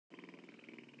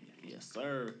Yes,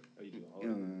 sir. Oh, you do.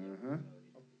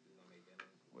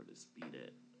 Where the speed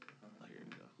at? Oh, here we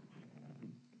go.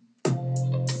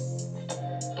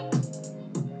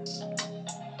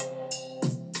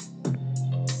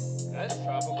 That's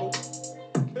tropical.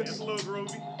 It's a little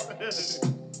groovy.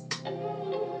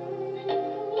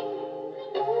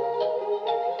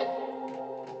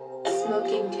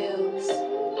 Smoking kills.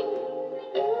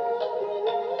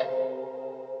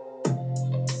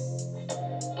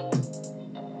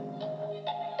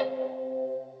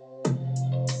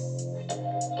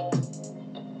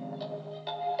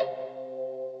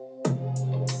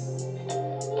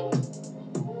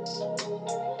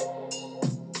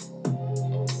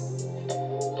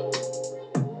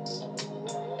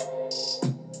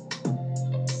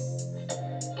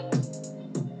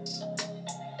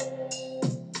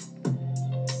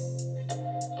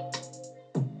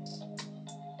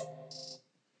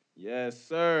 Yes,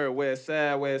 sir. West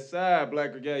Side,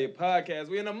 Black Regalia Podcast.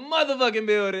 We in the motherfucking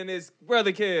building. It's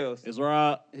Brother Kills. It's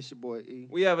Rob. It's your boy E.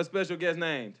 We have a special guest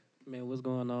named. Man, what's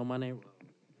going on? My name.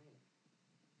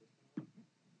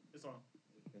 It's on.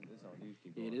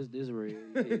 Yeah, this real.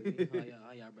 How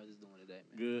y'all brothers doing today,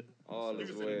 man? Good. All You is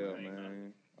can say well, anything,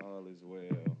 man. All is well.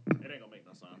 It ain't gonna make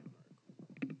no sound.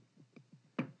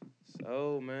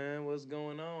 So, man, what's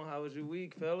going on? How was your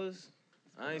week, fellas?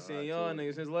 I ain't seen alright, y'all too.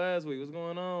 niggas since last week. What's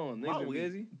going on? My Niggas been week.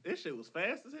 busy? This shit was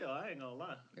fast as hell. I ain't gonna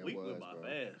lie. It Week was, went by bro.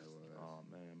 fast. It was. Oh,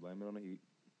 man. Blame it on the heat.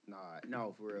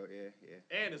 No, for real, yeah.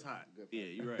 And it's hot. Good Yeah,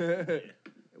 point. you're right. Yeah.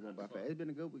 It went by fast. It's been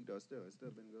a good week though. Still, it's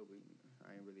still been a good week.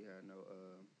 I ain't really had no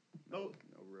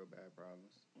real bad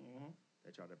problems. Mm-hmm.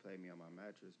 They tried to play me on my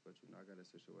mattress, but I got it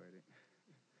situated.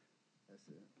 That's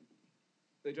it.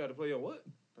 They tried to play on what?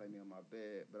 Play me on my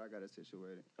bed, but I got it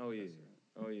situated. Oh, yeah. That's it.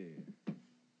 Oh, yeah.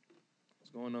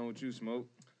 What's going on with you, Smoke?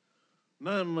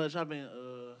 Nothing much. I've been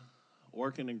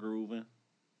working and grooving.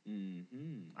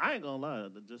 Mm-hmm. I ain't gonna lie. I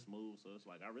just moved, so it's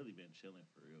like I really been chilling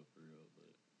for real.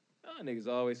 But Y'all niggas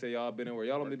always say y'all been in work.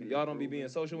 Y'all don't be being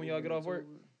social when y'all get off work?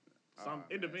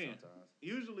 it depends. Sometimes.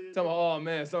 Usually, Tell me, oh,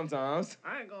 man, sometimes.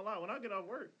 I ain't gonna lie. When I get off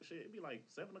work, shit, it be like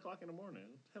 7 o'clock in the morning.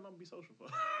 Hell, I'm gonna be social for.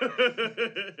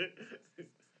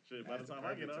 Shit, by the time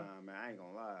I get off. Man, I ain't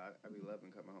gonna lie. I be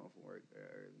loving coming home from work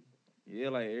early. Yeah,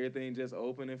 like everything just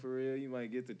opening for real. You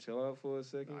might get to chill out for a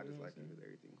second. I just like to keep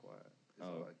everything quiet. It's Oh,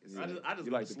 all like, it's yeah. I just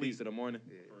You go like to the sleep. peace of the morning?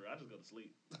 Yeah. For real, I just go to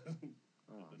sleep.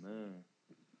 Oh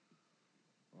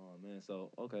man.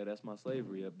 So okay, that's my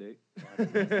slavery update.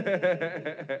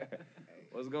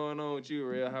 What's going on with you,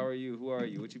 Real? How are you? Who are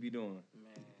you? What you be doing?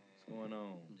 Man, What's going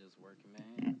on? I'm just working,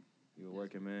 man. You a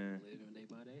working man? Living day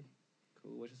by day.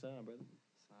 Cool. What's your sign, brother?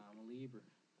 So I'm a Libra.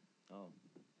 Oh,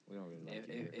 we don't really like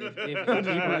If, you.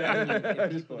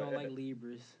 if people don't like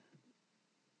Libras,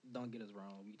 don't get us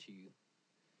wrong. We chill.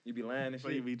 You be lying and So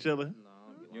shit. you be chilling? No,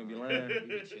 You don't be lying? We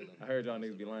be chilling. I heard y'all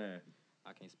niggas be lying.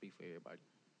 I can't speak for everybody.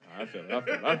 I feel it.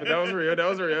 That was real. That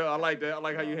was real. I like that. I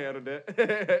like how you handled that.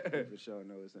 For sure,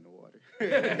 know it's in the water. I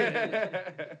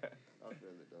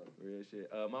feel it though. Real shit.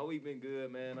 My week been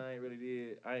good, man. I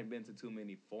ain't been to too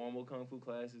many formal kung fu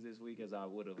classes this week as I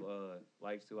would have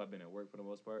liked to. I've been at work for the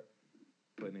most part,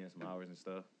 putting in some hours and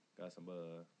stuff. Got some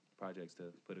projects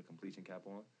to put a completion cap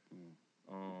on.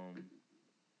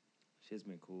 Shit's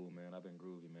been cool, man. I've been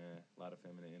groovy, man. A lot of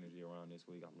feminine energy around this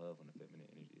week. I love when the feminine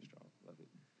energy is strong. Love it.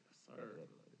 Yes, sir. Love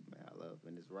it. Man, I love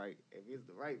when it's right. If it's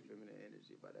the right feminine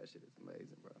energy, but that shit is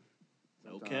amazing, bro.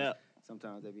 No cap.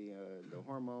 Sometimes they be the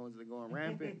hormones that going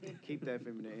rampant. Keep that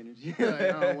feminine energy. Like,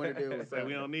 I don't want to deal with Say that.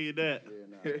 we don't need that. Yeah,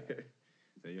 nah.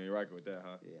 So you ain't rocking with that,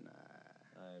 huh? Yeah, nah.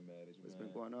 I ain't mad at you, What's man.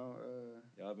 been going on?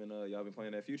 Y'all been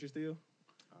playing that Future still?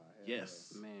 Hell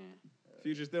Yes. Man,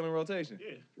 Future still in rotation?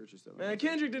 Yeah. Future still. Man,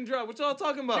 Kendrick didn't drop. What y'all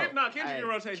talking about? Kendrick Hey, in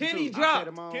rotation Kenny too. dropped. I said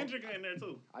them all. Kendrick in there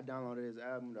too. I downloaded his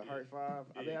album, The Heart 5.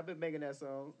 Yeah. I've been making that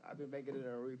song. I've been making it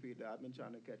on repeat. I've been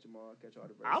trying to catch all the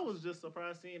verses. I was just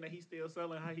surprised seeing that he's still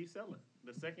selling how he's selling.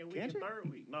 The second week Kendrick? and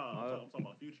third week. No, I'm talking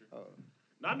about Future. Oh,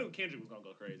 No, I knew Kendrick was gonna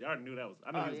go crazy. I already knew that was.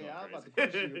 I knew he was yeah, I was going about to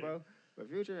crazy. question you, bro. But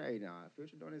Future, hey, nah,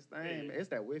 Future doing his thing. Yeah. Man. It's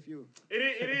that with you. It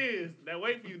is. That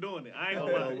Wait For You doing it. I ain't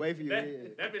gonna Oh, lie. Wait For You, that, yeah.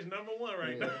 that bitch number one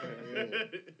right Yeah, now. yeah.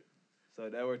 So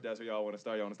that's where y'all want to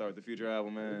start. Y'all want to start with the Future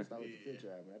album, man. Start with the Future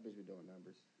album. That bitch be doing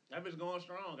numbers. That bitch going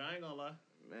strong. I ain't gonna lie.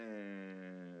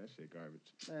 Man, that shit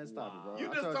garbage. Man, stop it, bro. You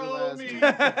I just told told last me. week.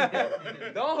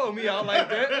 Don't hold me out like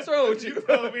that. What's wrong with you? You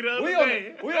told me the other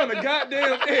day. We on the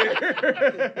goddamn air.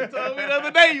 You told me the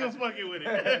other day you was fucking with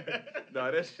it.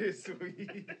 Nah, that shit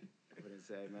sweet. But it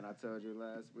say, man, I told you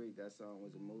last week that song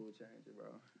was a mood changer,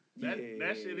 bro. That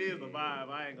shit is a vibe.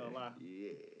 I ain't gonna lie.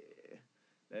 Yeah,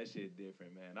 that shit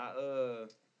different, man.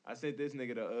 I sent this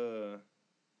nigga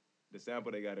The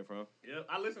sample they got it from. Yep,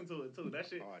 I listened to it too. That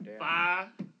shit Oh, damn. fire.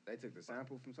 They took the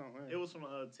sample from something. It was from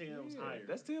Tim's Higher.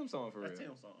 That's Tim's song for That's real.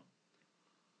 Tim's song.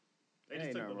 They Ain't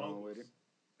just took the nothing wrong vocals.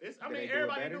 with it. I mean,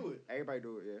 everybody do it. Everybody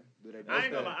do it, yeah. Do they? I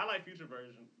ain't gonna lie. I like Future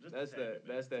version. Just That's that.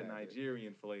 That's that Tag it.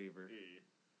 Nigerian flavor. Yeah.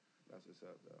 That's what's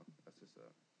up, though. That's what's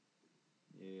up.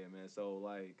 Yeah, man. So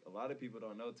like, a lot of people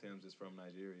don't know Tim's is from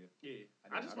Nigeria. Yeah.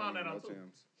 I just found that out too.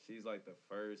 She's like the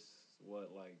first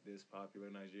this popular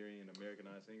Nigerian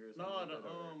Americanized singer. Or No, something like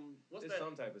that, what's it's that?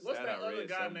 some type of What's stat that I other read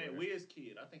guy somewhere. named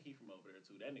Kid? I think he from over there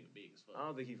too. That nigga big as fuck. I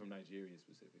don't think he from Nigeria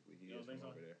specifically. He You is don't from think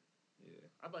so? over there. Yeah,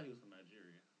 I thought he was from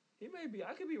Nigeria. he may be.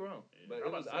 I could be wrong, Yeah, but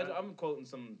I'm it was, about to say- I'm quoting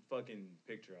some fucking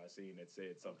picture I seen that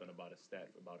said something about a stat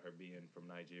about her being from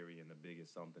Nigeria and the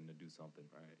biggest something to do something.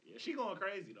 Right. Yeah, she going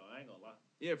crazy though. I ain't gonna lie.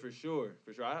 Yeah, for sure,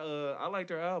 for sure. I liked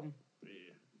her album. Yeah.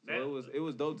 So it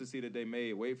was dope to see that they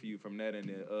made "Wait for You" from that and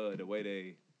the way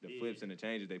the flips and the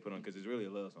changes they put on because it's really a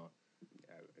love song.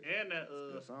 And that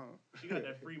good song. she got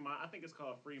that Free Mind. I think it's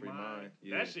called Free Mind.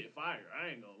 Yeah. That shit fire. I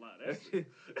ain't gonna lie.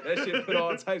 That shit put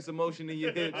all types of motion in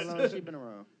your hips. How long has she been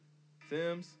around?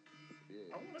 Tim's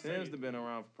I wanna say Tim's been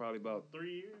around for probably about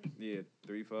 3 years. yeah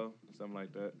 3, 4 something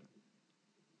like that.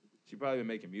 She probably been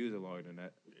making music longer than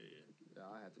that. Yeah. Yeah,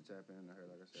 I have to tap into her.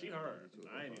 Like I said, She hard.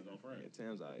 I ain't even gonna front. Yeah,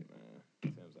 Tim's alright,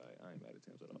 man. Tim's alright. I ain't mad at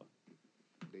Tim's at all.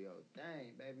 Yo,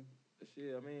 dang, baby. But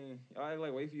shit, I mean, y'all act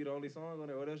like "Wait for You" the only song on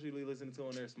there. What else you listening to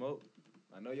on there? Smoke.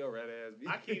 I know your rat ass.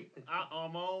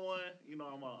 I'm on one. You know,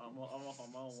 I'm on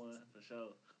one for sure.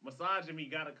 Massaging Me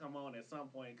gotta come on at some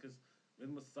point because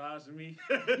bitch massaging me.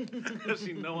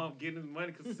 She know I'm getting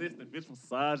money consistent. Bitch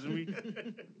massaging me.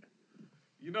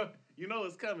 you know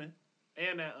it's coming.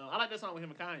 And that I like that song with him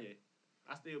and Kanye.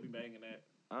 I still be banging that.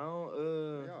 I don't.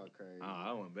 Y'all crazy.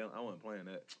 I wasn't playing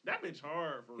that. That bitch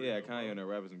hard for real. Yeah, Kanye bro. on there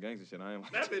rapping some gangster shit. I ain't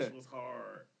like That that. bitch was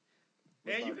hard.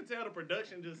 And you can tell the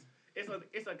production just it's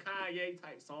a Kanye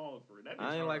type song for it. That bitch I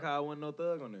ain't hard. like how I wasn't no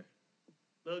Thug on there.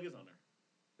 Thug is on there.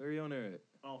 Where he on there at?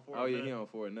 On For Oh a yeah, Nut. he on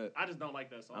For a Nut. I just don't like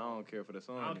that song. I don't care for the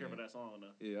song. I don't care man. for that song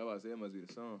though. Yeah, I was about to say it must be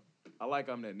the song. I like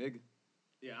I'm That Nigga.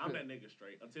 Yeah, I'm that nigga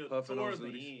straight until Puffin' towards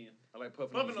on the Zooties. end. I like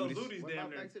Puffin' Puffin' on Zooties. Zooties What damn about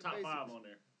near Back to the top 5 Basics? on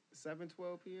there.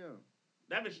 7:12 p.m.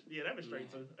 That bitch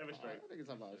straight too. That bitch straight. I think it's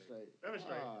about straight. That bitch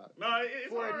straight. Ah, No, it's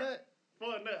For a hard. nut. For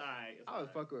a nut, alright. I was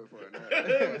fucking with For a nut. That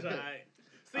bitch alright.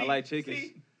 I like chickens.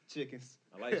 See, Chickens.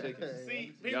 I like chickens.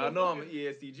 see, Y'all know I'm an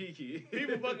ESTG kid.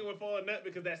 people fucking with For a Nut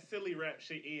because that silly rap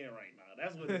shit in right now.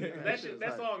 That's what it is. That shit was That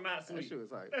hype. song not That sweet. shit was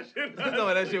hype. That shit not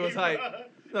No, that shit was sweet, hype.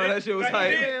 bro. No, that shit was Like,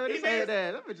 hype. Yeah, when He he said did-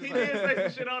 that, that bitch He was did say some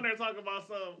like, shit on there talking about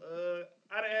some,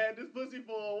 I done had this pussy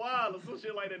for a while or some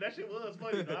shit like that. That shit was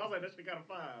funny though. I was like, that shit kind of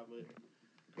fire,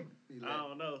 but I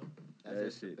don't know. That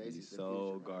just the shit be basics of so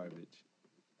Future, man. garbage.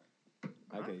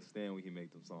 I can't stand when he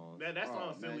make them songs. That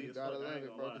song Oh, man, silly you as gotta fuck. I love ain't it,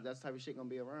 gonna bro, lie. because that's the type of shit gonna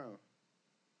be around.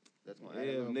 That's gonna add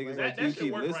Yeah, a little niggas flavor. like That you shit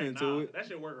keep work listening right to now. it. That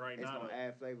shit work right It's now. gonna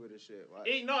add flavor to shit. Like,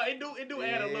 It do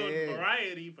add a little Yeah.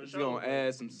 variety for It's sure. gonna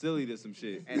add some silly to some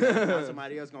shit. and now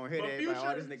somebody else gonna hear But that. Like, oh,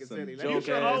 Future- this nigga Some silly. joke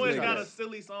Future ass always niggas. got a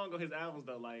silly song on his albums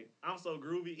though. Like I'm So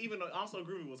Groovy. Even though I'm So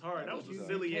Groovy was hard, that was a You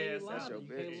silly can't ass. lie. That's your You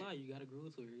bitch. can't lie. You gotta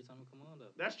groove to it every time it come on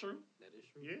though. That's true. That is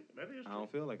true. Yeah, that is I true.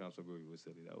 don't feel like I'm so groovy with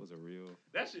silly. That was a real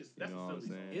That's You know what a I'm silly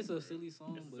song. saying? It's a silly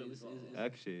song, It's a but silly it's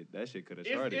song. that shit could have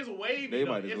It's started. wavy They though.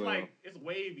 might as It's well. like it's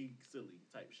wavy silly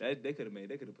type shit. They could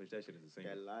have pushed that shit as a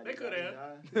single. That lie, They could have.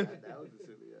 That was a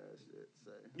silly ass shit.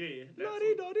 So. Yeah, La that's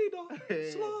di true. da di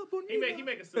da, slap on He me.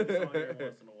 make a silly song every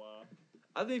once in a while.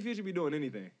 I think Future be doing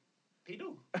anything. He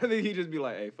do. I think he just be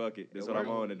like, "Hey, fuck it. This It what I'm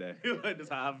work. on today." Like that's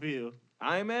how I feel.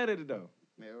 I ain't mad at it though.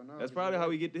 Hell no, That's for probably sure. how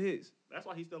we get the hits. That's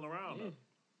why he's still around Yeah. though.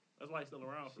 That's why he's still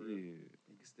around for real. Shit.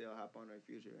 He can still hop on their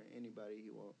Future and anybody he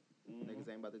want. Mhm. Niggas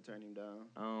ain't about to turn him down.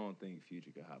 I don't think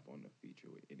Future could hop on the feature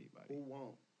with anybody. Who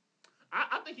won't?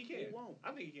 I think he can. Who won't?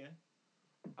 I think he can.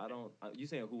 I don't. You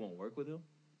saying who won't work with him?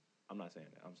 I'm not saying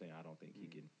that. I'm saying I don't think he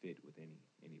can fit with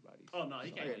anybody. Oh no,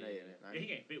 he So, can't. Yeah, He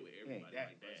can't fit with He ain't everybody that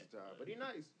like that. versatile, but he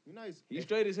nice. He nice. He's If-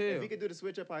 straight as hell. If he could do the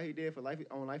switch up how he did for Life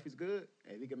on Life is Good,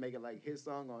 and if he could make it like his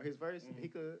song on his verse, he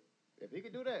could. If he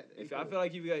could do that, he If I could. feel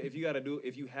like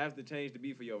if you have to change the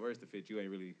beat for your verse to fit, you ain't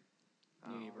really. You ain't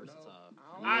I don't versatile.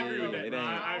 know. I agree with Yeah, that. it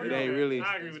I ain't. agree It ain't with really. that.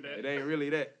 I agree with that. It ain't really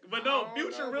that. But I no, don't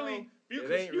Future know, really.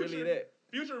 It ain't really that.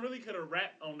 Future really could have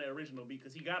rapped on the original beat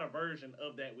because he got a version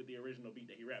of that with the original beat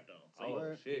that he rapped on. So Oh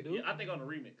Word. shit. Dude. yeah, I think on the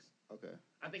remix. Okay,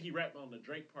 I think he rapped on the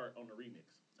Drake part on the remix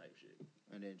type shit,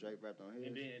 and then Drake rapped on his.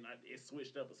 and then it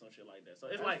switched up or some shit like that. So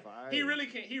it's That's like fire. he really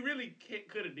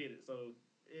could have did it. So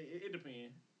it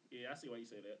depends. Yeah, I see why you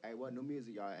say that. Hey, what new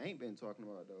music y'all ain't been talking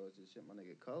about though? It's just shit my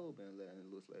nigga Cole been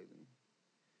letting loose lately.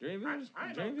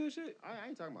 Dreamville shit. I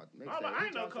ain't talking about the I mixtape.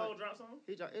 ain't know Cole dropped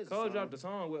something. Cole dropped the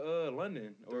song with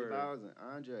London. 3,000,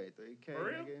 Andre, 3K. For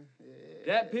real? Nigga. Yeah.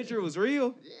 That picture was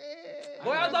real. Yeah.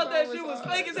 Boy, I That thought song that was shit was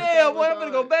hard. fake as That hell. song Boy, was I'm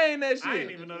finna go hard. bang that shit. I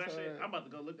ain't even know that shit. I'm about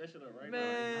to go look that shit up right now.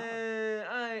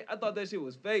 Man, I thought that shit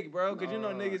was fake, bro. Cause you know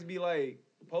niggas be like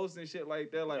posting shit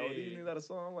like that, like, oh, these niggas got a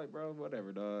song. I'm like, bro,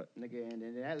 whatever, dog. Nigga, and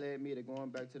then that led me to going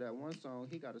back to that one song.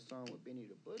 He got a song with Benny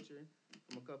the Butcher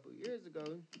from a couple years ago.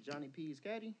 Johnny P's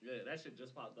Caddy. Yeah, that shit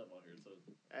just popped up on here too.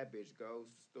 That bitch goes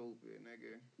stupid,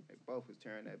 nigga. They both was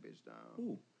tearing that bitch down.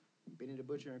 Who? Benny the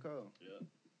Butcher and Cole. Yeah.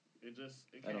 It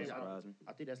That don't came out. surprise me.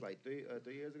 I think that's like 3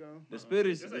 years ago. The spitters,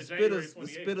 It's the like January spitters, the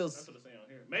 28th. spitters, That's what it's saying on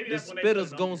here. Maybe the that's when they put spitters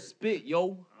it on gon' here. spit,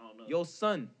 yo. I don't know. Yo,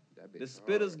 son. That bitch The is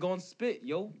spitters hard. gon' spit,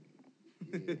 yo.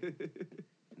 Yeah.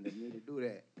 And they need to do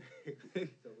that.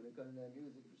 So when it comes to that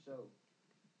music, for sure.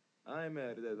 I ain't mad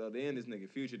at that though. The end, this nigga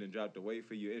Future done dropped the Wait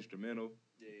For You instrumental.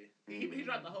 Yeah. He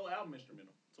dropped the whole album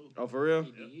instrumental too. Oh, for real?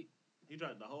 He did. He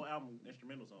dropped the whole album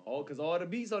instrumental song. Oh, cause all the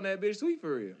beats on that bitch sweet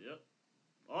for real. Yep.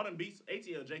 All them beats.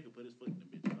 ATL Jacob put his foot in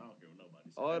the bitch. I don't care what nobody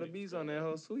says. All That the nigga beats still on that got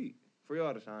whole sweet. Free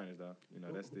all the shiners though. You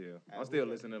know, that's still. I'm Who still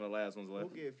get- listening to the last ones Who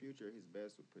left. give Future his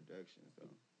best with productions, though?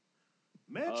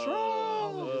 Metro.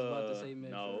 I was just about to say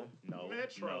Metro. No.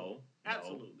 Metro. No.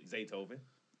 Absolutely. Zaytoven.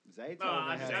 Zaytoven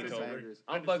I has just some disagree. bangers.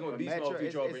 I'm fucking with But Beast Metro, Mode Future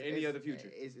it's- over it's- any it's- other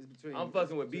Future. It's between. I'm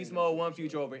fucking with between Beast them Mode two, 1 for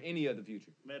Future sure. over any other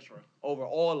Future. Metro. Over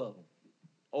all of them.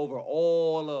 Over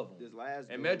all of them. This last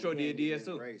And dude, Metro he did ain't even DS in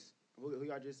the too. race. Who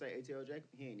y'all just say? ATL Jacob?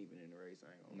 He ain't even in the race.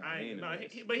 I ain't gonna. Nah, I he ain't, ain't no, in the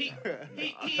race.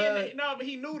 but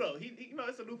he new though. He you know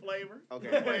it's a new flavor. Okay.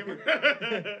 New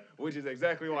flavor. Which is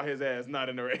exactly why his ass not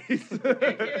in the race.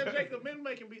 ATL Jacob been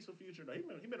making beats for Future though.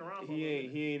 He been around for a little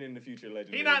bit. he ain't in the Future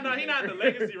Legend. He not in the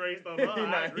legacy race though. No,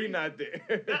 he not there.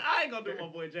 I ain't gonna do my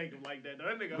boy Jacob like that though.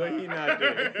 That nigga. But he not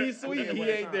there. He's Who sweet. did He what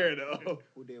ain't time? there though.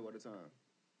 Who did what a time?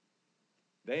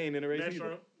 They ain't in the race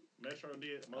either. Metro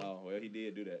did. Most. Oh well, he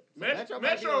did do that. Metro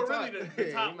might be on really top. the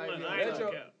He top might one. be on I ain't top.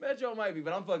 gonna cap. Metro might be,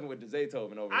 but I'm fucking with the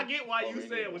Zaytoven over. I get why over you any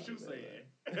saying of what them. you saying.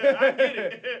 I get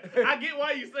it. I get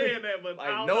why you saying that, but I Like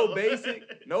don't no know.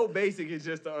 no basic is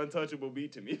just an untouchable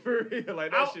beat to me for real. Like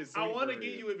that shit's sweet. I want to for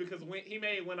give real. you it because he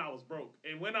made When I Was Broke,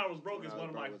 and When I Was Broke is When I one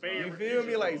of Was my Broke was favorite. You feel me?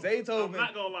 Future Like songs. I'm Zaytoven.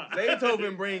 not gonna lie.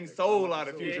 Zaytoven brings soul out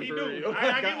of Yeah, Future he for do. real.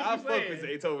 I get what I you fuck with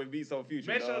saying. Zaytoven beats on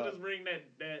Future. Metro dog. just bring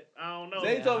that I don't know.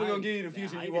 Zaytoven hype. gonna give you the That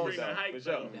Future hype. you He want bring the though, hype, for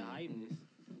sure. though. The hypeness.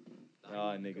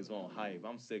 Y'all niggas want hype.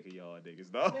 I'm sick of y'all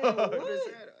niggas, dog. Man, what is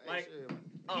that? Like, Shit.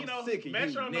 I'm you know, sick of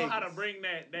Metro you know how to niggas. bring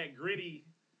that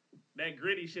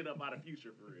gritty shit up out of Future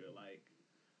for real. Like,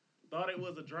 thought it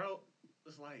was a drought.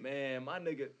 It's like, Man, my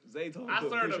nigga Zaytoven I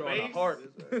put served Future a on the bass. heart.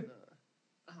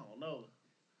 I don't know.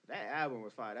 That album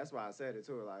was fire. That's why I said it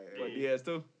too. Like, What,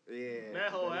 DS2? yeah. That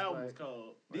whole That's album like- was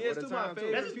cold. Like, DS2 what a my time, too.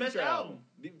 favorite That's his best Future album.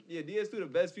 Yeah, DS2 the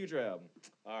best Future album.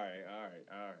 All right.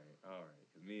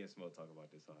 Cause me and Smoke talk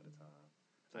about this all the time.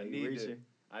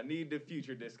 I need the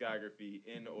Future discography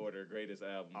in order, greatest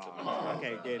album. To I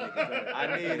can't get niggas.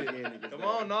 I need it. Come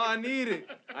on, no, I need it.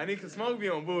 I need to Smoke be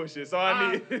on bullshit, so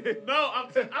I need it. No, I'm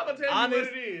gonna tell you what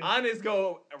it is. Honest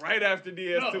go right after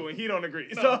DS2 No. and he don't agree.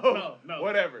 No, so no.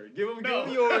 whatever. Give him No.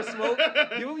 yours, Smoke.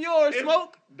 Give him yours, It's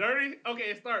Smoke. Dirty. Okay,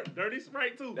 it starts Dirty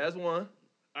Sprite 2. That's one.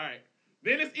 All right.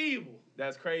 Then it's Evil.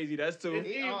 That's crazy. That's two. It's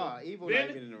Evil. Evil Then, not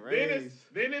even in the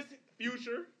then race. it's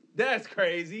Future. That's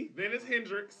crazy. Then it's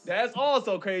Hendrix. That's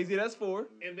also crazy. That's four.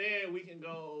 And then we can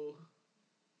go.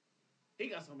 He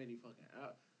got so many fucking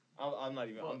out. I'm not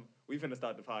even. Fuck. We finna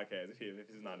start the podcast if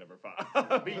it's not number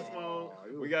 5. Beast Mode.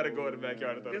 We gotta go in the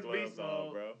backyard and throw the It's gloves Beast on,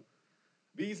 Mode. bro.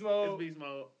 Beast Mode. It's Beast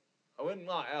Mode. I wouldn't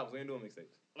not albums. We ain't doing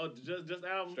mixtapes. Oh, just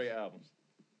albums. Straight albums.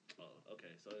 Oh,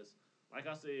 okay. So it's like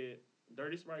I said,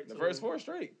 Dirty Sprite 2. The first four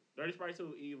straight. Dirty Sprite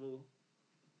 2, Evil,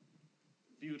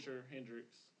 Future,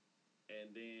 Hendrix, and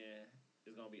then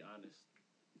it's gonna be Honest.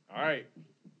 All right.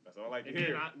 That's all I like to And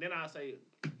hear. then I say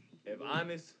If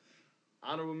honest,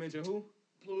 honorable mention who?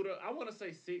 Pluto. I want to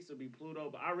say 6 would be Pluto,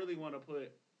 but I really want to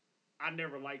put I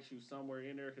Never Liked You somewhere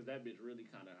in there because that bitch really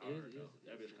kind of hard. It is. though.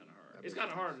 That bitch kind of hard. That It's bitch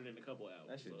kind of is- harder than a couple albums.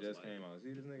 That shit so just it's like- came out.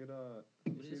 See this nigga, dog?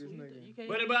 But See it's this sweet. nigga? You can't-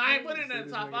 But I ain't put it in See the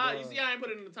this top nigga, 5. You dog? see, I ain't put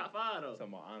it in the top 5 though. Talking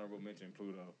about honorable mention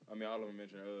Pluto. I mean, all of them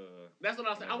mention That's what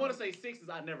I say. I want to say 6 is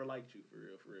I Never Liked You for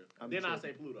real. I'm Then I tripping.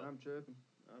 say Pluto. I'm tripping.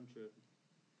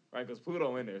 right, because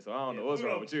Pluto in there, so I don't know Yeah, what's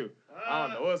Pluto. wrong with you. I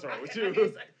don't know what's wrong with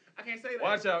you. I can't say that.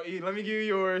 Watch out, E. Let me give you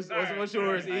yours. All right, What's all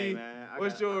yours, right. E? Hey, man,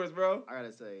 What's yours, bro? I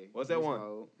gotta say. What's that Beast one?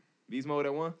 Mode. Beast Mode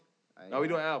at one? I ain't No, we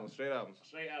gonna- doing albums, straight albums.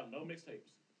 Straight out, no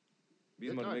mixtapes.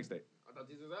 Beast Mode mixtape. I thought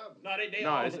these was albums. No, they No,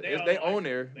 all- it's all they like- own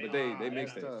there, but they all-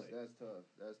 mixed That's it. tough.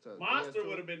 That's tough. Monster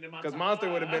would have been in my top 'Cause Monster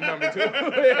five. would've been number 2.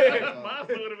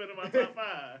 Monster would have been in my top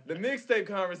 5. The mixtape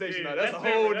conversation, Yeah, though, that's a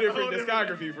that's whole different. different That's a whole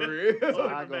discography different- for real. So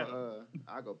Whole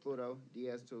I go Pluto,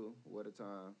 DS2, What a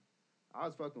Time. I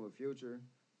was fucking with Future,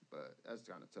 but that's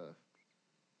kind of tough.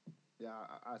 Yeah,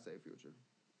 I say Future.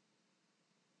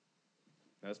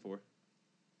 That's 4.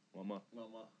 One more.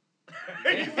 Mama.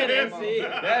 That's it.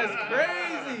 That's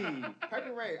crazy.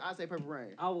 Purple Rain. I say Purple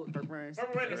Rain. I would. Purple Rain.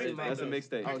 Purple Rain is That's a a- That's a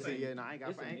mixtape. Oh, see, yeah, no, I ain't got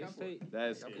It's a I ain't got four. mixtape.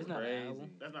 That's It's not an crazy. album.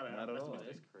 That's not an Not album. at all. That's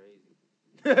That's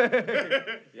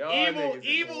crazy. Y'all Evil, niggas is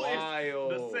Evil is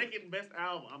wild. the second best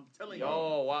album. I'm telling you.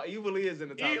 Yo, wow, Evil is in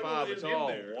the top Evil 5, is but in y'all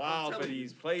there. I'm wow for telling you.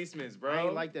 these placements, bro. I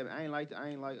ain't like that. I ain't like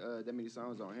that many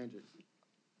songs on Hendrix.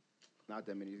 Not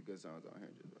that many good songs on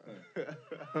Hendrix, bro.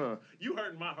 Huh. You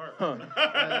hurting my heart. Huh.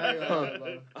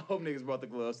 Huh. I hope niggas brought the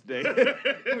gloves today.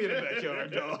 We in the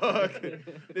backyard, dog.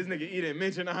 This nigga didn't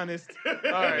mention Honest. All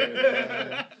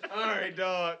right, all right,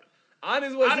 dog.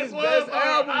 Honest was his best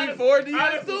album before DS2. I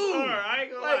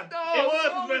ain't gonna lie. Like, dog, It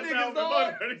was all his the best niggas, album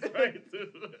dog. before Dirty Sprite 2.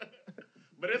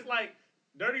 But it's like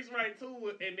Dirty Sprite 2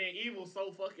 and then Evil's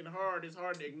so fucking hard, it's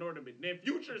hard to ignore them. Then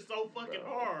Future's so fucking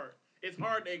hard, it's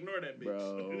hard to ignore that bitch.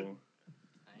 Bro.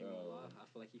 I ain't gonna lie. I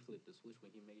feel like he flipped the switch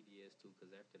when he made DS2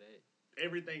 because after that,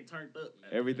 Everything turned up.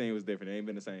 Everything was different. It ain't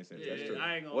been the same since. Yeah, That's true.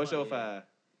 I ain't gonna What's lie. your 5?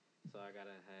 so I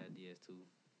gotta have DS2.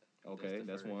 Okay, the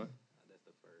that's first. one. That's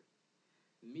the first.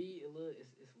 Me,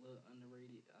 it's a little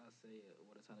underrated. I'll say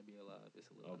What a Time to Be Alive. It's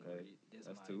a little Okay, underrated. That's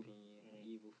that's my 2. opinion.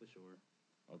 Evil for sure.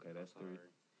 Okay, that's 3.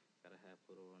 Sorry. Gotta have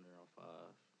Pluto on there on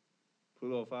 5.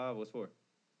 Pluto 5. What's 4?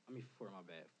 I mean 4. My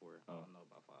bad. 4. I don't know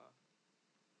about 5.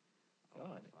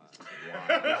 God,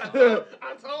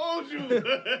 I told you.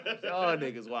 Y'all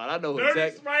niggas wild. I know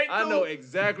Dirty Sprite 2. I know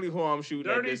exactly who I'm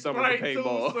shooting at Dirty this summer for Sprite 2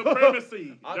 paintball.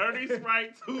 supremacy. I- Dirty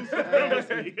Sprite 2 You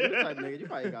supremacy. the type of nigga, you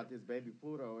probably got this baby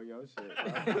Pluto or your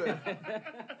shit. Bro.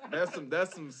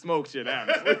 That's some smoke shit,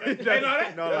 honestly. Hey, no,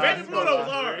 that, No Baby lie. Pluto was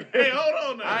hard. Hey,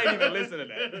 hold on now. I ain't even listen to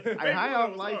that. Baby Hey, High Pluto Off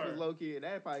was Life hard. is low key.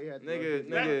 That probably had to Nigga, low-key-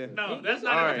 nigga. No, that's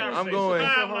not All in the right, conversation. I'm going-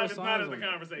 High Off Hard Life is not in the songs on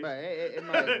it. conversation. But it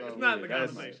might go. It's not in the yeah.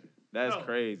 conversation. That's No.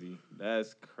 crazy.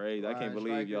 That's crazy. I can't Ryan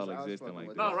believe Strikers, y'all I was existing fucking like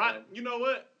with that. No, that. right? You know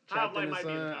what? High Off Trapped in Life the might be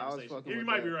in the Sun, I was conversation. fucking You with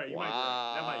might be that. right. You might be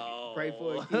right. That might be. Pray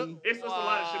for a key. It's just a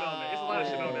lot of shit on there. It's a lot of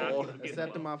shit on there. I keep forgetting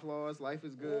Accepting about. my flaws, life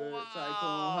is good.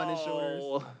 Tycoon, Honey Shooters.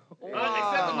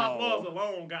 Accepting my flaws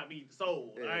alone got me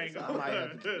sold. Yeah, I ain't so I gonna. might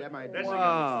have to- that might- That shit got me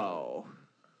Wow. sold.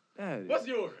 That is What's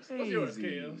yours? What's yours,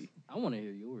 crazy. Kels? I want to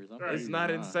hear yours. I'm Right. It's crazy, not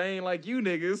nah. insane like you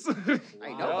niggas.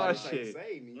 Ain't Wow. nobody shit. say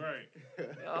save me. Right.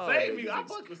 Y'all Save Me, niggas I is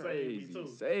fuck with Save Me, crazy. too.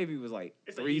 Save Me was like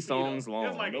It's an 3 EP songs though. long.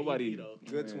 It's like an Nobody. EP though.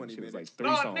 Good Man, 20 shit was like minutes. 3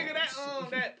 No, songs. nigga,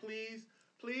 that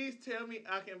please tell me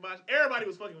I can buy. Everybody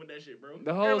was fucking with that shit, bro.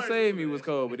 The whole Everybody Save fucking Me with was that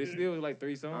cold, shit. but it still was like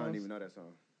 3 songs. I don't even know that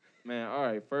song. Man, all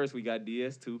right. First we got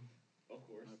DS2. Of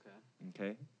course. Okay.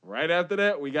 Okay. Right after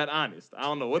that we got Honest. I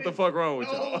don't know what the fuck wrong with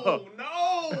y'all.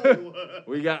 No.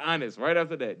 We got Honest right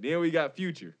after that. Then we got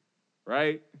Future.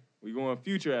 Right? We going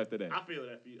Future after that. I feel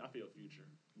that. I feel Future.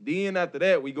 Then after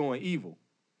that we going Evil.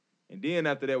 And then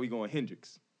after that we going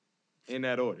Hendrix. In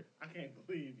that order. I can't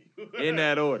believe you. In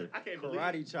that order. I can't believe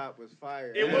Karate Chop was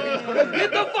fire. It was.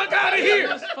 Get the fuck out of here!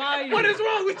 That's fire. What is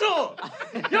wrong with y'all?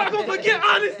 Y'all gonna forget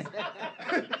Honest?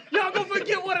 Y'all gonna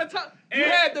forget what a time you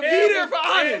had to be there for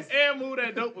Honest. And Move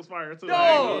That Dope was fire too.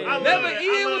 Dog, I love Never that.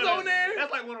 Ian I love was that on there. shit.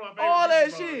 That's like one of my favorite. All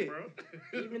that Future songs, shit. bro.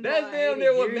 Even That's though I damn hate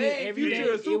near it, what hearing made it every Future day, a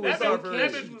it was superstar That for bitch, real.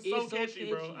 that bitch was so It's so catchy,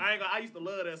 bro. catchy. I ain't gonna. I used to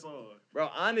love that song. Bro,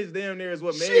 Honest damn near is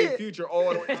what made Shit. Future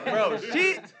all the way. Bro,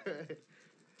 shit.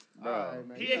 Bro. Alright,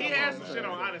 man. He Come had on, some man. shit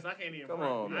on Honest. I can't even. Come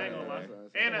front. on, I ain't gonna lie. man.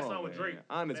 And that Come song on, with man. Drake.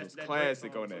 Onyx That- was that Drake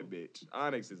classic song, on that too. bitch.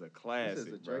 Onyx is a This classic,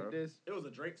 is a bro. Drake diss. It was a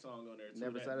Drake song on there too.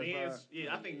 Never That Satisfied? Benz-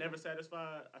 yeah, I think Never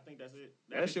Satisfied. I think that's it.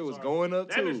 That bitch shit was hard. going up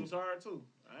That bitch too. was hard too.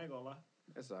 I ain't gonna lie.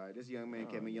 That's alright. This young man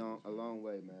came a long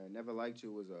way, man. Never Liked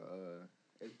You was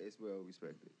it's well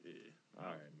respected. Yeah. All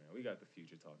right, man. We got the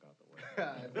Future talk out the way.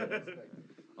 It's well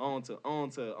respected. on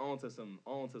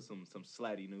to some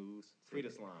slatty news. Free the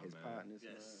slime, His man. partners.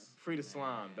 Yes. Free the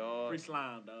slime, dog. Free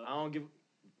slime, I dog. don't give.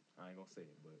 I ain't gonna say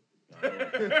it, but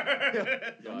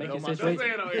Don't make know it my Don't say it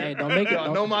situation. on here. Hey, don't make it. y'all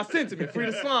know Don't, my sentiment. Free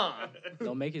the slime.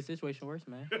 don't make his situation worse,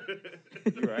 man.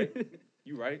 You right.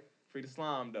 You right. Free the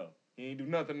slime though. He ain't do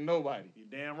nothing to nobody. You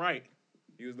damn right.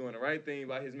 He was doing the right thing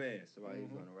by his man. Somebody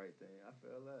doing the right thing. I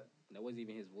feel that. That wasn't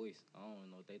even his voice. I don't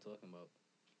know what they talking about.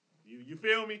 You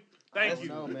feel me? Thank don't you.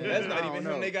 know, man. That's I not don't even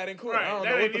know. him. They got in court. Right. I don't That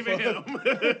know ain't what even the fuck. him. I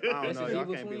don't That's know. his Y'all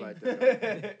evil can't be twin. like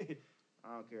that. I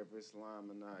I don't care if it's slime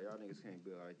or not. Y'all niggas can't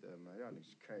build like that, man. Y'all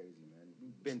niggas crazy,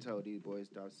 man. Been told these boys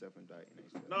stop self-indicting.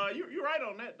 No, you're right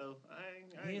on that though. I He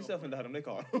ain't ain't gonna self-indicted him. They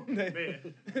call him. They,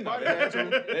 Man. no, Part of that,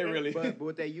 too. they really. But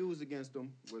what they used against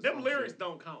them was Them some lyrics shit.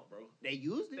 don't count, bro. They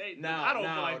used it? I don't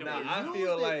feel like them lyrics. I Used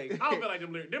feel it. like I don't feel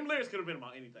like them lyrics could have been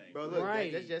about anything. Bro, look,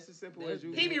 Right. that's just as simple as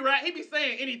you. He be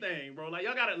saying anything, bro. Like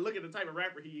y'all gotta look at the type of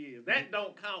rapper he is. That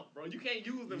don't count, bro. You can't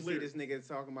use them You see lyrics. this nigga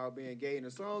talking about being gay in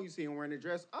the song. You see him wearing a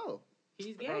dress. Oh.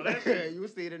 He's gay. Bro, that shit. You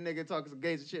see the nigga talking some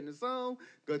gangster shit in the song.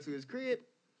 Go to his crib.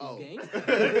 Oh.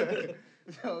 gangster.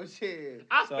 So shit.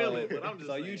 I feel it, but I'm just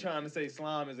so saying. you trying to say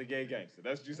Slime is a gay gangster?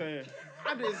 That's what you saying?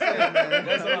 I'm just saying, man.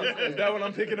 Is that what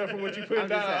I'm picking up from what you putting I'm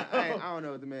just down? saying, I don't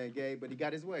know if the man gay, but he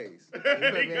got his ways. You feel me?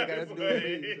 He Ain't got got his to do with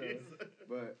me. ways. So.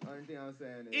 But only thing I'm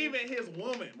saying is Even his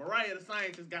woman, Mariah the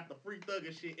Scientist, got the free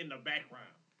thugger shit in the background.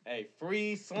 Hey,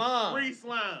 free Slime. Free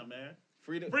slime, man.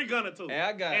 Free Free Gunner too. Hey,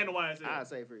 I got. And the YSL. I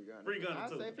say free gun. Free Gunner, I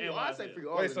too. say free. And I say YSL. free.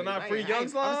 all Wait, the so niggas. not I free ain't- young I'm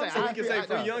slime? saying So I we can say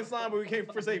free no. young slime, but we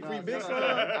can't say free No, big no,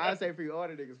 slime? I say free all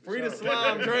the niggas. For Free sure. the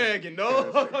slime dragon,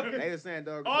 no? They was saying,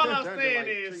 dog. All Judge I'm it saying like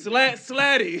is- treat-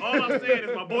 Slatty. All I'm saying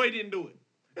is my boy didn't do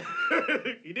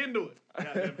it. He didn't do it.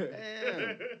 Goddamn it. Damn.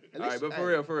 At All right, least- but hey,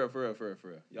 for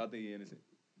real. Y'all think he innocent?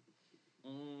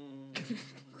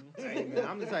 Hey, man,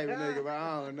 I'm the type of nigga, but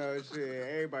I don't know shit.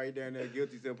 Everybody down there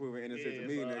guilty till proven innocent to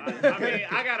me, so nigga. I mean,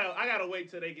 I gotta wait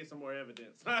till they get some more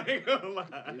evidence. I ain't gonna lie.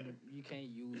 You can't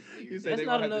use lyrics. You said That's they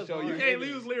not gonna have to enough. show hard you. You can't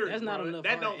evidence. lose lyrics. That's not bro. enough. That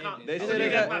hard don't count. evidence. They That's say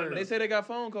they not got. enough. They say they got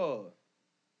phone calls.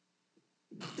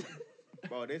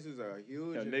 Bro, this is a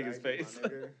huge Yo, nigga's indictment, face. my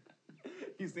nigga.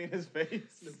 You seen his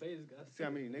face? The face got. See how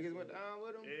many niggas went down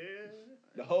with him? Yeah.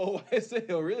 The whole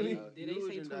YSL, really? Did they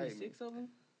Huge say indictment. 26 of them?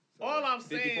 All I'm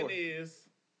saying 54. is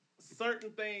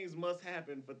certain things must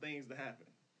happen for things to happen.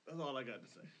 That's all I got to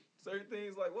say. Certain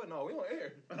things like what? No, we on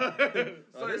air. Certain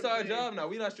This our things- job now.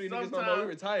 We not street niggas no more. We Sometimes-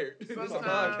 retired. This a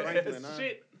Sometimes podcast. Franklin, huh?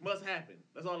 shit must happen.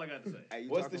 That's all I got to say. Hey, you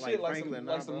What's the talking shit like? Franklin, Some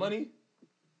nah, some bro? money?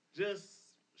 Just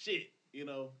shit, you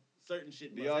know. Certain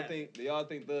shit. Do Must y'all happen.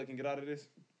 think Thug can get out of this?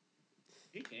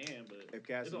 He can? But If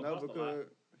it's gonna Casanova cost a lot. could,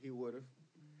 he would have.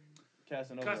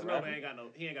 Casanova, Casanova the ain't got no.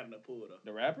 He ain't got enough pull though.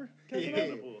 the rapper. He ain't got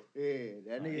enough pull. Yeah,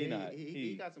 that Nah, nigga, he not. he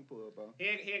He- got some pull, bro. He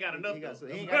ain't got enough. He got though. some-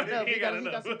 he ain't got enough. He ain't got He got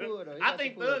enough. some pull, though. He I got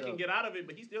think some pull, Thug though. can get out of it,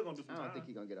 but he's still gonna do some I don't time. think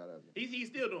he gonna get out of it. He's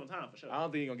still doing time for sure. I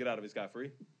don't think he gonna get out of it scot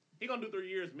free. He gonna do 3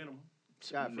 years minimum.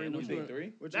 Scott free. Man, What You you think 3?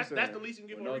 What you That's saying? the least you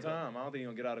can With get for no Rico. time. I don't think he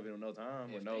gonna get out of it with no time.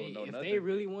 With If no if nothing. they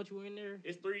really want you in there,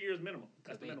 It's 3 years minimum.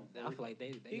 That's the 'cause minimum. I feel like they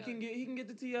He got- can get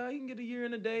the TI. He can get a year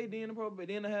and a day. Then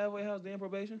the halfway house. Then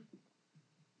probation.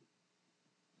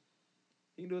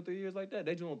 He can do it 3 years like that.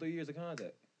 They just want 3 years of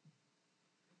contact.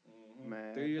 Mhm.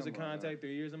 Man, 3 years of come on, contact. man.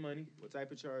 3 years of money. What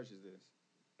type of charge is this?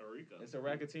 A Rico. It's a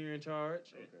racketeering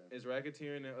charge. Okay. It's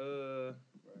racketeering and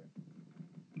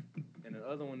and the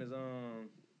other one is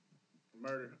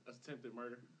Murder, attempted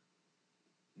murder.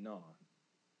 no.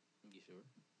 You sure?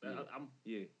 Yeah. I'm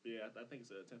Yeah. I think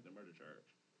it's an attempted murder charge.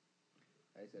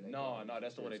 They said they No, caught no, him.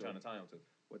 that's the one they So trying to tie him to.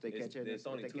 What they catch at his It's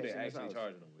only what 2 they they catch in his actually house?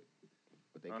 charging him with.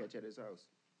 What they Huh? catch at his house?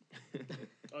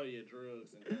 Oh yeah,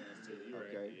 drugs and guns too. You're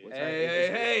Okay. right. Yeah. What's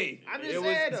Hey. I'm It just was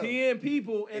saying, though. 10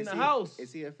 people in Is the he- house.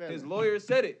 Is he a felon? His lawyer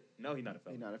said it. No, he not a He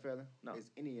felon. not a felon? No.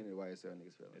 Is any of the YSL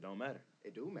niggas felon? It don't matter.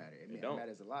 It do matter. It don't.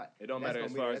 matters a lot. It don't That's matter gonna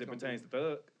as be- far as that's it gonna pertains be- to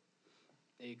Thug.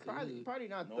 It could. Probably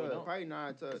not No, it Thug. don't. Probably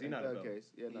not Thug. 'Cause he In not a Thug felon.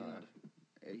 case. Yeah, He no. not.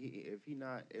 If he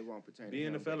not, it won't pertain to Being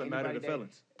him. a But felon matter to anybody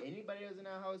felons. Anybody that's in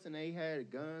that house and they had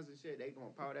guns and shit, they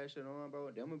gonna power that shit on, bro.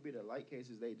 Them would be the light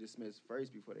cases they dismiss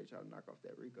first before they try to knock off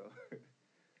that Rico.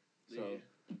 So Yeah. that's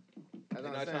They're what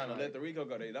I'm not saying, trying to like, let the Rico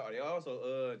go. They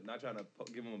also not trying to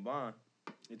give him a bond.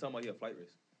 They talking about he a flight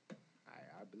risk.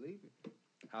 I believe it.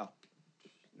 How?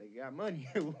 Nigga got money.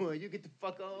 When you get the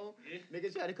fuck on, Yeah.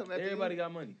 niggas try to come after Everybody you.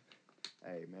 got money.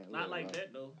 Hey man, Not look, like bro.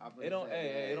 that though. I'm It don't- finna say,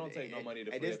 hey, man, it don't take no money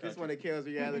to Hey, free a this one country. that kills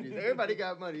realities. Everybody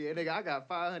got money. And nigga, I got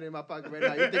 $500 in my pocket right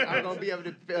now. You think I'm gonna be able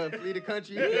to flee the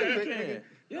country? Yeah, you quick, can. nigga?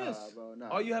 Yes. Nah, bro, nah,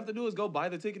 All you bro. have to do is go buy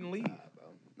the ticket and leave. Nah,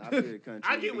 bro. Not flee the country.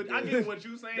 I get what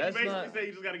you saying. You That's basically not- say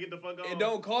you just gotta get the fuck on. It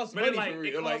don't cost But money it like, for it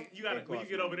real. costs, Like, you gotta it when you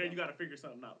costs get over there, money. you gotta figure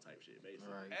something out, type shit, basically.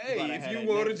 Right. hey, gotta if have you that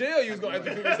go to next- jail, you was gonna have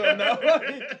to figure something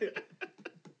out.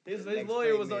 His Next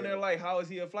lawyer thing was on is- there like, how is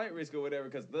he a flight risk or whatever?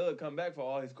 Because Thug come back for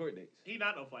all his court dates, He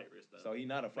not no flight risk though. so he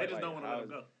not a They flight. just like, don't want to how let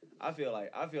him is- go.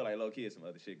 I feel like low key is some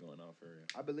other shit going on for real.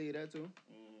 I believe that too.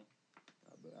 Mm.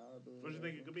 I believe What you that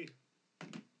think too. it could be?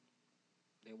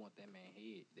 They want that man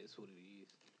head. That's what it is.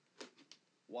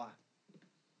 Why?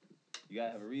 You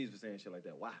gotta have a reason for saying shit like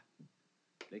that. Why?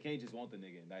 They can't just want the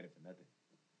nigga indicted for nothing.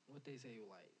 What they say,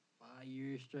 like 5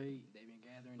 years straight, they've been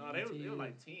gathering. No, they intel. were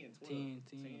like 10, 12.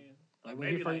 10. Like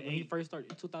maybe when he first started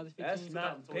in 2015. That's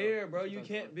not 2012. fair, bro. You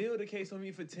can't build a case on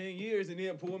me for 10 years and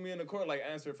then pull me in the court like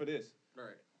answer for this.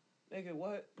 Right. Nigga,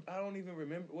 what? I don't even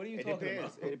remember. What are you It talking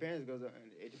depends. about? It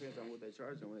depends on what they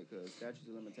charge them with, because statutes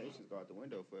of limitations go out the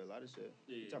window for a lot of shit.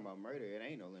 Yeah. You talking about murder? It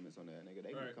ain't no limits on that, nigga.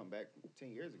 They Right. can come back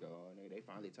 10 years ago, nigga. They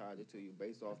finally tied it to you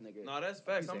based off, nigga. No, that's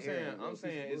facts. piece of I'm hair saying and a piece of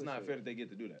it's not bullshit. fair that they get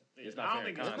to do that. Yeah, It's I not don't fair.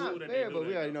 think in it's It's context. not cool that they fair, do but we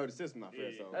that, already though. know the system not fair.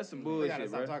 Yeah. So That's some we gotta bullshit,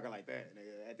 stop bro. talking like that,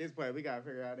 nigga. At this point, we gotta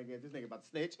figure out, nigga, if this nigga about to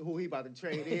snitch, who he about to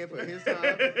trade in for his time,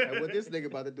 and what this nigga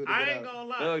about to do to I get ain't out. gonna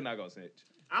lie. Thug not gonna snitch.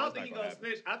 I don't That's think he not gonna gonna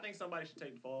snitch. I think somebody should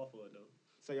take the fall for it though.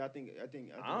 So y'all think?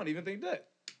 I don't even think that.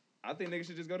 I think niggas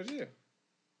should just go to jail.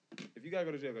 If you gotta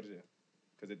go to jail, go to jail.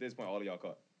 Because at this point, all of y'all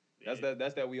caught. That's Yeah.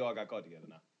 that we all got caught together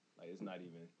now. Like it's not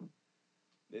even.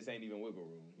 This ain't even wiggle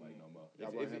room like no more.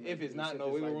 Y'all want him If to it's not sit no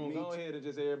this wiggle like room, go meat? ahead and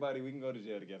just everybody we can go to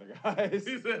jail together, guys.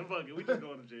 He said, "Fuck it, we just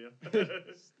going to jail."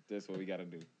 That's what we gotta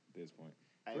do at this point.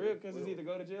 Hey, For real, because it's Will, either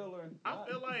go to jail or I not.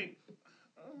 feel like,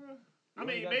 I You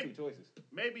only mean, got maybe two choices.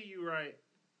 maybe you right.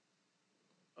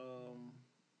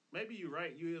 Maybe you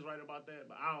right. You is right about that,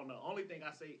 but I don't know. Only thing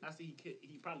I see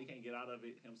he probably can't get out of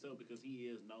it himself because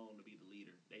he is known to be the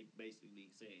leader. They basically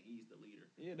saying he's the leader.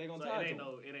 Yeah, they gonna So tie it to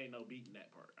him. ain't no beating that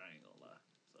part. I ain't gonna lie.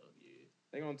 So yeah,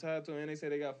 They gonna tie to him, and they say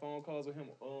they got phone calls with him,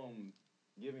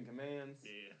 giving commands,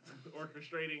 yeah,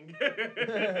 orchestrating,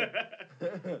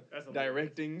 That's a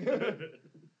directing.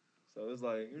 So it's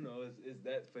like it's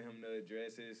that for him to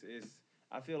address. It's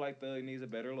I feel like Thug needs a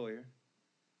better lawyer.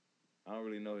 I don't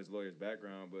really know his lawyer's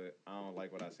background, but I don't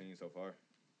like what I've seen so far.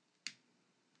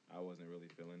 I wasn't really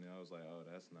feeling it. I was like, oh,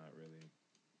 that's not really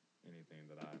anything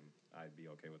that I'd be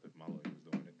okay with if my lawyer was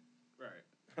doing it. Right.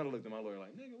 I looked at my lawyer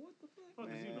like, nigga, what the fuck? Fuck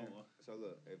is you Man, doing? so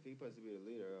look, if he supposed to be the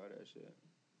leader, all that shit,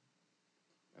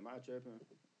 am I tripping?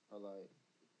 Or like,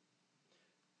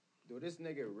 do this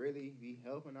nigga really be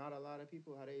helping out a lot of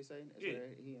people? How they say? So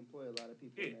Yeah. he employ a lot of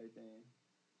people and everything.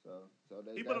 So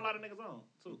He put a lot of niggas on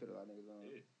He too. put a lot of niggas on.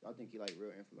 Yeah. I think he like real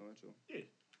influential. Yeah.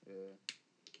 Yeah.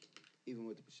 Even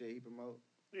with the shit he promote.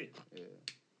 Yeah. Yeah.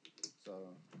 So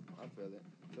I feel it.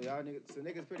 So y'all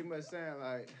niggas pretty much saying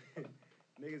like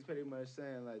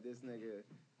this nigga,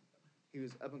 he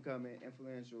was up and coming,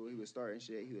 influential, he was starting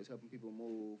shit, he was helping people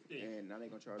move, Yeah. and now they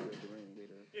gonna charge him as the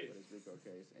ringleader Yeah. for this Rico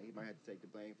case, and he might have to take the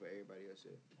blame for everybody else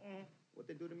shit. Mm. What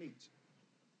they do to Meech?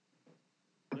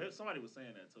 Somebody was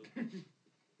saying that too.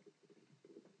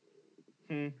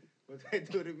 What they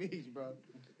do to Meech, bro?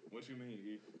 What you mean?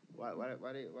 E? Why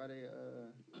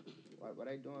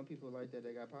they doing people like that?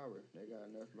 They got power. They got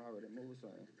enough power to move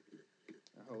something,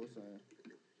 and hold something.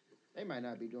 They might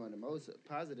not be doing the most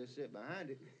positive shit behind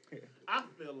it. I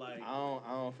feel like I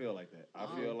don't feel like that. I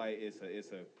feel like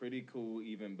it's a pretty cool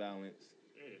even balance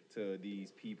to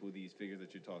these people, these figures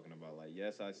that you're talking about. Like,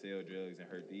 yes, I sell drugs and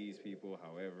hurt these people.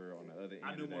 However, on the other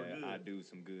end do of more that, good. I do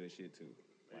some good shit too.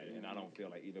 Like, and I don't feel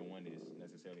like either one is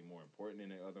necessarily more important than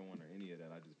the other one or any of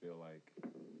that. I just feel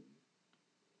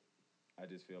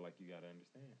like you gotta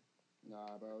understand.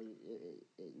 Nah, bro.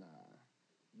 Nah.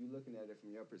 You looking at it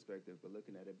from your perspective, but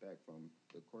looking at it back from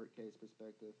the court case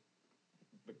perspective.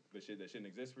 The shit that shouldn't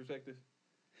exist perspective.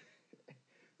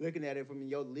 Looking at it from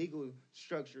your legal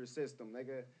structure system,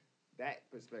 nigga. That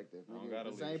perspective. I don't Nigga. got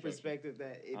a The legal same structure. perspective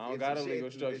that if I don't if got some a legal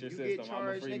shit- structure if you get system. I'm a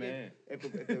charged, free nigga, man. If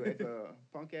a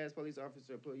punk ass police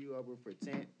officer pull you over for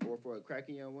tent or for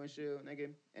cracking your windshield, nigga,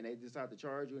 and they decide to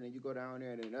charge you, and then you go down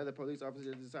there, and another police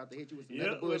officer decide to hit you with some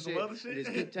other with some bullshit, other shit. and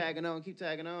just keep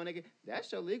tagging on, nigga. That's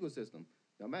your legal system.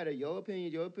 No matter your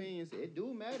opinions, it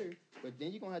do matter. But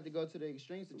then you're gonna have to go to the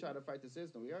extremes to try to fight the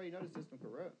system. We already know the system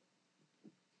corrupt.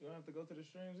 You don't have to go to the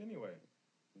streams anyway.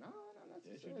 No, not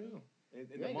Yes, you necessarily. do. You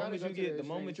The ain't gotta moment go you to get, the the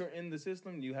moment extremes. you're in the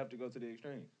system, you have to go to the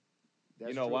extremes. That's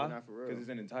you know true, why? but not for real. Because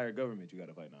it's an entire government you got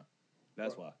to fight now.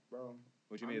 That's why. Bro.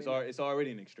 What you I mean? mean- It's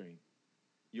already an extreme.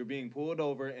 You're being pulled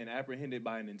over and apprehended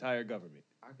by an entire government.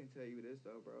 I can tell you this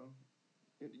though, bro.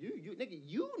 You nigga,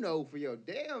 you know for your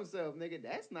damn self, nigga,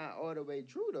 that's not all the way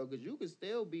true though, because you could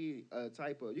still be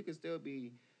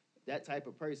that type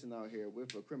of person out here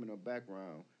with a criminal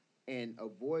background and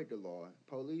avoid the law.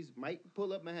 Police might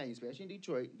pull up behind you, especially in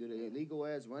Detroit, do the illegal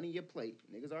ass running your plate.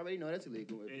 Niggas already know that's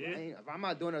illegal. If I'm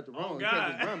not doing nothing wrong, you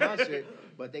can't just run my shit.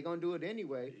 But they gonna do it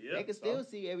anyway. Yep. They can still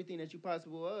see everything that you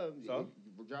possible of. So?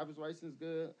 Your driver's license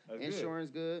good, That's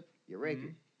insurance good, your record.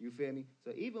 Mhm. You feel me?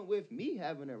 So even with me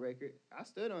having a record, I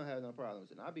still don't have no problems,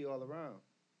 and I be all around.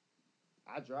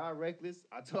 I drive reckless.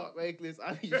 I talk reckless.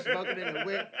 I be smoking in the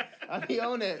whip. I be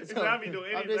on that. So I be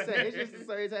doing anything. I'm just saying, it's just a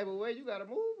certain type of way you gotta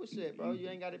move with shit, bro. You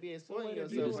ain't gotta be exploiting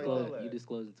yourself like that. You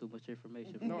disclosing too much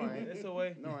information. No, I ain't. It's a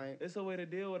way. No, I ain't. It's a way to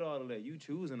deal with all of that. You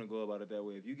choosing to go about it that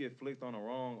way. If you get flicked on a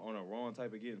wrong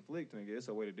type of getting flicked, nigga, it's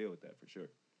a way to deal with that for sure.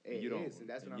 It you don't, is, and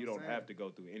that's what I'm you don't saying. have to go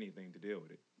through anything to deal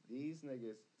with it. These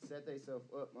niggas set themselves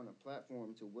up on a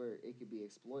platform to where it could be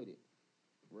exploited,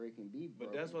 where it can be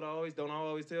broken. But that's what I always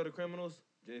tell the criminals.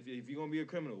 If you're gonna be a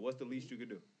criminal, what's the least you could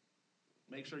do?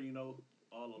 Make sure you know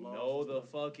all the laws. Know the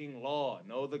fucking law.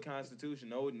 Know the Constitution.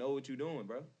 Know what you're doing,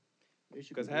 bro.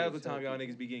 Because half the time y'all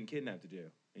niggas be getting kidnapped to jail,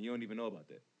 and you don't even know about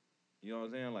that. You know what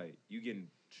I'm saying? Like you getting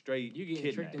tricked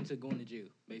kidnapped. into going to jail,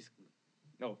 basically.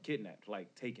 No, kidnapped,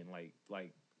 like taken, like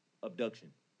abduction,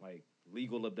 like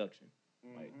legal abduction.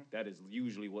 Mm-hmm. Like that is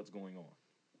usually what's going on,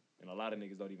 and a lot of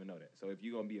niggas don't even know that. So if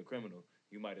you're gonna be a criminal,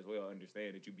 you might as well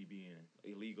understand that you be being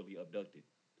illegally abducted.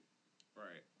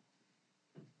 Right.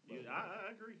 Yeah,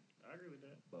 I agree. I agree with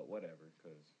that. But whatever,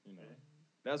 because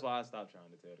that's why I stopped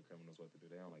trying to tell the criminals what to do.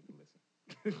 They don't like to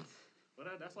listen. But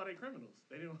that's why they criminals.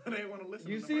 They didn't want to listen.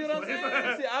 You in the see what first I'm place.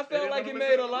 saying? See, I They felt didn't like wanna it listen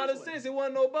made in a the lot of first place. sense. It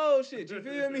wasn't no bullshit. You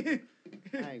feel me?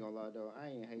 I ain't gonna lie though, I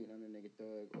ain't hating on the nigga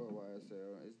Thug or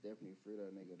YSL. It's definitely free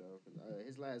that nigga though. Cause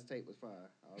his last tape was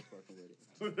fire. I was fucking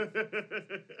with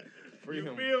it. Free You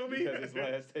him feel me? because his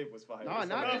last tape was fire. No, So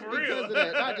not just for because real. of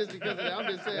that. Not just because of that. I'm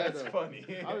just saying That's though. funny.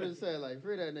 I'm just saying like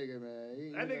free that nigga,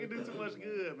 man. That nigga do too much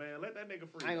good, man. Let that nigga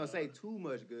free. I ain't gonna dog. say too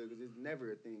much good because it's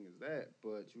never a thing as that.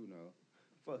 But you know,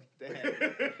 fuck that.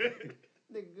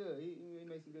 Nigga good. He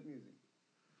makes some good music.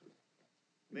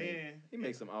 Then He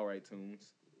makes some alright tunes.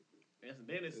 then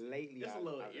it's Lately, it's a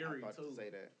little I eerie thought too. to say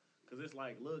that. Cause it's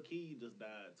like Lil Key just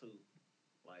died too.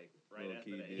 Like right Lil after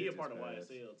Key that, did he a just part of pass.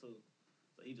 YSL too.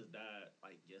 So he just died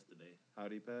like yesterday.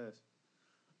 How'd he pass?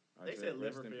 They said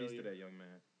rest liver in peace to failure. that young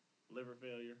man. Liver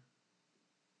failure.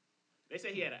 They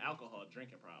say he had an alcohol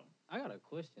drinking problem. I got a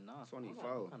question. Now. 24.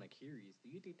 I'm kind of curious. Do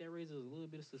you think that raises a little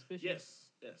bit of suspicion? Yes.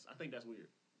 I think that's weird.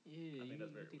 Yeah, I think you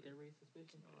that's very think weird. that raises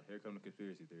suspicion? Oh, here come the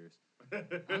conspiracy theorists.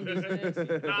 I'm just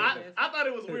asking. No, I thought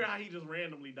it was weird how he just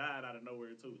randomly died out of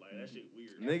nowhere too. Like that shit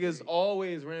weird. Niggas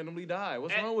always randomly die.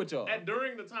 What's wrong with y'all? And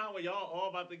during the time where y'all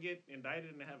all about to get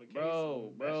indicted and have a case,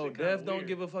 Bro, that shit kinda death don't weird.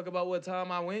 give a fuck about what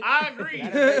time I went. I agree.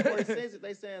 That make more sense if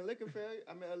they saying liquor failure.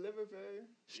 I mean a liver failure.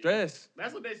 Stress.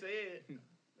 That's what they said.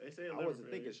 They said I liver wasn't failure.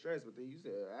 thinking stress, but then you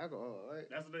said alcohol, right?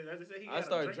 That's what they said. He I had a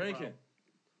started drinking drinking. problem.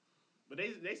 But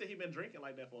they said he been drinking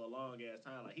like that for a long ass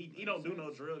time. Like he don't do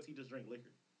no drugs. He just drink liquor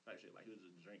type shit. Like he would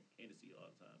just drink Hennessy all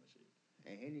the time and shit.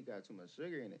 And Henny got too much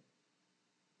sugar in it.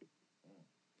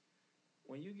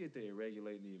 When you get there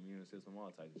regulating the immune system,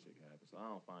 all types of shit can happen. So I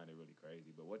don't find it really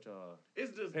crazy. But what y'all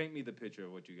It's just paint me the picture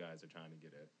of what you guys are trying to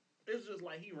get at. it's just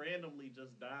like he randomly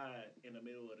just died in the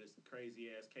middle of this crazy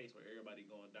ass case where everybody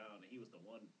going down and he was the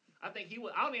one. I think he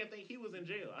was. I don't even think he was in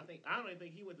jail. I don't even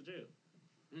think he went to jail.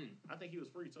 I think he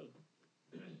was free too.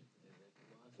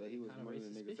 So he was Kinda one of the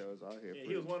racist niggas that was out here. Yeah,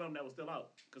 he was one of them that was still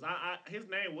out. Cause his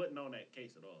name wasn't on that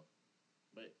case at all.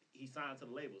 But he signed to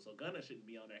the label, so Gunna shouldn't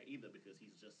be on there either because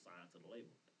he's just signed to the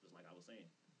label. Just like I was saying.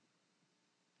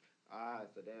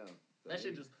 So damn. So That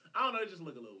shit just, I don't know, it just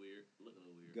look a little weird.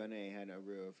 Gunna ain't had no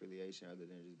real affiliation other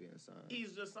than just being signed.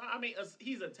 He's just, I mean,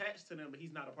 he's attached to them, but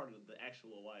he's not a part of the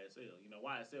actual YSL. You know,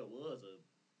 YSL was a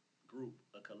group,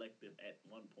 a collective at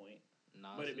one point,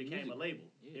 Nah, but it became a label.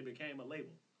 Yeah. It became a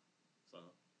label. So,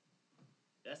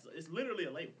 it's literally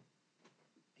a label.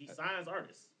 He signs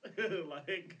artists. Like,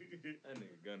 That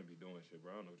nigga Gunna be doing shit,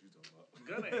 bro. I don't know what you talking about.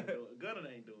 Gunna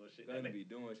ain't doing shit. Gunna be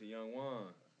doing shit, young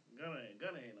one. Gunna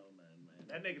ain't on nothing, man.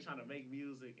 That nigga trying to make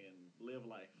music and live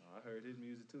life. I heard his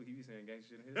music too. He be saying gangsta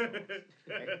shit in his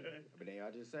songs. But then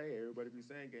y'all just say everybody be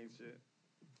saying gangsta shit.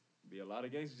 Be a lot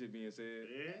of gangsta shit being said.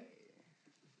 Yeah.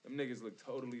 Them niggas look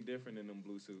totally different in them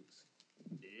blue suits.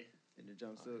 Yeah. In the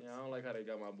jumpsuits. Yeah, I don't like how they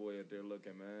got my boy up there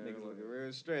looking, man. Niggas Like- looking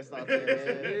real stressed out there, man.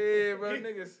 Yeah, bro,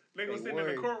 niggas Nigga was They sitting in the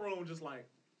worried. courtroom just like,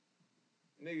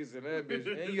 in that bitch.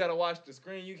 And you gotta watch the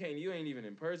screen. You ain't even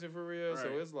in person for real. So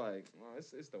Right. it's like, well, it's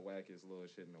the wackest little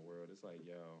shit in the world. It's like,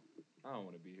 yo, I don't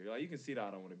want to be here. Like, you can see that I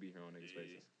don't want to be here on niggas' Yeah.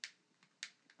 faces.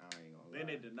 I ain't gonna lie. then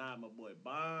they denied my boy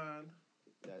bond.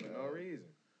 That, For no reason.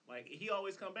 Like, he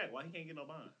always come back. Why he can't get no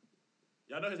bond?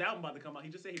 Y'all know his album about to come out. He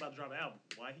just said he about to drop an album.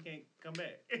 Why he can't come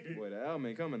back? Boy, the album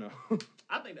ain't coming though.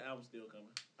 I think the album's still coming.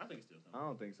 I think it's still I coming.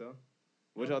 don't think so.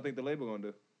 What y'all think the label gonna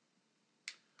do?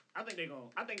 I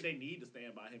think they need to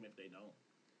stand by him if they don't.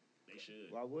 They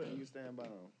should. Why wouldn't you stand by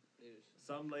him?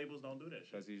 Some labels don't do that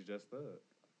shit. Because he's just thug.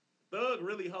 Thug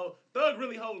really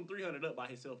holding 300 up by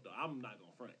himself though. I'm not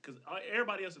gonna front because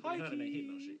everybody else at 300 ain't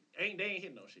hitting no shit. They ain't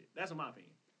hitting no shit. That's in my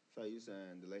opinion. So you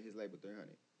saying his label 300?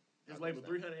 His label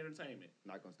 300 Entertainment.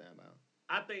 Not gonna stand by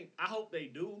him. I hope they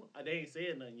do. They ain't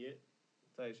said nothing yet.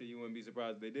 Type shit you wouldn't be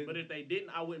surprised if they didn't. But if they didn't,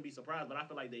 I wouldn't be surprised. But I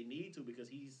feel like they need to because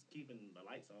he's keeping the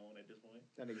lights on at this point.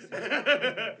 That nigga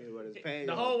said what his paying.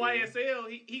 The whole YSL,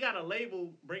 he got a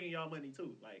label bringing y'all money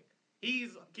too. Like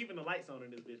he's keeping the lights on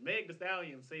in this bitch. Meg Thee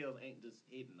Stallion sales ain't just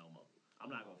hitting no more. I'm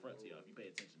not gonna front to y'all if you pay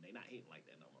attention. They not hitting like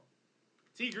that no more.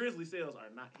 T Grizzly sales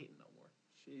are not hitting no more.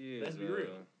 She is. Let's be real.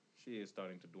 She is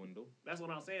starting to dwindle. That's what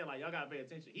I'm saying. Like y'all gotta pay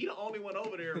attention. He the only one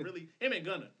over there. Really, him and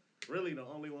Gunna. Really the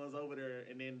only ones over there.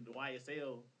 And then the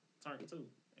YSL turned too.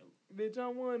 Bitch,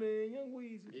 I'm one and Young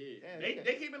Weezy. Yeah,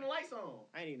 they keeping the lights on.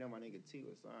 I didn't even know my nigga T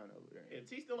was signed over there. Yeah,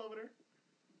 T still over there.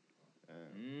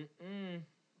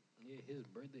 Yeah, his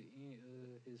birthday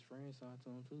and his friend signed to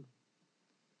him too.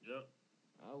 Yep.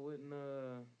 I wouldn't.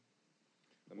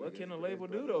 What can a label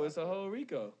do though? It's a whole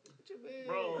Rico.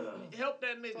 Bro, help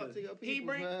that nigga. Talk to your He peoples,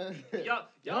 bring man.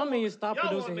 Y'all mean stop y'all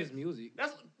producing want his niggas- music.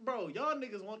 That's bro. Y'all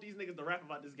niggas want these niggas to rap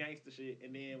about this gangster shit,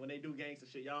 and then when they do gangster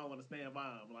shit, y'all want to stand by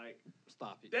them. Like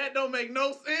Stop it. that don't make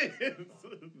no sense.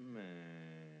 Man,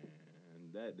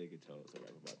 that nigga chose to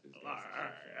rap about this. All right.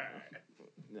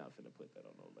 Not finna put that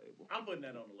on no label. I'm putting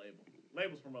that on the label.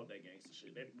 Labels promote that gangster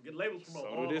shit. Labels promote So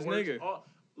all do this the works, nigga.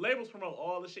 Labels promote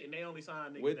all the shit, and they only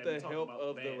sign niggas With that the be talking help about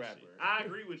of the bad rapper. shit. I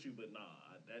agree with you, but nah,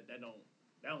 that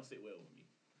don't sit well with me.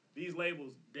 These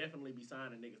labels definitely be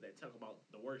signing niggas that talk about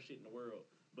the worst shit in the world,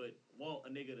 but want a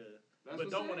nigga to,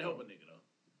 but don't want to help a nigga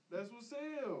though. That's what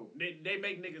sell. They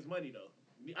make niggas money though.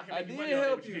 I can I make you did money off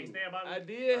help niggas, you. can't stand by me. I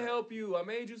did help you. I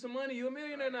made you some money. You a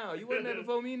millionaire now. You wasn't there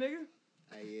before me, nigga.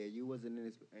 Hey, yeah, you wasn't in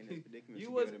this predicament. You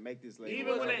You wasn't- to make this label. Even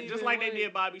when wasn't they, just even like they like-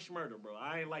 did Bobby Shmurda, bro.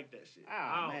 I ain't like that shit.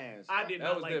 Ah, man, I did that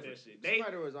not was like different. that shit. They,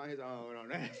 Spider was on his own on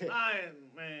that.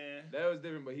 man. That was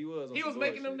different, but he was on He some was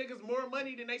making them bullshit. niggas more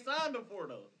money than they signed them for,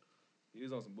 though, He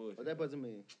was on some bullshit. But that doesn't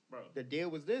mean bro. the deal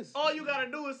was this. All you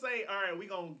gotta do is say, all right, we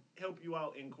gonna help you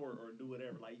out in court or do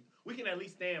whatever. Like, we can at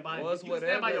least stand by you. Well, it's You can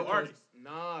stand by whatever, your 'cause- artist.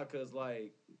 Nah, cause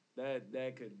like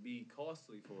that could be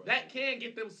costly for us. That can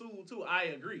get them sued, too. I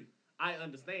agree. I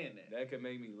understand that. That could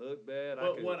make me look bad.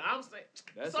 But what I'm saying,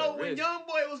 That's so a when risk. Young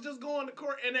Boy was just going to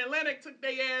court and Atlantic took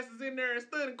their asses in there and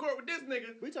stood in court with this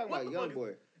nigga, We talking what about the Young fuck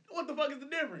Boy. what the fuck is the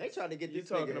difference? They trying to get You this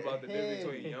talking nigga about the difference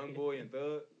between hand. Young Boy and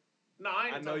Thug? No, I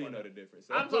ain't I know talking you about know that. the difference.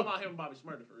 I'm talking about him and Bobby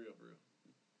Shmurda for real,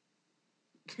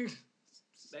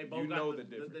 They both You got know the the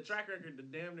difference. The track record, the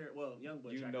damn near, well, Young Boy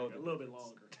You track know record, the a little bit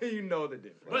difference. longer. You know the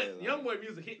difference. But Way Young Boy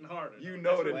music hitting harder. You though.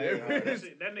 know That's the what- way difference.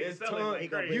 That nigga It's selling ton- like He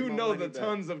gonna crazy. bring You my know money the back.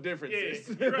 tons of Yeah,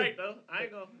 differences. you're right though. I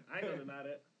ain't gonna deny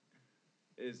that.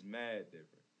 It's mad different.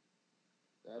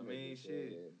 That I mean, nigga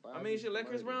shit. said, I mean, shit. Let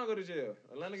Chris Bobby Brown go to jail.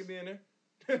 Atlanta could be in there.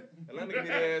 Atlanta could be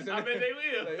their ass in there. I bet they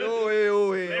will. Like, oh, hey,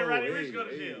 oh, hey, Let oh, Roddy hey, Rich go to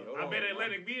hey, jail. hold I on bet now.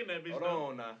 Atlantic be in that bitch Hold though.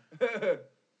 on now. Hold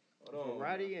For on.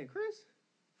 Roddy now. and Chris?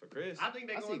 For Chris. I think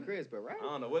they I see going. Chris, but Roddy? I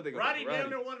don't know what they're gonna Roddy do for Roddy. damn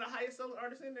near one of the highest selling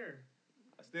artists in there.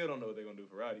 I still don't know what they're gonna do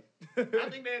for Roddy. I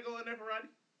think they'll go in there for Roddy.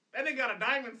 That nigga got a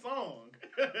diamond song.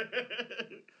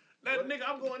 That What? nigga,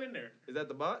 I'm going in there. Is that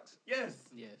the box? Yes.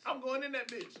 Yes. I'm going in that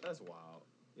bitch. That's wild.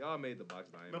 Y'all made the box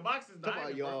diamond. The box is Talk about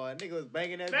diamond, bro. y'all. Nigga was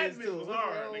banging that, That bitch bitch too. was What's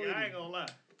hard, wrong nigga. with I you? ain't gonna lie.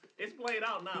 It's played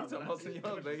out now. He talking about some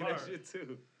y'all banging that shit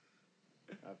too.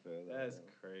 I feel that. That's man.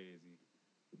 crazy.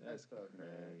 That's tough, man.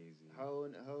 crazy.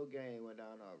 Whole game went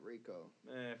down on Rico.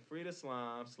 Man, free the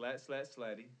slime, slatty. That's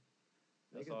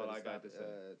Niggas all better I got stop, to say.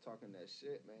 talking that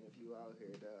shit, man. If you out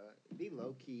here, dog, be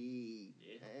low key.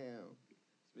 Yeah. Damn,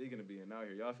 Speaking of being out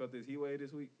here, y'all felt this heat wave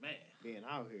this week? Man. being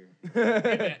out here,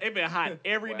 It been hot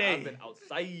every Boy, day. I've been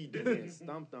outside. getting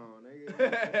stumped on, nigga.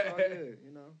 It's all good,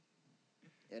 you know.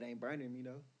 It ain't burning me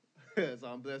though, so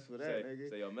I'm blessed for that, say, nigga.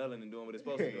 say your melanin doing what it's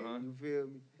supposed to do, huh? You feel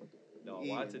me? No,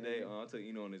 Yeah, why today? man. I took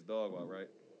Eno on his dog walk, right?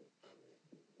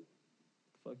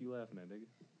 The fuck you laughing at, nigga?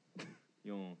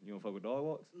 You don't fuck with dog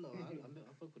walks? No, I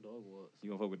fuck with dog walks. You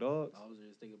don't fuck with dogs? I was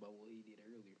just thinking about what he did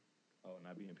earlier. Oh,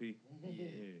 not being P. Yeah.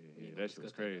 Yeah, ain't that shit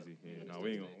was discuss that, crazy. though. Yeah,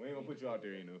 We no, ain't we ain't discuss gonna put you out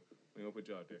there, Eno. We ain't gonna put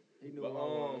you out there. He knew But, what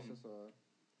I was. That's all.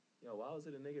 Yo, why was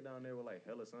it a nigga down there with like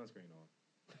hella sunscreen on?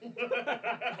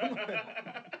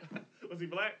 Was he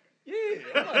black? Yeah,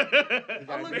 I'm like,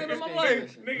 I looked at him, I'm like,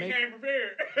 Nigga came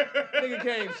prepared. nigga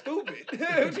came stupid.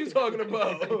 What you talking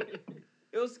about?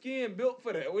 Your skin built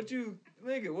for that. What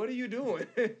are you doing?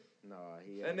 No,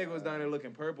 he. That nigga was down there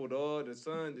looking purple, dog. The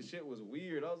sun, the shit was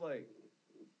weird. I was like,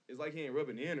 it's like he ain't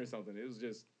rubbing in or something. It was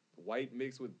just white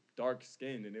mixed with dark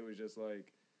skin, and it was just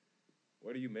like,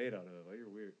 what are you made out of? Like, you're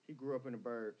weird. He grew up in the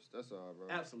burbs. That's all, bro.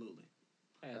 Absolutely.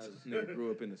 Had to. Nigga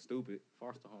grew up in the stupid.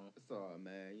 Foster home. So,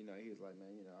 man, he was like, man,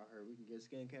 I heard we can get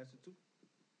skin cancer too.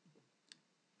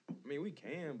 I mean, we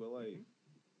can, but like,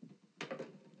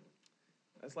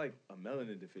 that's like a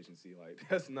melanin deficiency. Like,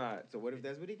 that's not. So what if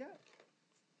that's what he got?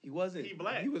 He wasn't. He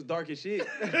black. He was dark as shit.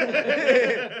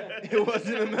 It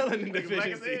wasn't a melanin Nigga black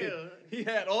as deficiency. hell. He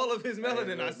had all of his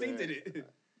melanin. Hey, I look, seen man. it.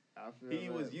 I feel He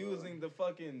was that, boy. using the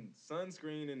fucking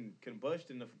sunscreen and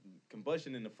combustioning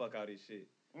the fuck out his shit.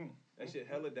 That shit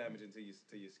hella damaging to your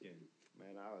skin.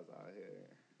 Man, I was out here,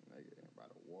 nigga, by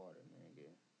the water,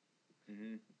 nigga.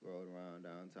 Mm-hmm. Rolled around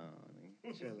downtown,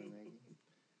 nigga. Chilling, nigga.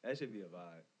 That should be a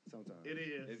vibe. Sometimes. It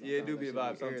is. Yeah, it do be a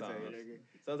vibe Sometimes that shit sometimes. be irritating,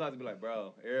 Sometimes it be like,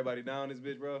 bro, everybody down this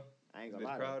bitch, bro. nigga. I ain't This gonna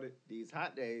bitch lie. crowded. These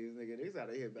hot days, nigga, these out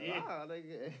of here, Bella. Yeah.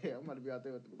 Nigga, I'm about to be out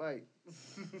there with the bike.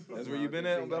 That's where you been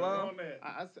at, Bella? On that.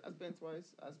 I spent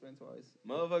twice.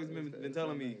 Motherfuckers It's been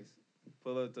telling me, nice.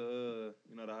 pull up to,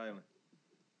 the Highland.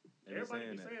 They been Everybody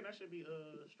be that. saying that should be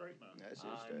straight now. That shit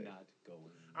I'm straight. not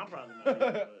going. I'm probably not.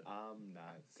 Either, but I'm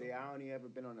not. See, I only ever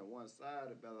been on the one side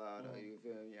of Bella, though. You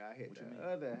feel me? I hit What you the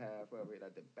mean? other half of it,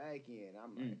 like the back end.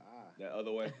 I'm like, That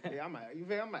other way. Yeah, I'm like, you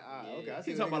feel? I'm like, okay. Yeah. I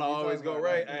see He what talking about I niggas be always talking go about,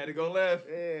 right. like, I had to go left.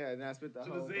 Yeah, and I spent the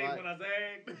should whole have zagged when block. I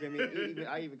zagged. You feel me?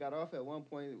 I even got off at one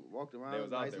point, walked around, They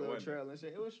was out nice there, little wasn't they? trail and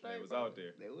shit. It was straight. was bro. out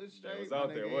there. They was straight. was my out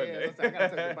there, nigga. wasn't yeah, they? I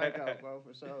gotta take the bike out, bro,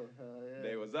 for sure. Yeah.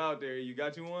 They was out there. You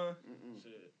got you one?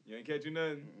 Shit. You ain't catch you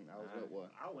nothing? I was with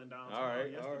what? I went downtown All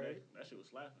right, yesterday. all right. That shit was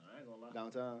slapping. I ain't gonna lie.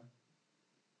 Downtown.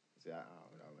 See, I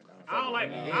went downtown. I don't like.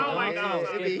 Yeah. I don't like Yeah.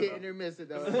 downtown. It be either, hitting or missing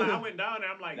though. though. Like, I went down there.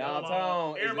 I'm like,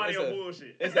 Downtown is- everybody it's on a-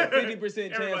 bullshit. It's a 50%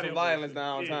 chance Everybody of on violence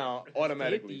bullshit. downtown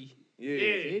automatically. 50. Yeah,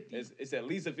 Yeah. It's at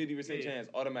least a 50% Yeah. chance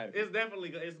automatically. It's definitely.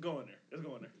 It's going there. It's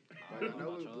going there. I don't know No,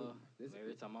 about y'all. this-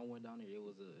 Every time I went down there, it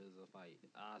was a fight.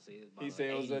 I say it's about He said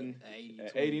it was 80, an 80,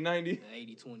 80, 90.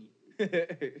 80-20.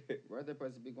 Where they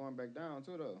supposed to be going back down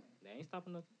too though? They ain't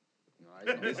stopping nothing. No,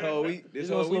 I ain't This gonna- whole week, It's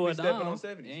we gonna slow be it stepping down. on They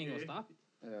 70s. ain't gonna Yeah. stop it.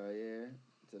 Hell yeah.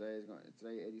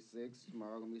 Today 86.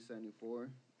 Tomorrow gonna be 74.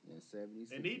 Then 70.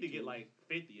 They need to get 62. like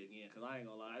 50 again, cause I ain't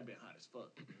gonna lie, I've been hot as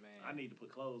fuck. Man. I need to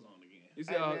put clothes on again. You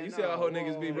see Hey, how man, you see how hoe no,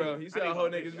 niggas be, whoa. bro. You see I how need hoe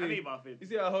about niggas 50. I need be. about 50. You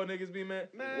see how hoe niggas be, man.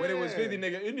 Man. When it was 50,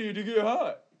 nigga, it needed to get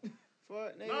hot.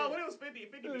 Fuck, nigga. No, when it was 50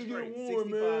 be It was straight. getting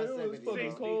warm, man. It was 65, fucking 70.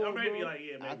 60. cold, I'm maybe bro. like,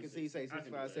 yeah, maybe I can see you say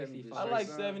 65, 70. I I straight, like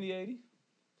son. 70, 80.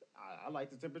 I like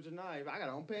the temperature now. If I got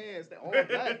on pants, all black,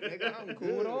 nigga. I'm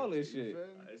Cool with all this You shit.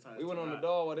 feel me? We went on the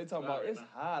dog while they talking about it's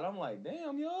hot. I'm like,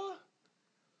 damn, y'all.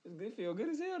 It feel good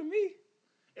as hell to me.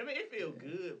 I mean, it feel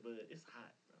good, but it's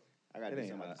hot, bro. I got It to do ain't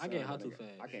something. hot. about I the get sun, hot my too nigga.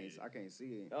 fast. I can't see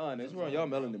it. Oh, that's wrong. Y'all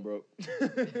melanin broke.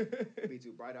 It be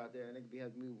too bright out there, and nigga be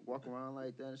having me walk around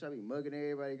like that. And should I be mugging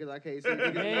everybody because I can't see?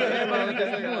 Niggas Man, be everybody because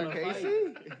think you I wanna can't fight.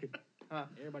 see.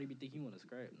 Everybody be thinking you want to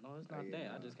scrap. No, it's not yeah,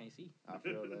 that. nah. I just can't see. I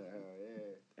feel that. Hell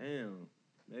yeah. Damn.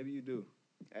 Maybe you do.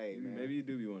 Hey man. Maybe you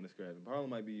do be wanting to scrap. The problem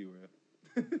might be you,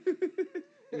 bro.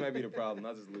 You might be the problem,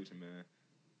 not the solution, man.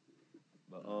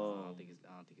 But I don't think it's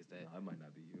that. no, it might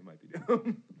not be you. It might be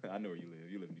them. I know where you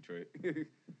live. You live in Detroit.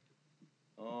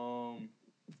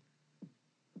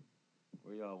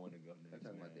 Where y'all want to go I'm next,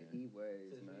 talking about the man? heat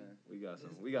waves, man.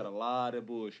 We got a lot of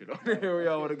bullshit on there. Where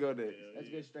y'all want to go next? Let's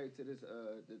get straight to this.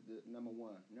 The number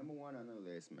one. Number one on the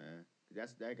list, man.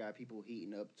 That got people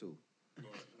heating up too.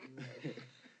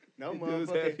 No Dudes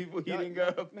motherfucker. have people heating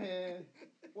up. Man,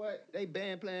 what? They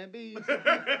banned Plan B.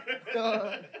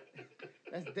 Dog.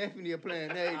 That's definitely a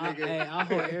Plan A, nigga. Hey, I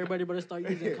hope everybody better start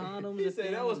using condoms. He if said they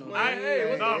that don't was know. Plan A. Hey,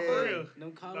 What's no, up? for real.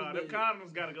 Them condoms. Nah, them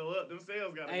condoms gotta go up. Them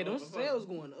sales gotta Hey, go them up. sales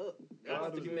going up. Gotta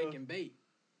That's to be be. making bait.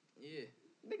 Yeah.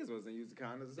 Niggas wasn't using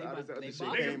condoms. They All this about- other they shit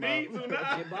about- came Niggas need out. to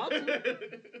now. They about to.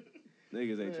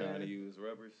 Niggas ain't trying to Man. use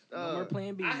rubbers. No more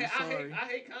Plan B. I Sorry.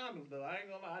 hate condoms though. I ain't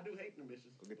gonna lie. I do hate them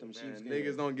bitches. Go get them Man, sheepskin.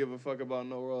 niggas don't give a fuck about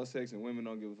no raw sex, and women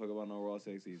don't give a fuck about no raw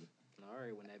sex either. All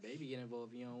right, when that baby get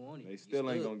involved, you don't want it. They You still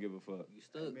ain't stuck. gonna give a fuck. You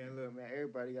stuck. Man, look, man,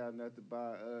 everybody got enough to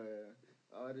buy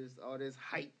all this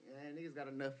hype. Man, niggas got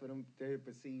enough for them their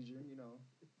procedure, you know.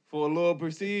 For a little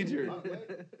procedure.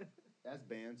 That's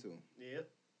banned too. Yep.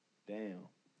 Damn.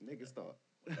 Niggas thought.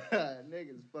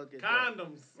 Niggas fucking thought.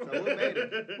 Condoms. So what made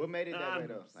it? What made it that way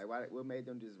though? Condoms. Like why? What made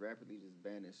them just rapidly just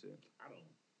ban this shit?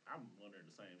 I'm wondering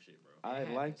the same shit, bro. I'd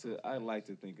like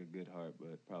to think a good heart,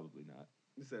 but probably not.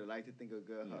 You said like to think of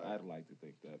good Yeah, heart. I'd like to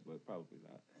think that, but probably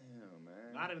not. Damn,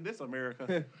 man. Not in this America.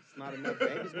 It's not enough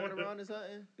babies going around or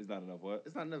something. It's not enough what?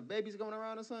 It's not enough babies going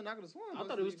around or something. I could have sworn. I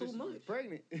thought it was too bitches much.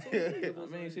 Pregnant. I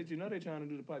mean, shit, you know they trying to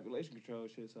do the population control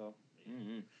shit, so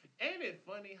Mm-hmm. Ain't it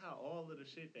funny how all of the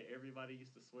shit that everybody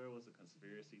used to swear was a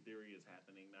conspiracy theory is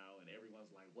happening now, and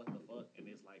everyone's like, "What the fuck?" And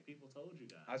it's like people told you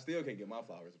guys. I still can't get my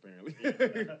flowers apparently.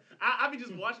 I be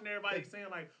just watching everybody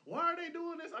saying like, "Why are they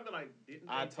doing this?" I be like, "Didn't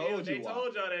they told they you why.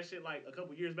 told y'all that shit like a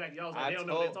couple years back? Y'all was like, they don't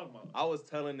know what they're talking about." I was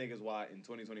telling niggas why in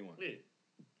 2021. Yeah.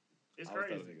 It's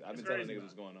crazy. I've been telling niggas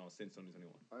what's going on since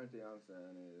 2021. Only thing I'm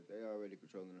saying is they already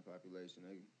controlling the population.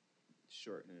 They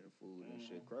shortening the food and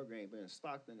shit. Kroger ain't been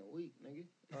stocked in a week, nigga.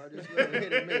 All this little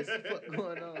hit and miss. Fuck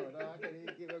going on? I can't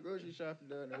even get my grocery shopping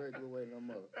done the regular way no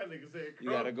more. That nigga said, You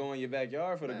gotta go in your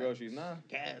backyard for the groceries now.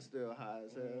 Gas still high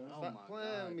as hell. Oh Stop my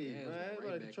playing God, with me, gas man. went Everybody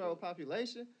right back control up.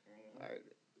 population. All right.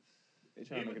 They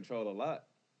trying to control a lot.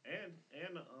 And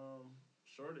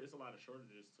shortage. It's a lot of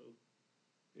shortages too.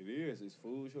 It is. It's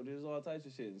food shortages, all types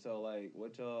of shit. And so, like,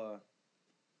 what y'all...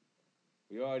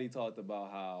 We already talked about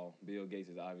how Bill Gates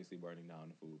is obviously burning down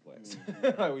the food plants.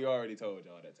 Like, we already told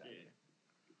y'all that's happening.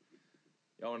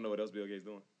 Yeah. Y'all want to know what else Bill Gates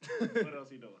doing? What else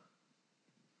he doing?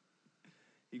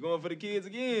 He going for the kids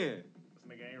again. This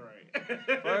nigga ain't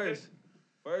right.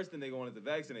 First, the nigga wanted to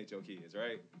vaccinate your kids,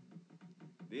 right?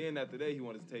 Then after that, he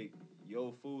wanted to take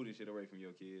your food and shit away from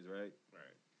your kids, right?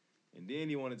 Right. And then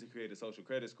he wanted to create a social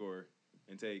credit score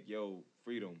and take your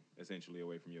freedom essentially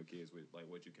away from your kids with like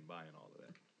what you can buy and all of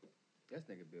that. That's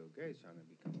nigga Bill Gates trying to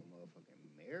become a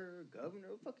motherfucking mayor, governor.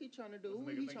 What the fuck he trying to do? Who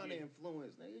This nigga he think trying to he-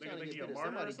 influence? Nigga, he nigga trying to think get he a rid of martyr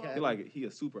or somebody. something? He like he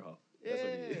a super hoe. Yeah,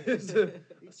 That's what he is.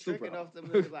 he's super tricking hoe. off them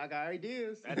niggas like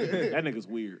ideas. That nigga's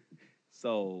weird.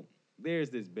 So there's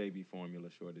this baby formula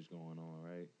shortage going on,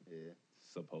 right? Yeah.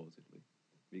 Supposedly.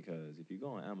 Because if you go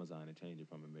on Amazon and change it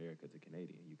from America to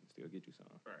Canadian, you can still get you some.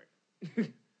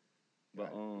 Right.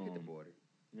 But Hit the border.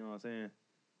 you know what I'm saying?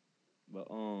 But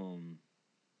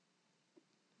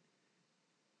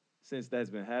since that's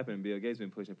been happening, Bill Gates been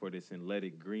pushing for this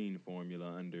synthetic green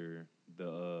formula under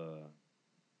the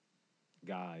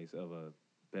guise of a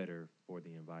better for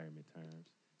the environment terms.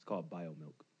 It's called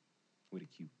biomilk with a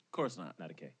Q, Of course not.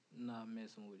 not a K. Not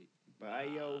messing with it.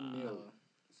 Bio milk. No.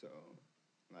 So,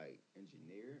 like,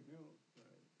 engineered milk?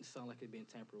 It sound like it been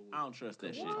tampered with. I don't trust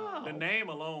that shit. Wow. The name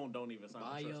alone don't even sound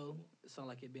Bio. trustable. It sound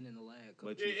like it been in the lab.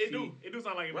 But It do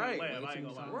sound like it Right. was a lab. I ain't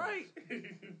Way gonna too lie. many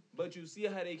Right. But you see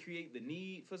how they create the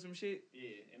need for some shit? Yeah,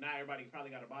 and now everybody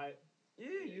probably gotta buy it.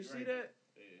 Yeah, you see Right. that?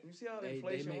 Yeah. You see how They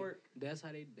inflation make, work? That's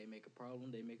how they make a problem.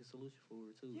 They make a solution for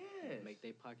it too. Yes. Make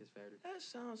their pockets fatter. That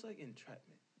sounds like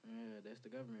entrapment, Yeah, that's the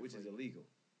government. which for is you. illegal.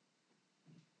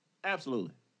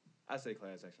 Absolutely. I say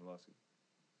class action lawsuit,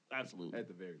 Absolutely. at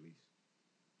the very least.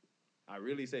 I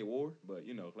really say war, but,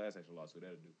 you know, class action lawsuit,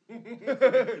 that'll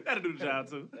do. That'll do the job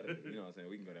too. That'll do. You know what I'm saying?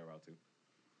 We can go that route, too.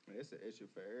 It's an issue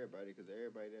for everybody because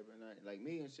everybody that been like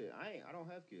me and shit. I don't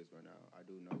have kids right now. I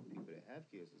do know people that have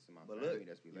kids. It's in my But family look,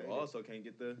 that's you related. also can't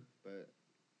get the But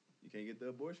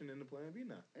abortion in the Plan B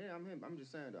now. yeah, I'm him. I'm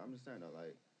just saying though.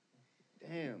 Like,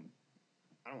 damn,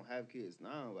 I don't have kids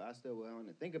now, but I still want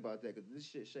to think about that because this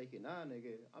shit shaking now,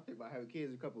 nigga. I'm thinking about having kids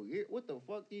in a couple of years. What the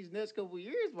fuck these next couple of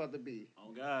years about to be?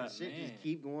 Oh God. Shit man. just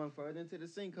keep going further into the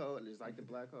sinkhole. It's like the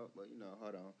black hole, but you know,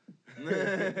 hold on.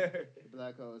 The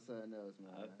black hole is something else,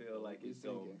 man. I feel like Be it's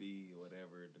gonna sinking. be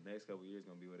whatever. The next couple of years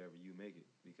gonna be whatever you make it.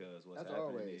 Because what's That's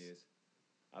happening always. is,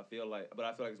 I feel like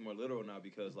it's more literal now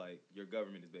because like your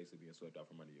government is basically being swept out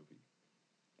from under your feet.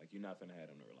 Like you're not finna have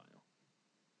them to rely on.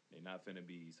 They're not finna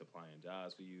be supplying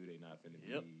jobs for you. They're not finna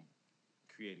be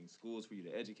creating schools for you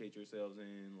to educate yourselves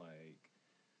in. Like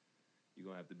you're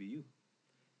gonna have to be you.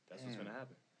 That's what's Damn. gonna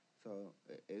happen. So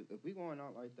if we going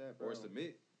out like that, bro, Or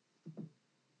submit.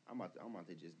 I'm about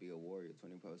to just be a warrior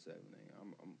 24/7.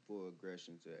 I'm full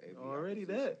aggression to every Already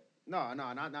opposition. that. No,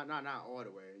 not all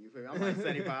the way. You feel me? I'm like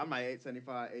 75. I'm like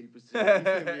 75, 80%.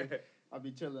 You feel me? I'll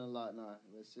be chilling a lot now.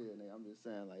 But shit, nigga, I'm just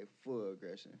saying like full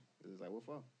aggression. It's like what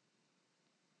for?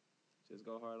 Just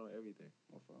go hard on everything.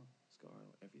 What for? Just go hard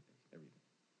on everything. Everything.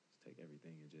 Just take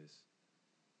everything and just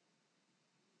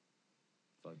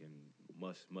fucking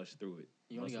mush through it.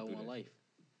 You only Muscle got through one that life.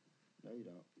 No, you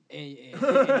don't. And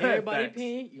everybody's Facts.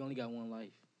 opinion, you only got one life.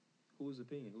 Whose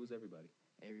opinion? Who's everybody?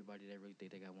 Everybody that really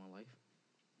think they got one life.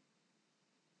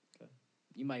 Okay.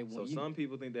 You might So want. some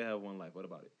people think they have one life. What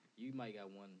about it? You might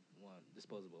got one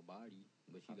disposable body,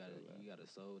 but I feel that. you got a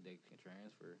soul that can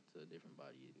transfer to a different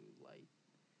body. Like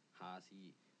how I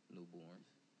see newborns.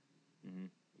 Mm-hmm.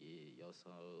 Yeah, your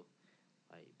soul,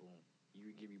 like boom,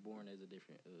 you get reborn as a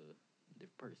different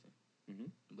person,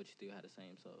 but you still have the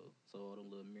same soul. So all them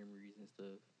little memories and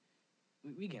stuff.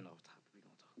 We getting off topic. We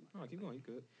gonna talk about. Oh, keep going. You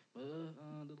could. But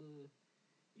the little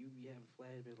you be having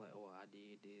flashbacks like, oh, I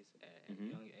did this at a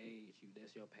young age.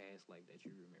 That's your past life that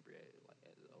you remember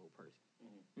as an old person.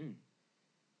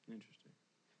 Interesting.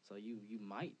 So you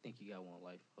might think you got one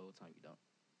life, the whole time you don't.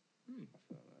 I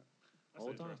feel that. That's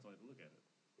Whole an time. interesting way to look at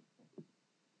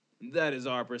it. That is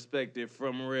our perspective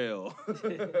from real.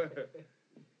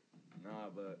 Nah,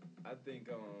 but I think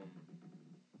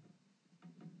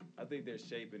they're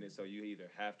shaping it so you either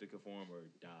have to conform or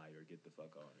die or get the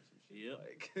fuck on or some shit. Yep.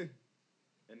 Like,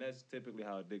 and that's typically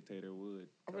how a dictator would.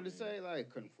 I'm going to say, like,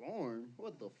 conform.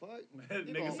 What the fuck?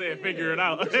 Nigga said figure it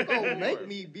out. You gonna make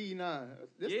me be nah.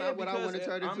 This not what I want to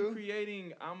turn into.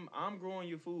 I'm growing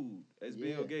your food as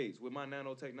Bill Gates with my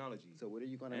nanotechnology. So what are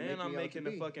you gonna make me And I'm making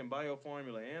the be? fucking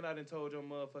bioformula. And I done told your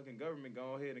motherfucking government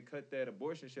go ahead and cut that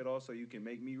abortion shit off so you can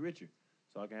make me richer.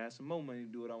 So I can have some more money to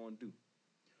do what I want to do.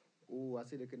 Ooh, I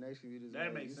see the connection you just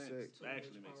That made. makes You sense. sick. That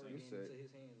actually makes sense. You sick. Into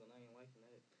his hands, and I ain't liking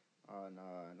that. Oh,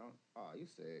 nah, no. Oh, you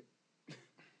sick.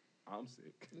 I'm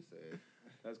sick. You sick.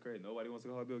 That's crazy. Nobody wants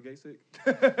to call Bill Gates sick.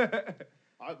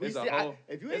 If you ain't It's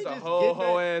a just whole get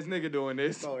that, ass nigga doing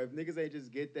this. bro, if niggas ain't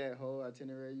just get that whole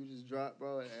itinerary you just dropped,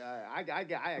 bro, I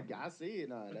see it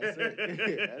now. That's it.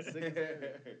 That's sick as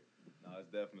hell. No, it's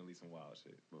definitely some wild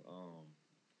shit. But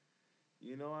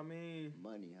you know what I mean?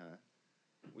 Money, huh?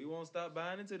 We won't stop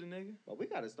buying into the nigga. But we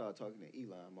gotta start talking to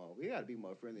Elon more. We gotta be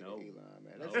more friendly No. to Elon,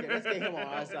 man. No. Let's get him on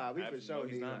our side. We for Absolutely. sure No,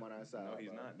 he's need not. him on our side. No, he's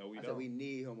bro. not. No, we I don't. said we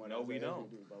need him on No, our side. we Yes,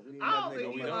 don't. do, bro. We need I another don't nigga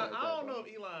think on Elon. our side, I don't bro. know if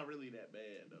Elon really that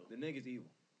bad though. The nigga's evil.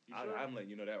 You sure? I'm letting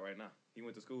you know that right now. He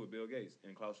went to school with Bill Gates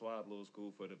in Klaus Schwab little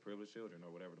school for the privileged children or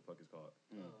whatever the fuck it's called.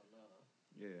 Oh, no.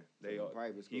 Yeah,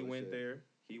 Private school he went shit. there.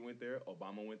 He went there.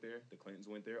 Obama went there. The Clintons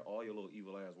went there. All your little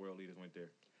evil ass world leaders went there.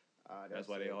 That's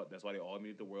why they all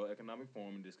meet at the World Economic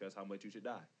Forum and discuss how much you should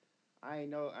die. I ain't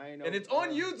know. And it's on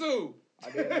YouTube. I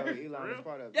didn't know Elon was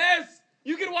part of it. Yes,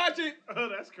 you can watch it. Oh,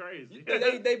 that's crazy.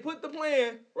 They put the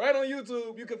plan right on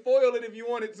YouTube. You can foil it if you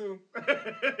wanted to,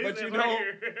 but you don't.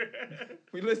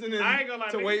 We listening I ain't gonna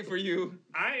lie, to nigga. wait for you.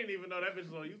 I ain't even know that bitch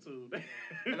was on YouTube.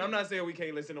 And I'm not saying we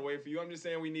can't listen to wait for you. I'm just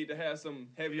saying we need to have some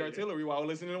heavy artillery while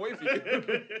listening to wait for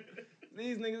you.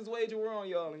 These niggas wage a war on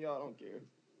y'all and y'all don't care.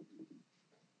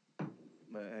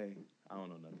 But hey, I don't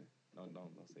know nothing. Don't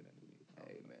say that to me.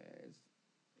 Hey man,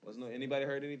 Anybody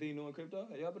heard anything new in crypto?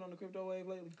 Have y'all been on the crypto wave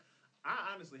lately?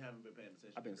 I honestly haven't been paying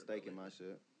attention. I've been to crypto staking my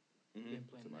lately. shit. Been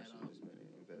So planning my that shit out. just been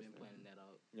investing. Been planning that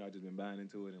out. Y'all just been buying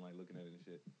into it and like looking at it and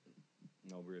shit.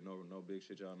 No big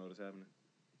shit y'all notice happening.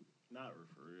 Not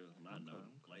for real. Not no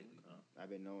lately. Huh? I've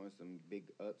been knowing some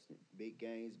big ups, big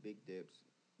gains, big dips.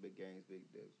 Big gains, big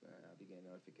dips, man. I be getting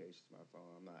notifications on my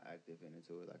phone. I'm not active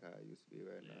into it like how I used to be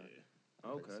right now.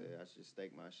 Like I said, I should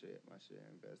stake my shit, and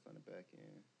invest on the back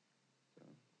end. So,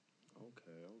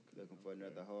 Okay. looking for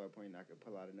another hard point, I could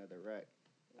pull out another rack.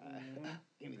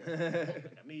 Give me that.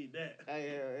 I need that.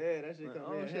 Hey, hell yeah, that shit come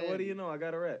Oh in shit, what do you handy. know? I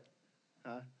got a rat.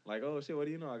 Huh? Like, oh shit, what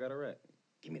do you know? I got a rat.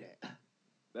 Give me that.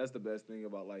 That's the best thing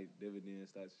about like dividend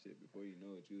stocks shit. Before you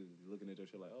know it, you looking at your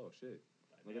shit like, oh shit.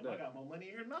 Look at Damn, that. I got more money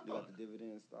here than I You got thought. the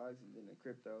dividend stocks and then the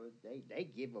crypto. They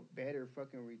give a better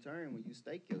fucking return when you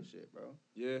stake your shit, bro.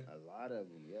 Yeah. A lot of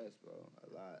them, yes, bro, a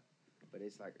lot. But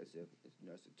it's like as if it's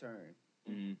just a turn.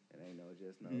 Mm-hmm. It ain't no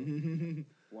just no You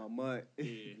 1 month. Yeah,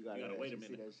 you gotta wait a actually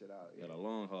see minute. that shit out. got a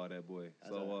long haul, that boy. That's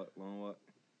Slow all. walk, long walk.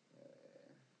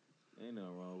 Ain't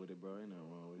nothing wrong with it, bro. Ain't nothing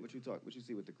wrong with it. What you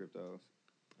see with the cryptos?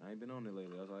 I ain't been on it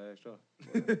lately. That's why I asked y'all.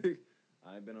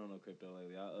 I ain't been on no crypto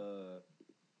lately.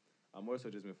 I more so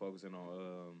just been focusing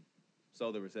on.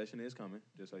 So the recession is coming,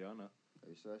 just so y'all know.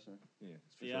 Recession. Yeah,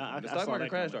 it's for Yeah, sure. I The saw stock market that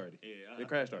crashed coming. already. Yeah, It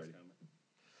crashed that's already. coming.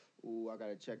 Ooh, I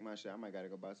gotta check my shit. I might gotta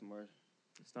go buy some more.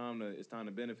 It's time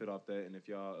to benefit off that. And if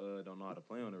y'all don't know how to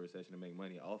play on the recession and make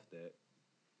money off that,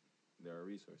 there are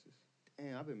resources.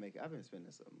 Damn, I've been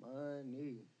spending some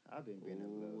money. I've been being a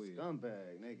little Ooh, yeah.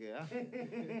 scumbag, nigga.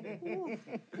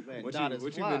 Man, What dollars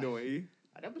you fly. been doing, E?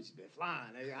 That bitch been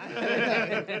flying,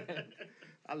 nigga.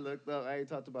 I looked up. I ain't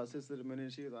talked about Sister the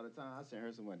minute she was all the time. I sent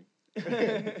her some money.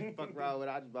 Fuck around with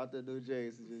it. I just bought the new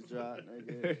J's and just dropped,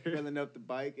 nigga. Filling up the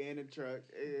bike and the truck.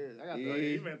 Yeah, I got Oh, the yeah,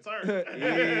 you been turned.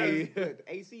 the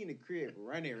AC in the crib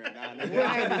running right now, nigga.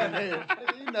 I ain't even there.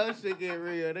 You know shit get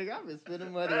real, nigga. I've been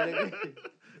spending money, nigga.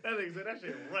 That nigga said that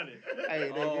shit running. Hey,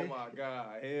 nigga. Oh my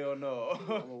God, hell no. I'm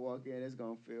gonna walk in. It's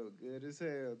gonna feel good as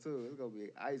hell too. It's gonna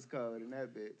be ice cold in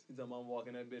that bitch. You talking about I'm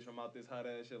walking that bitch from out this hot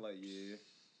ass shit like, yeah.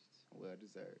 Well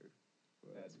deserved.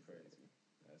 That's crazy.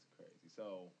 That's crazy.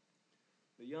 So,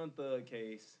 the Young Thug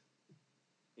case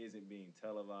isn't being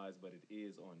televised, but it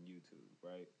is on YouTube,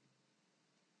 right?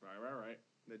 Right.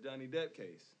 The Johnny Depp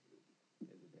case,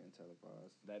 Is it being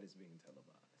televised? that is being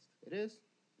televised. It is.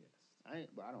 Yes.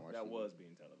 But I don't watch. That TV. was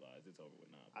being televised. It's over with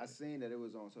now. I seen that it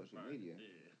was on social Right. media.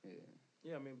 Yeah.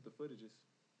 Yeah, I mean, with the footage is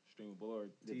streamable or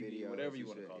The TV, videos whatever and you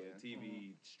want to shit, call yeah. it.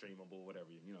 TV, streamable, whatever,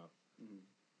 you know. Mhm.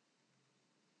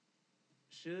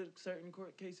 should certain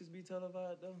court cases be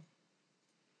televised though?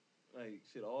 Like,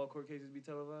 should all court cases be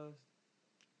televised?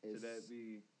 Should that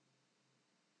be?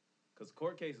 Because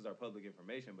court cases are public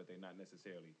information, but they're not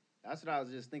necessarily. That's what I was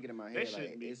just thinking in my head.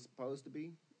 Like, be. it's supposed to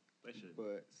be. They should.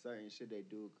 But certain shit they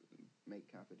do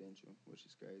make confidential, which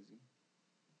is crazy.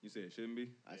 You said it shouldn't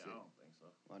be? I don't think so.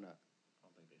 Why not? I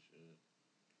don't think they should.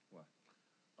 Why?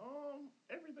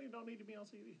 Everything don't need to be on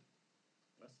TV.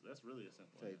 That's really a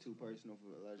simple. Say too personal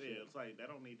for a lot of shit. It's like that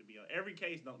don't need to be on. Every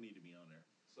case don't need to be on there.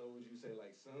 So would you say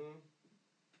like some?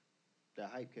 The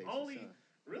hype case.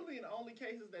 Really, the only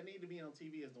cases that need to be on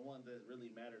TV is the ones that really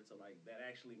matter to that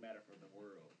actually matter for the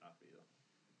world. I feel.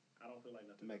 I don't feel like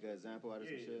nothing. Make an example out of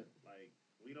some shit. Like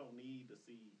we don't need to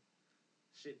see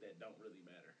shit that don't really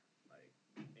matter. Like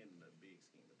in the big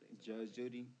scheme of things. Judge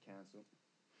Judy, cancel.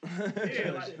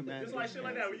 Yeah, it's like shit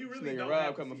like that. Where you really don't.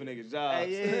 Rob coming for niggas' jobs.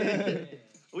 Hey, yeah.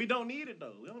 We don't need it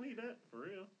though. We don't need that for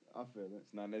real. I feel it.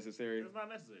 It's not necessary. It's not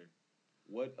necessary.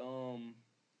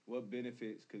 What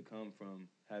benefits could come from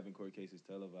having court cases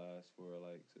televised for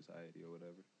like society or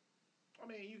whatever? I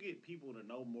mean, you get people to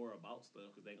know more about stuff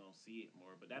because they gonna see it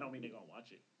more, but that don't mean they gonna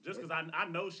watch it. Just because I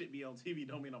know shit be on TV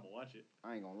don't mean I'm gonna watch it.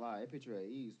 I ain't gonna lie, that picture at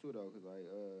ease too though, cause like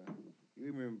you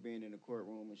remember being in the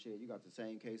courtroom and shit. You got the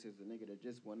same case as the nigga that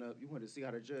just went up. You want to see how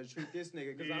the judge treat this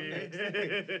nigga because I'm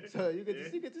next. So you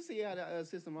get to see how the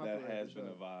system operates. That has been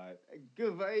a vibe.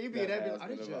 Good vibe. You be that bitch. Has Oh,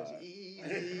 this been a judge vibe.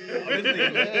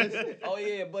 easy. Oh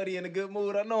yeah, buddy in a good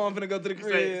mood. I know I'm finna go to the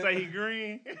crib. Say he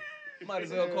green. Might as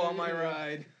well call my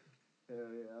ride.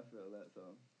 Hell yeah, I feel that. So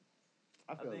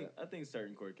I think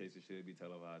certain court cases should be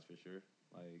televised for sure.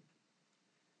 Like,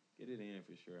 get it in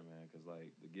for sure, man. Cause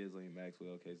like the Ghislaine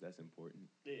Maxwell case, that's important.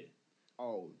 Yeah.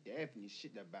 Oh, definitely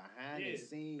shit. The behind the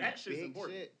scenes, that shit's big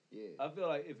important. shit. Yeah. I feel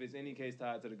like if it's any case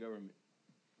tied to the government,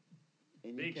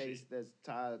 Any Big case shit. that's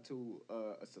tied to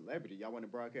a celebrity, y'all want to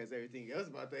broadcast everything else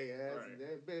about their ass.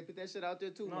 Right. Better put that shit out there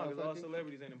too, no, because all motherfucker.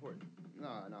 celebrities ain't important.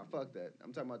 Nah, fuck that.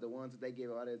 I'm talking about the ones that they give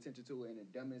all the attention to in the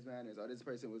dumbest manners. Oh, this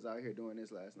person was out here doing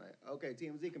this last night. Okay,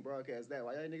 TMZ can broadcast that.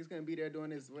 Why y'all niggas couldn't be there doing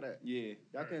this for that? Yeah,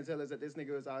 Y'all couldn't tell us that this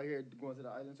nigga was out here going to the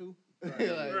island too? Right.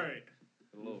 Like, Right.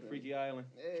 a little freaky island.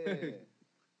 Yeah.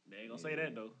 They ain't gonna say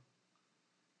that though.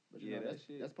 But Yeah, you know, that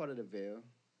shit. that's part of the veil.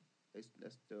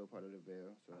 That's still part of the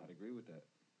veil. So I'd agree with that.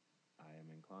 I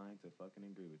am inclined to fucking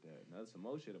agree with that. Now, some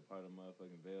more shit a part of the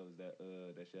motherfucking veil is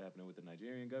that shit happening with the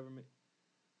Nigerian government.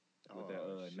 With that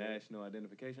shit. national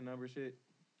identification number shit.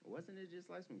 Wasn't it just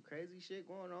like some crazy shit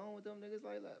going on with them niggas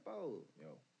like bro?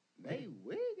 Yo. They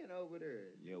wigging over there.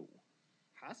 Yo.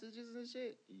 Hostages and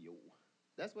shit. Yo.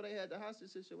 That's where they had the hostage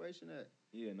situation at.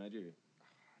 Yeah, Nigeria.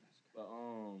 But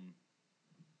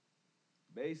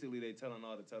basically they telling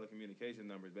all the telecommunication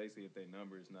numbers, basically if their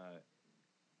number is not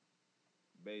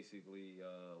basically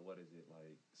what is it,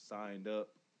 like signed up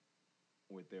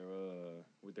with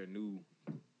their new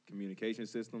communication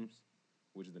systems,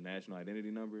 which is the national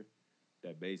identity number,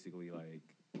 that basically like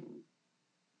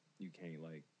you can't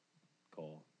like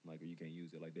call, like, or you can't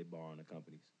use it, like they borrowing the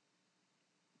companies.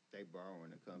 They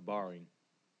borrowing the company. Borrowing.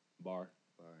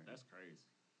 That's crazy.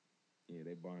 Yeah,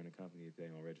 they borrowing the company if they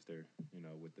don't register,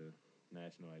 with the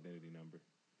national identity number.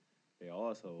 They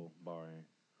also borrowing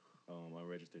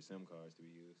unregistered SIM cards to be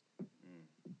used.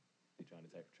 They trying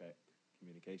to track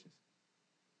communications.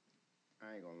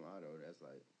 I ain't gonna lie though, that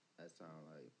sound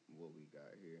like what we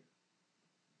got here.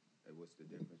 And what's the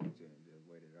difference between the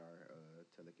way that our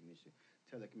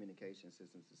telecommunication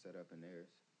systems are set up and theirs?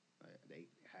 Like, they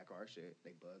hack our shit,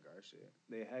 they bug our shit.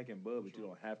 They hack and bug, but you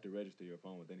don't have to register your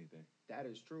phone with anything. That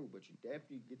is true, but you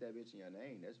definitely get that bitch in your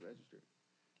name. That's registered.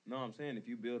 No, I'm saying if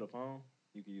you build a phone,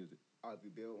 you can use it. Oh, if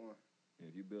you build one. Yeah,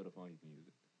 if you build a phone, you can use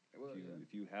it. Well,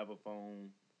 If you have a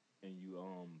phone and you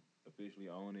officially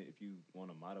own it, if you want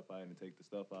to modify it and take the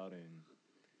stuff out, and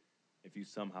if you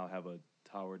somehow have a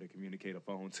tower to communicate a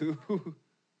phone to,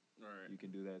 Right. you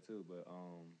can do that too. But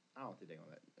I don't think they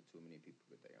gonna let too many people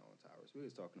get their own towers. We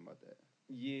was talking about that.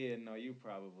 yeah, no, you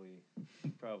probably won't.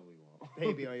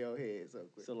 They be on your head so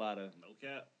quick. It's a lot of, No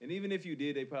cap. and even if you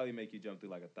did, they probably make you jump through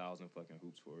like 1,000 fucking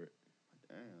hoops for it.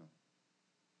 Damn.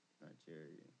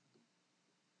 Nigeria.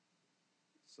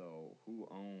 So who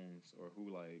owns or who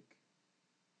like?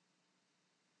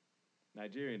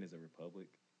 Nigerian is a republic,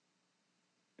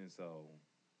 and so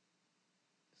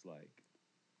it's like,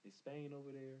 is Spain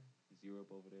over there? Is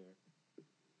Europe over there?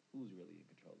 Who's really in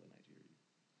control of Nigeria?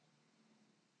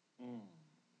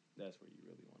 That's where you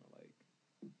really want to like,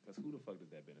 because who the fuck does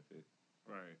that benefit?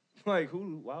 Right. Like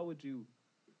who? Why would you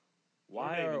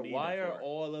Why They even need are that for.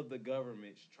 all of the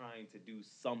governments trying to do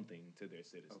something to their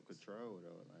citizens? Control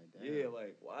though, like damn. Yeah,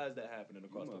 like why is that happening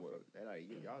across the world? They like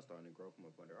y'all starting to grow from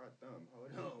up under our thumb.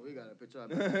 Hold on, we gotta put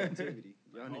y'all in captivity.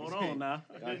 Y'all Hold niggas on can't- now.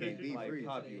 Y'all can't be Like free.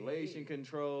 population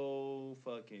control,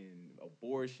 fucking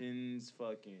abortions,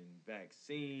 fucking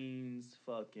vaccines,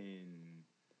 fucking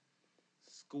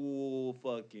school,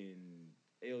 fucking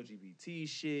LGBT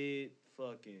shit,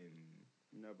 fucking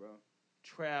You know, bro.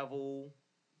 travel.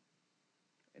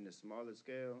 In the smaller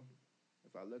scale,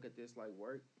 if I look at this like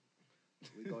work,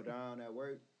 we go down at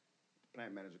work,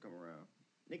 plant manager come around.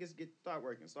 Niggas start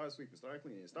working, start sweeping, start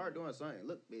cleaning, start doing something,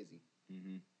 look busy.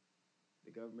 Mm-hmm.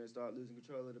 The government start losing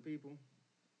control of the people.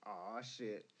 Oh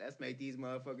shit, let's make these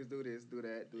motherfuckers do this, do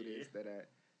that, do this, do that.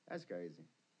 That's crazy.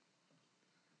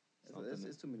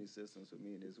 It's too many systems for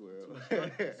me in this world.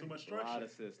 Too much A lot structure.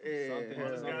 of systems. Yeah. Something, All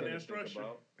this something goddamn to think structure.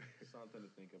 about. Something to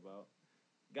think about.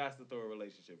 Gots to throw a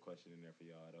relationship question in there for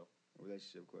y'all though.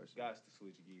 Relationship question. Gots to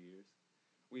switch gears.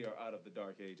 We are out of the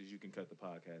dark ages. You can cut the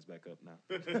podcast back up now.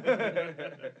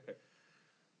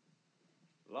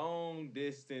 Long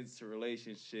Distance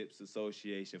Relationships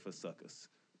Association for Suckers.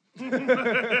 I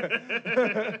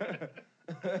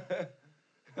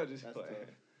just That's playing.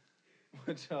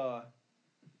 tough.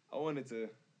 But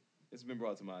it's been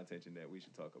brought to my attention that we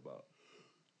should talk about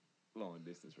long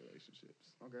distance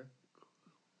relationships. Okay.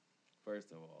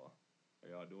 First of all, are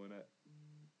y'all doing that?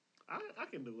 I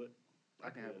can do it. I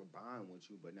can have a bond with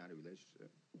you, but not a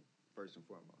relationship. First and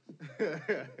foremost.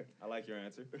 I like your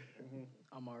answer.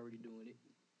 I'm already doing it.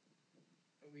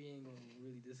 We ain't gonna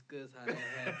really discuss how that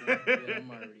happened, but I'm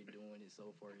already doing it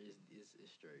so far. It's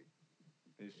straight.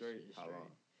 It's straight. It's How straight.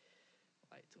 long?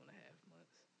 Like 2.5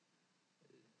 months.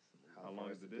 How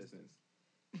long is the distance?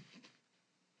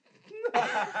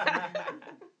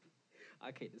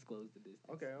 I can't disclose the distance.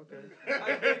 Okay. I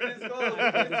can't disclose.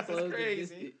 I can't This is disclose the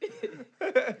crazy. distance.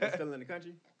 It's still in the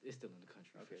country? It's still in the country.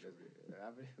 Okay, for that's sure.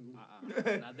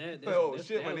 good. Now that, Oh that's,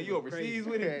 shit, that man, would you look overseas crazy.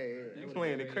 with it? Yeah. You would've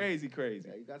playing been it crazy.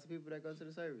 Yeah, you got some people that go to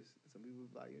the service. Some people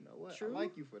be like, you know what? True. I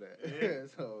like you for that. Yeah.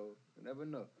 So, you never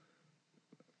know.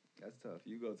 That's tough. If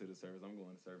you go to the service, I'm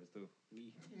going to service too.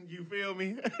 You feel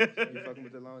me? You fucking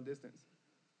with the long distance?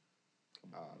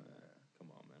 Come on, man.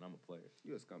 Come on, man. I'm a player.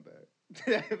 You a scumbag.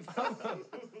 Damn.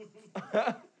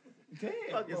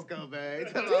 Fucking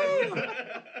scumbag.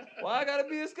 Why I gotta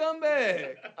be a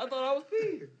scumbag? I thought I was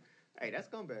P. Hey, that's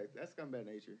scumbag. That's scumbag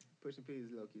nature. Pushing P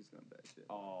is low key scumbag shit.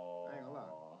 Oh. I ain't gonna lie.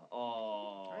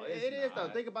 Oh. It is though.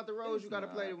 Think about the roles It's you gotta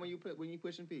play not. when you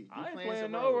pushing P. You I ain't playing playing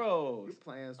some no roles. You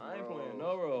playing some I ain't roles. playing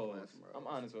no You roles. playing some I'm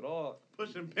roles. honest with all.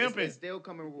 Pushing It's pimping. still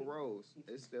coming with roles.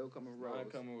 It's still coming with roles. Not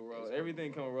coming with It's roles. coming Everything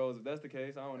with come with roles. If that's the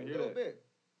case, I don't want A to hear little that. bit.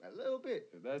 A little bit.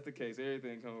 If that's the case,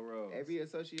 everything come with roles. Every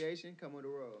association come with a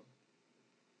role.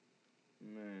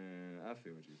 Man, I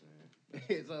feel what you're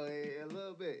saying. So a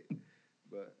little bit.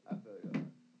 But I feel you.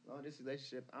 Long distance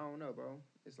relationship, I don't know, bro.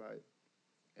 It's like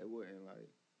it wouldn't like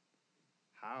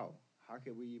how? How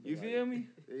can we even You feel me?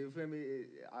 You feel me?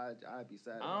 I'd be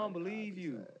sad. I don't about it. I'd believe be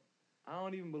you. sad. I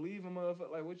don't even believe in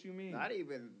motherfucker. Like, what you mean? Not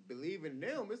even believe in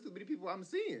them. It's too many people I'm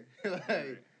seeing.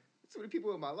 Like, too many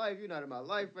people in my life. You're not in my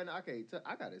life, and I can't.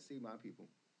 I gotta see my people.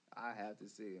 I have to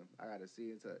see them. I gotta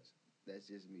see and touch. That's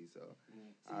just me. So,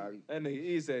 That nigga,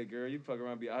 he said, girl, you fuck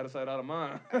around, be out of sight, out of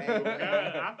mind. Hey,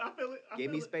 I feel it.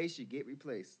 give me space, you get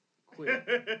replaced. Quick.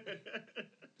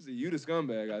 See, you the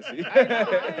scumbag, I see. I ain't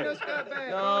no scumbag.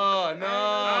 No,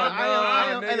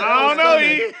 I nigga. I don't know,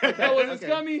 E. That wasn't Okay.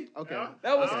 scummy. Okay.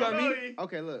 That was I don't know, scummy. E.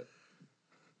 Okay, look.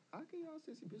 I'll give y'all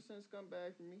 60%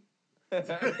 scumbag for me.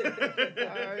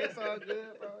 Alright, it's all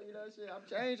good, bro. You know shit. I'm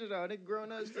changing though. Nigga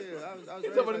grown up still. I was Talking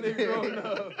raised about a like nigga that. grown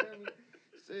up. You feel me?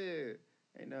 Shit.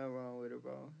 Ain't nothing wrong with it,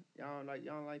 bro. Y'all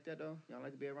don't like that though? Y'all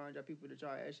like to be around y'all people that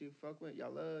y'all actually fuck with?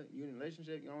 Y'all love? You in a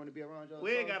relationship? You don't want to be around y'all?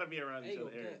 We ain't gotta be around each other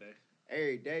every day.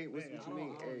 Every day? What Man, you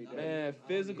mean? I don't- Every day? Man,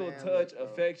 physical Man, touch, look, bro.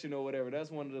 affection, or whatever. That's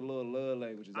one of the little love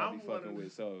languages I be I'm fucking one of-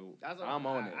 with. So That's what I'm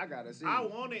on it. I gotta see. I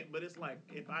want it, but it's like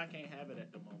if I can't have it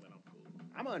at the moment, I'm cool.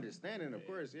 I'm understanding, of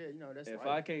course. Yeah, you know that's. If life.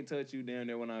 I can't touch you down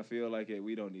there when I feel like it,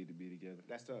 we don't need to be together.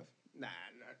 That's tough. Nah,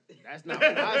 that's not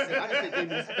what I said. I just said give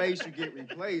me space, you get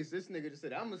replaced. This nigga just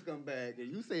said I'm a scumbag, and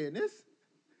you saying this?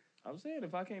 I'm saying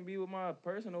if I can't be with my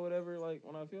person or whatever, like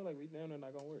when I feel like we down there,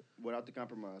 not gonna work. Without the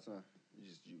compromise, huh?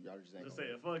 Y'all just ain't Just gonna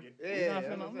say it, fuck it. Yeah,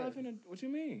 I'm not finna. What you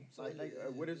mean?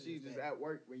 what if she's just at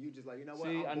work when you just like, you know what?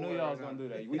 See, I I'm knew bored y'all right was gonna now. do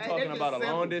that. We Hey, talking that's about a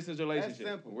just long simple. distance relationship.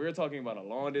 simple. We're talking about a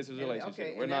long distance And- relationship.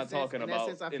 okay, We're in not that sense- talking in that about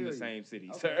sense, I in feel the you. same city,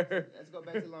 Okay, sir. Let's go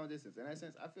back to long distance. In that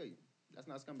sense, I feel you. That's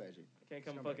not scumbag shit. I can't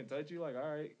come Scumbag. fucking touch you. Like, all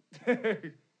right,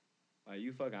 like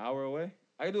you fucking hour away.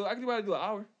 I can do. I can probably do an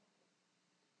hour.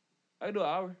 I can do an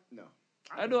hour. No,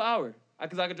 I do an hour.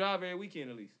 Because I could drive every weekend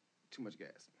at least. Too much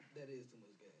gas. That is too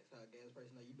much gas. How a gas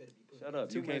person, like, you better be putting. Shut up.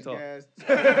 Too You can't much talk. gas.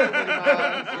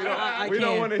 We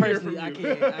don't want to hear from you. I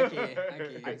can't.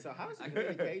 Hey, so how's the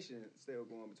communication still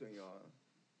going between y'all?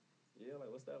 Yeah,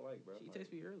 like, what's that like, bro? She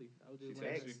texted me early. I was just She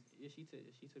letting texted her. Yeah, she took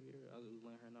me early. I was just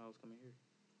letting her know I was coming here.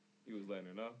 You was letting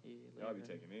her know? Yeah, Y'all be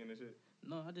checking in and shit?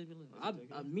 No, I just be looking. Is it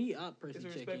check-in? I personally Is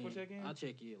it check respectful in. check-in? I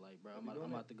check in, like, bro, What I'm you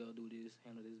doing about to go do this,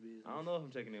 handle this business. I don't know if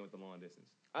I'm checking in with the long distance.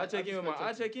 I I check in with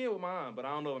respect mine, but I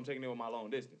don't know if I'm checking in with my long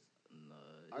distance. No,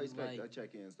 I it's respect like,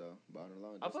 check-ins though. About the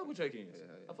long I fuck with check-ins.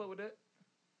 Yeah. I fuck with that.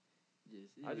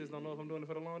 I just don't know if I'm doing it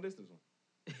for the long distance one.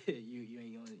 you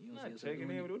ain't Not see yourself checking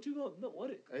doing in it. with what you gonna what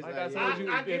it, It's like like, I yeah. told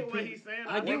you. I get what he's saying.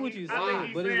 I get what you're saying, I think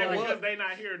he's but it's saying like- because they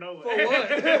not here no way. For what?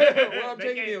 What I'm They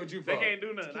checking can't- in with you They for? can't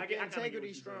do nothing. Keep I get the I kinda get integrity what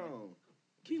you're saying. strong.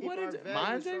 Keep what our is values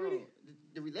my integrity? strong.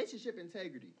 The relationship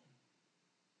integrity.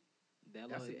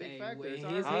 That's a big factor. It's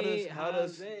His How does- head, how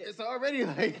does- that? It's already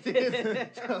like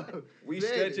this. So, We ready.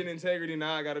 stretching integrity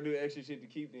now. I got to do extra shit to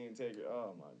keep the integrity.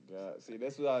 Oh my god! See,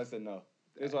 that's why I said no.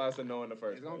 That's why I said no in the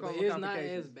first It's gonna place. But come- it's not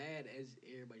complications. as bad as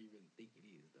everybody really think it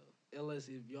is, though. Unless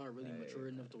if y'all really Hey, mature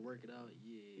enough to work it out,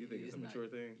 yeah. You think it's a mature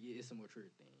thing? Yeah, it's a mature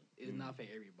thing. It's not for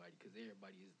everybody because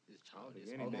everybody is I don't childish.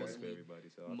 think anything is for Mostly, everybody.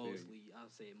 So I feel you.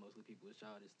 I'll say mostly people is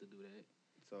childish to do that.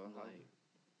 So how, Like,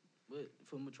 but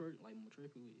for mature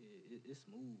people, it's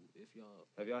smooth. If y'all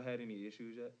Have y'all had any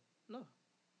issues yet? no,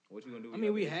 What you gonna do? I when mean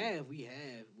you we have issues?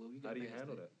 have. Well, we got How do you past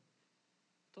handle that?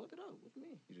 Talk it out. What you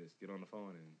mean? You just get on the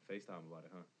phone and FaceTime about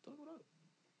it, huh? Talk it out.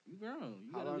 You grown.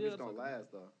 You how gotta long be it's able to gonna talk about it.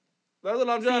 last though? That's what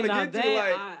I'm trying See, to now get that, to.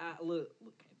 Like, I look,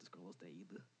 can't disclose that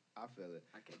either. I feel it.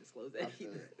 I can't disclose I that feel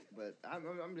either. it. But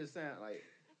I'm just saying, like,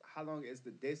 how long is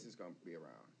the distance gonna be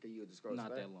around? Can you disclose Not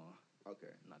that? that long.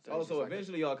 Okay. Not that oh, long. so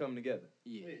eventually y'all come together.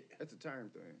 Yeah. That's a term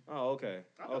thing. Oh, okay.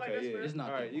 I feel like Okay, that's yeah. fair. It's not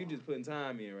All that right, you long. just putting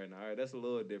time in right now. All right, that's a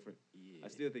little different. Yeah. I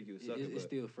still think you a sucker, It's but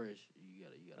still fresh. You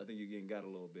gotta. I think you're getting got a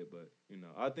little bit, but you know,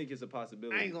 I think it's a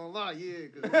possibility. I ain't gonna lie, yeah.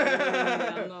 'Cause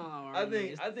Yeah, no, I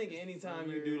think anytime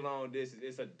you do long distance,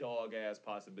 it's a dog ass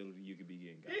possibility you could be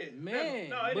getting got. Yeah, Man,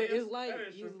 no, it but is. it's like That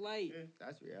is true. Yeah.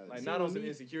 that's reality. Like See, not on with some me-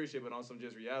 insecure shit, but on some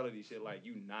just reality shit. Like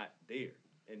you not there,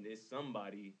 and it's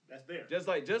somebody That's there. just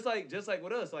like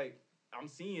with us. Like I'm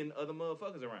seeing other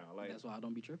motherfuckers around. Like that's why I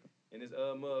don't be tripping. and it's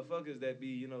motherfuckers that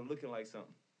be looking like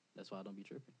something. That's why I don't be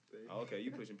tripping. Oh, okay,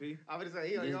 you pushing P? I'm gonna say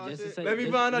he on y'all Just to shit. say- Let me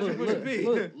just- find out you look, pushing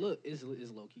look, P. Look, it's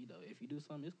low key though. If you do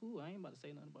something, it's cool. I ain't about to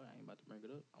say nothing about it. I ain't about to bring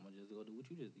it up. I'm gonna just go do what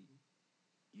you just did.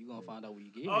 You gonna find out when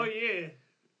you get Oh here. yeah.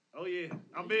 Oh yeah.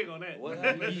 I'm big on that. What You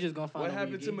happened? just gonna find What out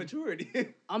happened when to you get maturity?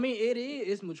 here. I mean, it is.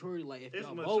 It's maturity. Like if It's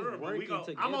y'all mature, both but we working gon-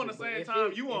 together. I'm on the but same if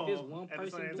time it- you if on it's one at the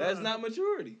person same doing That's time. not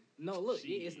maturity. No, look,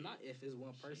 it's Shit. not if it's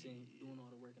one person doing all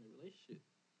the work in the relationship.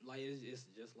 Like it's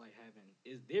just like having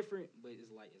it's different, but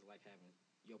it's like having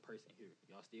your person here.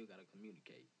 Y'all still gotta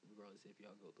communicate, regardless if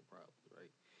y'all go through problems, right?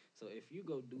 So if you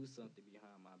go do something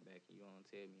behind my back and you don't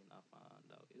tell me and I find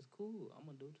out, it's cool. I'm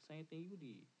gonna do the same thing you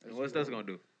did. And what's that's gonna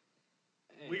do?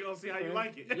 Hey, We gonna see how you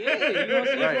like it. Yeah, you know what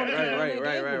I'm saying? If you wanna keep playing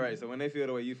that game with me. So when they feel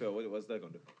the way you feel, what's that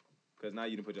gonna do? Because now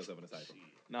you done put yourself in a cycle.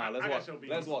 Nah, let's I walk. got your bees.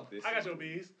 Let's walk this. I got your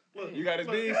bees. Look, You got his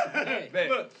look. bees? Hey. Bet.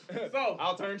 Look, so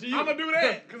I'll turn to you. I'm gonna do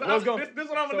that because What's going- this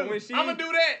what I'm so gonna when do. she- I'm gonna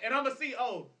do that, and I'm gonna see.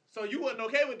 Oh, so you wasn't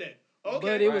okay with that? Okay,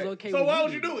 But it was Right. okay. so when why you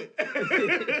would you did do it.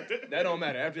 it? That don't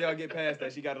matter. After y'all get past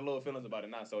that, she got a little feelings about it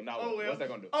now. So now Oh well. what's that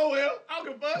gonna do? Oh well. I don't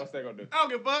give a fuck. What's that gonna do? I don't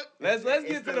give a fuck. Let's It's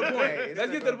get to still the okay. point. It's Let's still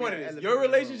get to the gonna point be of an this. elephant Your in the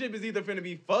room. relationship is either finna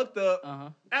be fucked up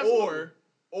Absolutely.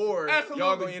 or Absolutely.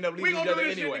 y'all gonna end up we leaving gonna each other do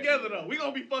this anyway. shit together though. We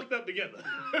gonna be fucked up together.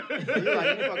 You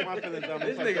like, you fuck my feelings up.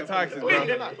 This fuck nigga your toxic, feelings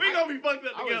bro. up. we gonna be fucked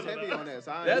up I was together. heavy though. on that.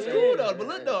 So I That's understand. cool though. But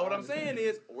Yeah, look though, I what I'm understand. saying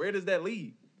is, where does that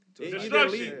lead? It either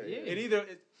Destruction. lead. Yeah. It either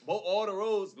all the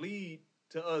roads lead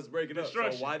to us breaking up. So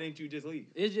Destruction. why didn't you just leave?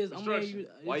 It's just I'm letting you.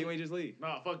 Why you ain't just leave?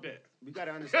 Nah, fuck that. We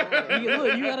gotta understand.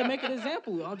 Look, you gotta make an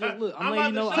example. I'm just look. I'm I'm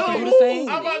letting you know about to I show can do you. the same.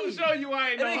 I'm about to thing. show you I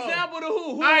ain't An no hoe. example to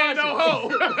who? Who I ain't are no you? hoe.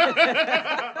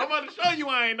 I'm about to show you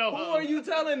I ain't no Who hoe. are you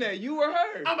telling that? You or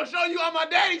her? I'm gonna show you I'm my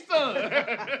daddy's son.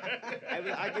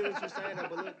 I get what you're saying, though,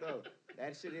 but look though,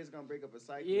 that shit is gonna break up a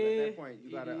cycle. At Yeah, that point,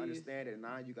 you gotta it is. understand it.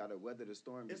 Now you gotta weather the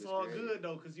storm. you It's just all created. good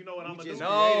though, cause you know what I'm You gonna do. just-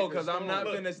 No, created because the I'm not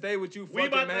storm. finna stay with you We fucking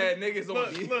about to- mad niggas on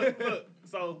look, me. look.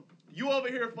 So you over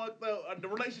here fucked up. The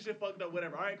relationship fucked up.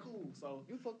 Whatever. All right, cool. So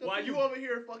You fucked up. while too. you over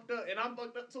here fucked up and I'm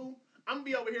fucked up too, I'm gonna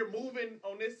be over here moving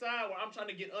on this side where I'm trying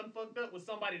to get unfucked up with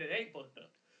somebody that ain't fucked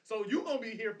up. So you gonna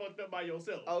be here fucked up by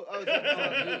yourself.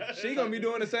 She gonna be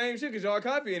doing the same shit because y'all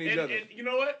copying each and, other. and you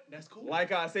know what? That's cool.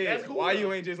 Like I said, That's cool, why though.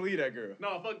 you ain't just leave that girl?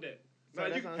 No, fuck that. So No,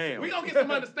 that's you, what I'm Ham. saying. we gonna get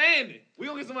some understanding. We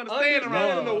gonna get some understanding around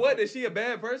Understanding here. of what? Is she a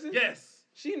bad person? Yes.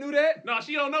 She knew that. No,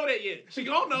 she don't know that yet. She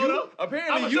gonna know though.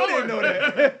 Apparently, I'ma you show didn't her. know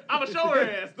that. I'ma show her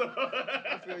ass though.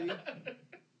 I feel you.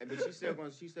 But she's still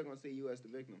gonna see you as the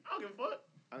victim. I don't give a fuck.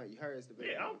 I mean, her as the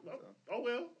victim. Yeah, oh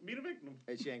well, be the victim.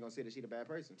 And she ain't gonna say that she the bad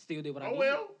person. Still did what I Oh did.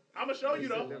 well, I'ma show you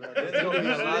though. There's gonna be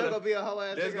a lot of. be a whole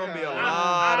ass. There's gonna be a nigga.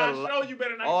 lot I'll of. show you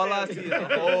better than All I I can see tell is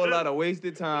you. a whole lot of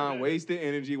wasted time, wasted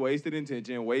energy, wasted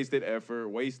intention, wasted effort,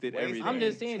 wasted everything. I'm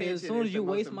just saying that as soon as you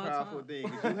waste my time. Thing,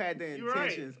 'cause you had the You right.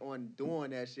 intentions on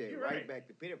doing that shit You right right. back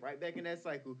to put it right back in that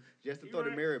cycle just to You throw the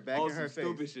right. mirror back on in her some face.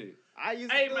 stupid shit. I used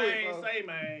to Hey do man, it, bro. say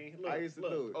man. Look, I used to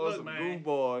look, do it. Oh, look, some man.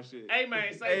 goofball shit. Hey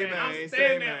man, say Hey, man, man, I'm say,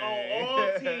 standing man. on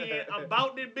all 10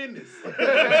 about this business.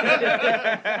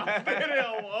 I'm standing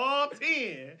on all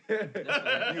 10.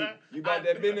 You about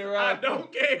that business, right? I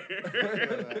don't care.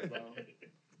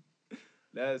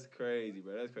 That's crazy,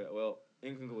 bro. That's crazy. Well,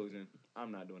 in conclusion,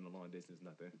 I'm not doing the long distance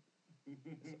nothing.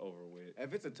 It's over with.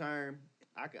 If it's a term,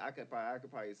 I could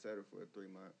probably settle for a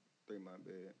 3-month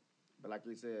bed. But like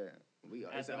we said,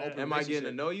 it's an open Am I getting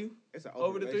to relationship. know you It's an open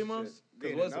over the 3 relationship. months?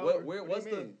 Getting Because to know her? what's do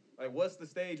you the mean? what's the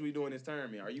stage we doing this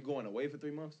term in? Are you going away for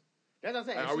 3 months? That's what I'm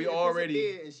saying. Are If we if it's a already-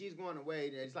 bid and she's going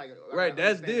away, then it's like Right,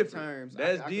 that's understand the different. terms.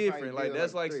 That's I could different. probably Like deal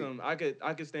that's like 3. some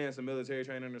I could stand some military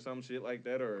training or some shit like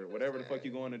that or whatever the fuck you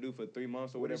going to do for 3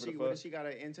 months or What whatever if the what fuck. if she got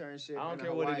an internship? I don't in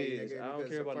care what it Hawaii, is. nigga, I don't because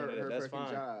care about of none of her that. That's freaking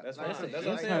fine. job. That's Like, fine. That's That's an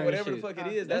what I'm saying. Whatever the internship. fuck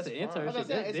it is, That's that's an fine. internship. I'm not saying That's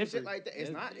it's some shit different. like that.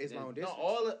 It's not. It's long No,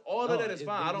 distance. all of that is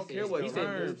fine. I don't care what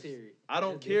terms. I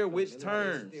don't care which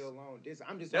terms. Still long distance.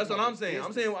 I'm just. That's what talking I'm about saying.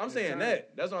 distance I'm and saying terms.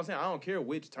 that. That's what I'm saying. I don't care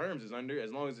which terms is under,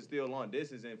 as long as it's still long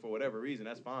distance and for whatever reason,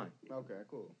 that's fine. Okay,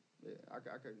 cool. Yeah, I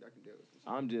can deal with this.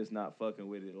 I'm just not fucking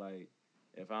with it. Like,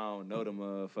 if I don't know the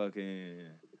motherfucking,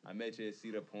 I met you at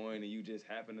Cedar Point and you just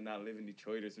happen to not live in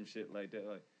Detroit or some shit like that.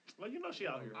 Like, Well, you know she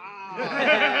out here.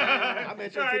 I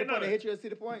met you at Cedar Point and hit you at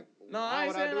Cedar Point. no, Why I ain't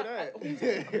would I saying do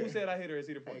that. that? Who said I hit her at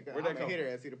Cedar Point? Where'd I'm that come hit her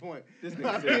from? at Cedar Point. This I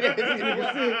nigga hit her at sick. Cedar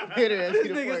Point. Hit her at This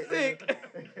Cedar nigga Point.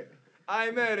 sick. I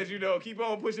ain't mad at you though. Keep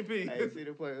on pushing P. Hey,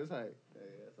 Cedar Point was hype. Hey,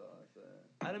 that's all I'm saying.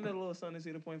 I done met a little son in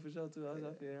Cedar Point for sure too. I ain't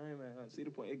mad. Cedar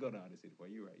Point, it go down to Cedar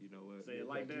Point. You right. You know what? Say it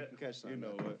like You that. can catch You something know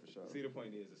like what? that for sure. Cedar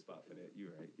Point is a spot for that. You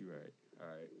right. All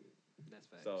right. That's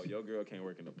facts. So your girl can't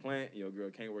work in the plant. Your girl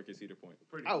can't work at Cedar Point.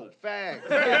 Pretty Oh, much. facts.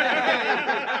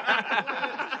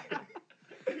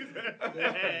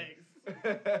 Thanks.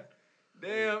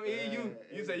 Damn, E,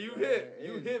 you say you hip.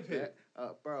 You hip.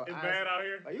 Bro. It's bad out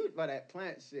here. Are you about that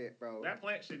plant shit, bro? That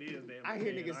plant shit is damn. I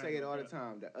hear bad. niggas I say ain't it all gonna the cap.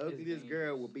 time. The ugliest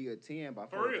girl will be a 10 by 4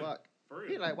 For real. o'clock. For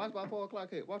He real. like, watch by 4 o'clock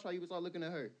hit. Watch how you start looking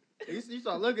at her. You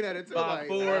start looking at it too. By like,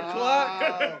 4 o'clock?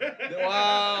 wow.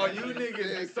 Wow, you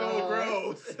niggas is so Dog.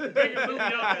 gross. Niggas do be on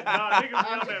that. Nah, niggas be I'm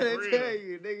on that trying for to real. tell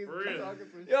you, niggas For real. talking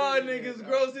some Y'all shit, niggas man,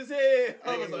 gross as hell.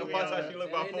 I was Niggas like, be watch on how that. she look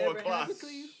That by ain't 4 never o'clock. happened to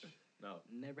you? No,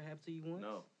 Never happened to you once?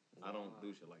 no, I don't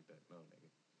do shit like that. No, nigga.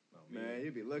 No, Man,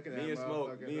 you be looking at me and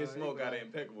motherfuckers, me and dog. Smoke You got be an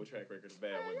impeccable track record of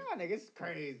bad Man, women. y'all niggas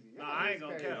crazy. Nah, I ain't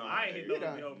gonna cap. I ain't hit no You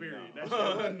ugly done- hoe, period. No.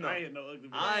 That shit, No. I ain't hit no ugly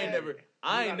bitch.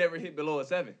 I ain't never hit below a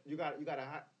 7. You got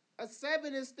a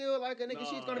 7 is still like a nigga. No,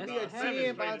 She's gonna be no, a 7 is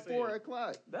 10 by straight as 4 hell.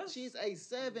 o'clock. That's- She's a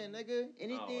 7, nigga.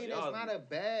 Anything y'all- that's not a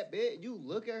bad bit, you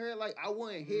look at her like I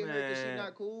wouldn't hit her because she's Man.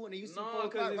 not cool, and then you see 4 No,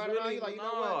 o'clock because it's right around really you like, you know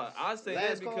what? I say Last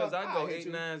that because call, I go I'll hit 8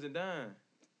 you. 9s and dime.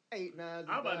 8 9s.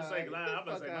 I'm about to say, I'm about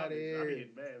to say, my bitch, I be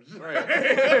hitting bad.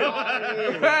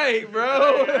 Right. Right,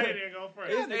 bro. I ain't even gonna front.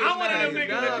 It's I'm one of them 8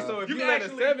 niggas. 9s, that so if you you can let a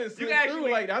actually- 7 you slip can actually,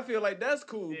 through, like I feel like that's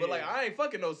cool. But like Yeah. I ain't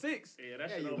fucking no 6. Yeah, that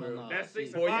Yeah, shit you over. will. That's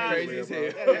 6 Boy, and you 5. crazy as hell. Yeah,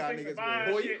 That's y'all 6 and niggas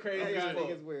 5 Boy, shit. you crazy Yeah, as y'all fuck.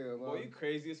 niggas will, Boy, bro. you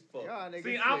crazy as fuck. Y'all niggas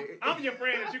See, sick. I'm your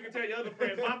friend that you can tell your other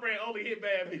friends. My friend only hit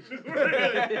bad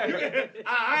bitches.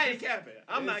 I ain't capping.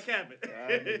 I'm not capping. Y'all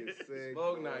niggas sick,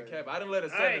 Smoke boy. not capping. I done let a I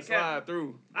 7 ain't slide capping.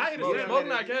 through. I hit a Smoke, 7. smoke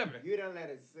not capping. You done let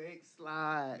a 6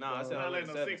 slide. Nah, I bro. said I Not let letting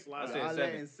a no 7. 6 slide. I Y'all said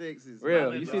letting 7. 6s. Real,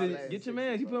 Y'all you letting see no this? sixes, Get your bro.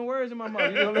 man. You putting words in my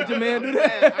mouth. You gonna let your man do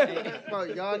that? Bro,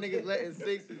 y'all niggas letting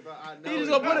 6s, but I know. You just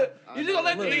it. gonna put a, I you just gonna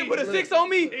let the know it. nigga put a Look, 6 on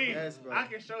me? E, Yes, bro. I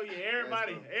can show you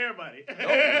everybody. Yes, Everybody.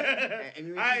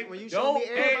 And when you show Don't me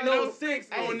everybody, ain't no no- 6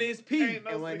 Hey, on this P. ain't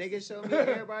no and when 6s. niggas show me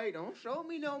everybody, don't show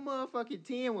me no motherfucking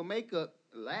 10 with makeup,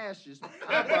 lashes,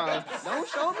 eyebrows. Don't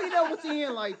show me no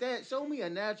 10 like that. Show me a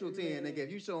natural 10, nigga.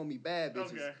 If you showing me bad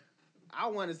bitches, Okay. I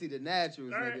want to see the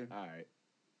naturals, All right. nigga. All right.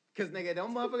 Cause nigga,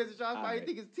 them motherfuckers that y'all probably Alright.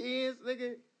 think is 10s,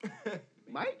 nigga,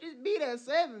 might just be that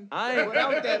 7 I ain't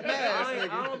without that mask, I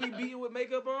nigga. don't be beating with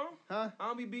makeup on. Huh? I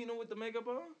don't be beating them with the makeup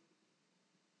on.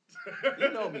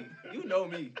 You know me. You know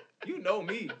me. You know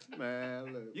me.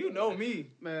 Man, look. You know me.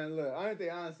 Man, look. I didn't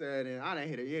think I said it. I didn't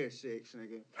hit a year shakes,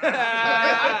 nigga.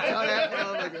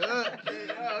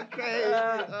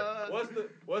 Okay.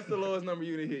 What's the lowest number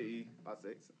you done hit, E? About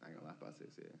 6. I ain't gonna lie, about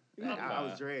 6, yeah. You hit I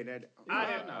was five. dreading that. I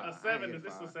hit Nah, a I ain't 7. hit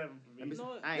This is a 7 for me. Let me- You know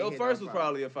what? I ain't Your hit first no was 5.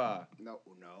 probably a 5. No,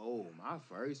 my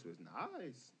first was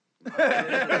nice. I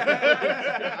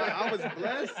was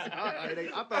blessed.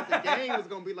 I thought the game was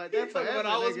gonna be like that forever. But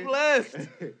I was nigga. blessed.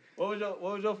 What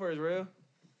was your first, real?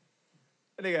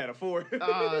 That nigga had a 4. He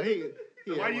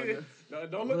Why had one you? of- No,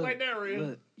 don't look like that, real.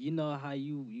 Look, you know how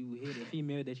you hit a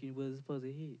female that you wasn't supposed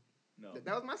to hit. No.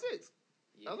 That was my 6.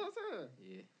 Yeah. That's what I'm saying.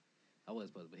 Yeah. I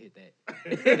wasn't supposed to hit that.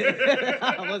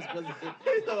 I wasn't supposed to hit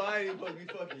that. So I ain't supposed to be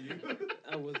fucking you.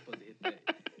 I wasn't supposed to hit that.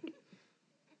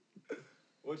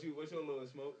 What's your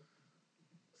lowest smoke?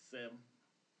 7.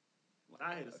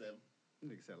 I hit a 7.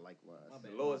 Nigga said likewise. My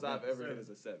bad. The lowest I've ever hit is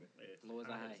a 7. Yeah. Lowest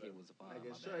I hit a hit 7. was a 5. Nigga,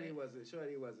 my Shorty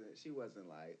bad. she wasn't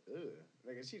like, ugh.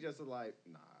 Nigga, she just was like,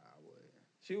 nah, I wouldn't.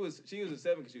 She was a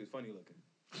 7 because she was funny looking.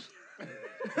 You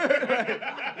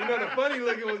know the funny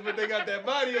looking was when they got that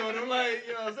body on them, like,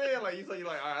 you know what I'm saying? Like, you like, all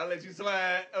right, I'll let you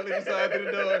slide through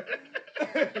the door.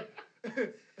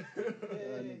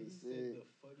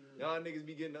 Y'all niggas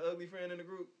be getting the ugly friend in the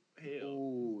group. Hell.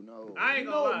 Ooh, no. I ain't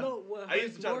gonna lie. No, what I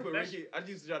used to try to put That's- Ricky. I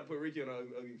used to try to put Ricky on an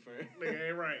ugly friend. Nigga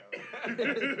ain't right.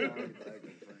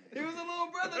 He was a little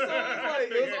brother, so it was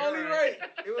like it was only right.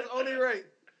 It was only right.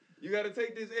 You got to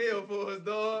take this L for us,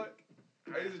 dog.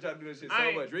 I used to try to do that shit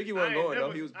so much. Ricky wasn't going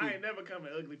though. He was. I ain't never come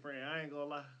an ugly friend. I ain't gonna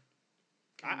lie.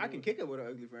 I can kick it with an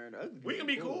ugly friend. We can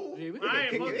be cool. Yeah, we I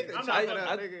ain't kick it. fucking. They I'm can not chop it fucking.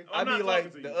 up, nigga. I I'm be not like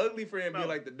talking to the you. ugly friend be No.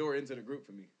 like the door into the group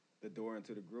for me. The door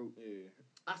into the group. Yeah.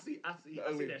 I see The that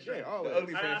ugly- shit. yeah, The always.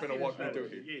 ugly I friend see finna that walk me shit. through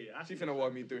here. Yeah, I She see finna that walk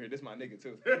shit. me through here. This my nigga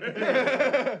too.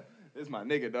 This my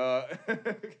nigga, dog.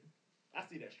 I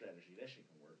see that strategy. That shit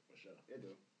can work for sure. It do.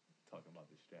 Talking about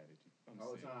the strategy. I'm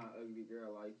Whole sick. time, ugly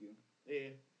girl like you. Yeah.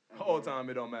 Whole time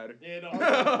it don't matter. Yeah, no.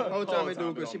 Whole time it do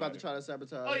Whole because she time about it to try to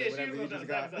sabotage. Oh yeah, she whatever was you gonna just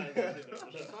try got. to sabotage that shit,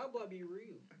 for The sure. cowboy be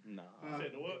real. Nah.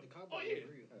 Said the what? The cowboy Oh be yeah,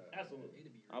 real. absolutely.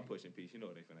 It'll be real. I'm pushing P. She know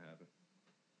it ain't finna happen.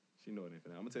 She know it ain't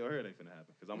finna happen. I'm gonna tell her it ain't finna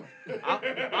happen. Cause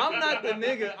I'm not the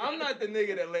nigga. I'm not the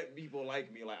nigga that let people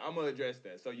like me. Like I'm gonna address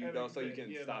that so you know so you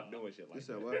can Yeah, stop no. doing shit like You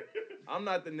said that. what? I'm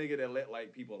not the nigga that let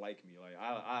like people like me. Like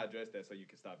I address that so you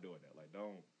can stop doing that. Like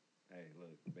don't. Hey,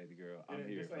 look, baby girl, I'm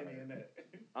here This for ain't her. even that.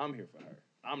 I'm here for her.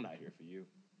 I'm not here for you.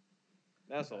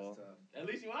 That's all. At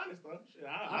least you honest though. Shit,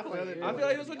 I feel I like- feel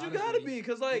like that's what you gotta be,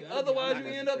 cause like You gotta be otherwise honest.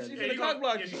 you end up she Yeah, finna you cock gonna-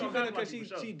 block yeah, you. she She gonna finna cock block cause you for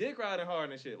sure. she dick riding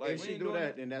hard and shit. Like If we she ain't do doing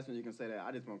that, then that's when you can say that.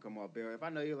 I just want to come off bare. If I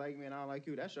know you like me and I don't like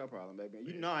you, that's your problem, baby.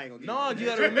 You know I ain't gonna. No, give you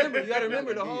gotta remember. You gotta I'm not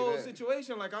remember the gonna give you whole that.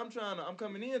 situation. Like I'm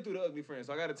coming in through the ugly friend,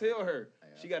 so I gotta tell her.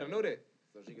 She gotta know that.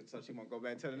 So she gonna go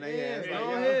back to the Yeah, nigga ass. go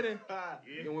Like, ahead and-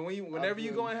 Yeah. And whenever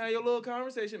you go and have your little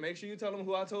conversation, make sure you tell them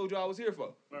who I told you I was here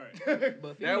for. Right.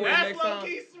 But That way, That's next low time,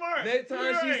 key smart. next time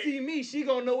You she right. see me, she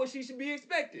gonna know what she should be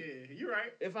expecting. Yeah, you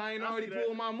right. If I ain't I already see that.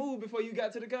 pulled my move before you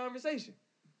got to the conversation.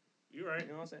 You right. You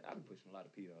know what I'm saying? I be pushing a lot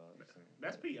of P, dog.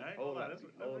 That's P. I ain't gonna Whole lie. lot That's of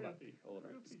P. real Whole lot of P. P. Whole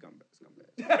lot of P.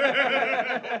 Scumbag.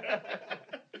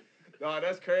 No,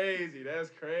 that's crazy. That's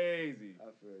crazy.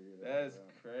 I feel you. That's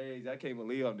crazy. I can't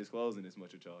believe I'm disclosing this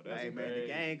much with y'all. That's hey man, crazy. the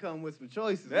game come with some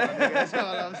choices. My nigga. That's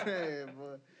all I'm saying,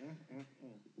 boy.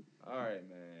 All right,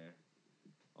 man.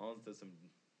 On to some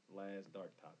last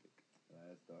dark topic.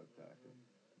 Last dog topic.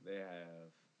 They have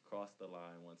crossed the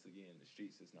line once again. The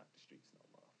streets is not the streets no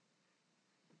more.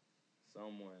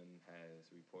 Someone has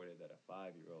reported that a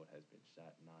 5-year-old has been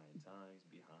shot 9 times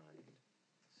behind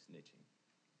snitching.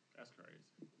 That's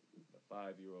crazy. The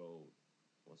 5-year-old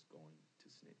was going to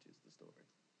snitch is the story.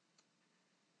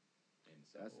 And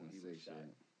so That's some he sick was shot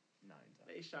shit. 9 times.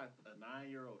 They shot a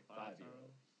 9-year-old 5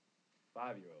 5-year-old. times.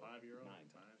 5-year-old. 5-year-old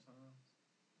 9 times. 5 times.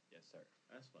 Yes, sir.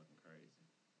 That's fucking crazy.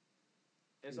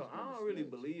 And He so was I gonna don't really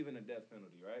snitch. believe in the death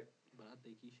penalty, right? I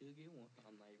think he should get one.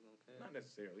 I'm not even gonna Not care.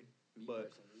 necessarily. Me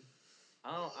But personally.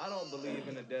 I don't believe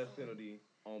in the death penalty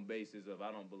on basis of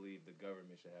I don't believe the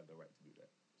government should have the right to do that.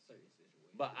 Certain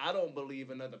situations. But I don't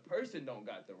believe another person don't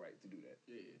got the right to do that.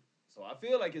 Yeah. So I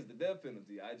feel like it's the death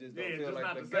penalty. I just don't Yeah, feel just like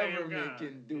not the same government kind.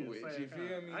 can do Yeah, it. same You feel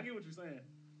kind. me? I get what you're saying.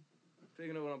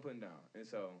 Picking up what I'm putting down. And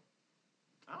so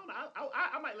I don't know.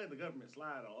 I might let the government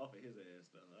slide off of his ass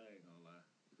though. I ain't gonna lie.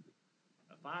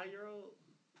 A 5-year-old?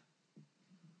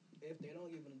 If they don't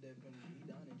give him the death penalty, he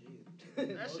down in jail.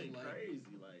 That Most shit likely.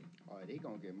 crazy. Like, Oh, they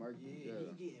gonna get murked. Yeah,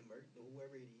 he getting murked or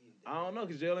whoever it is. I don't know,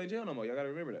 cause jail ain't jail no more. Y'all gotta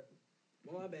remember that.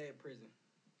 Well, my bad, prison.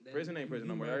 Prison ain't prison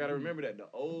no more. Y'all gotta remember that. The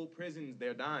old prisons,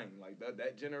 they're dying. Like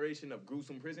that generation of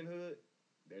gruesome prisonhood,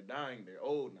 they're dying. They're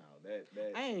old now.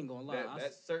 That I ain't gonna lie.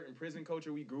 that certain prison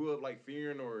culture we grew up like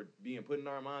fearing or being put in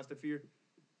our minds to fear,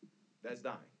 that's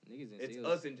dying. Niggas in It's jail.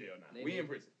 us in jail now. We in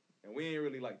prison, and we ain't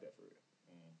really like that for real.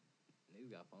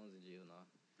 Niggas got phones in jail now.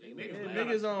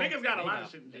 Niggas got a lot of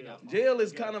shit in jail. Jail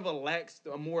is kind of a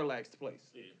more laxed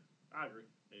place. Yeah, I agree.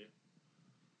 Yeah.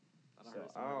 So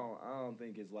I don't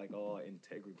think it's like all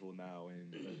integral now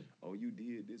and oh you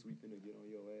did this, we finna get on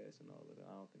your ass and all of that.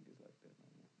 I don't think it's like that no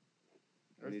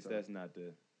more. At least that's not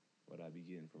what I be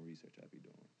getting from research I be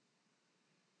doing.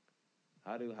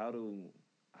 How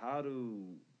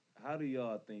do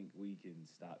y'all think we can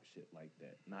stop shit like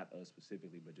that? Not us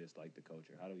specifically, but just like the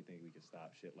culture. How do we think we can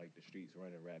stop shit like the streets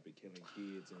running rapid, killing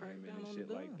kids and women and shit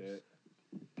like that?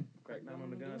 Crack down on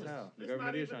the guns? How? The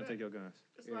government is trying to take your guns.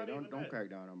 Don't crack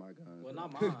down on my guns. Well,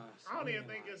 not mine. I don't even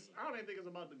think it's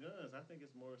about the guns. I think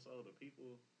it's more so the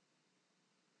people.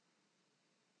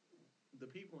 The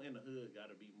people in the hood got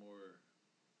to be more.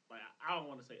 Like I don't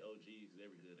want to say OGs because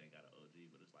every hood ain't got an OG,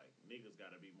 but it's like niggas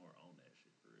got to be more on that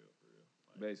shit for real.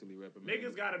 Like, basically reprimanding.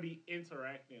 Niggas got to be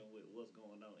interacting with what's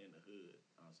going on in the hood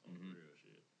on some real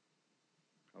shit.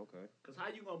 Okay. Cause how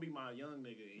you gonna be my young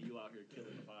nigga and you out here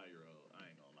killing a 5-year-old?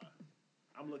 I ain't gonna lie.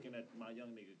 I'm looking at my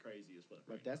young nigga crazy as fuck.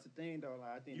 But that's the thing though.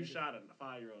 Like I think you shot a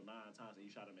 5-year-old 9 times and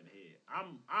you shot him in the head.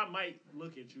 I might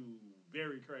look at you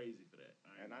very crazy for that.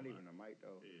 And not even a mic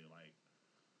though. Yeah, like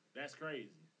that's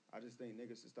crazy. I just think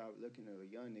niggas should stop looking at the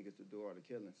young niggas to do all the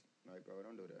killings. Like, bro,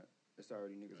 don't do that. It's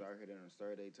already niggas out here that done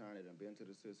started their time, that done been to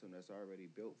the system that's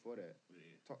already built for that.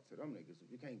 Yeah. Talk to them niggas.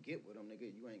 If you can't get with them, nigga,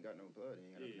 you ain't got no blood, you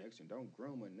ain't got no connection. Don't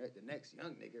groom the next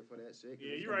young nigga for that shit.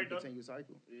 Yeah, you right though. Continuous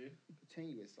cycle. Yeah.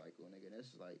 Continuous cycle, nigga.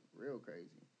 That's just like real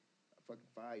crazy. A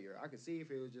fucking 5-year. I could see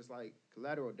if it was just like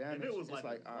collateral damage. If it was like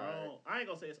a all grown, right. I ain't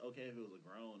gonna say it's okay if it was a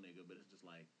grown nigga, but it's just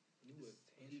like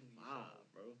he 5,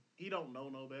 bro. He don't know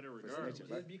no better regardless.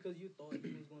 Just because you thought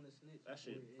he was gonna snitch. That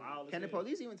shit foul. Can the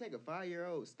police even take a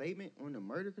 5-year-old statement on the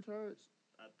murder charge?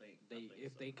 I think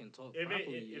if they can talk if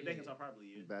properly. If they can talk properly,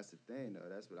 yeah. That's the thing, though.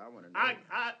 That's what I want to know.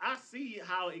 I see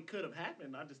how it could have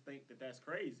happened. I just think that's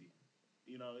crazy.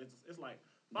 You know, it's like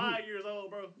 5 years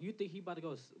old, bro. You think he about to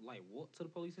go like walk to the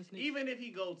police and snitch? Even if he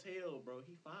go tell, bro,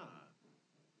 he 5.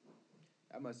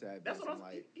 That must have been some,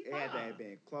 like, it had to have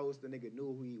been close. The nigga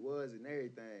knew who he was and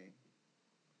everything.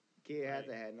 Kid had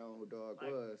to have known who dog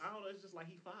was. I don't know. It's just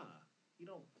like he 5. He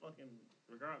don't fucking,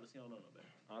 regardless, he don't know no better.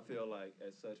 I feel like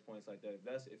at such points like that,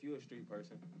 if you're a street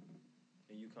person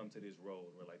and you come to this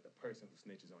road where like the person who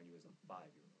snitches on you is a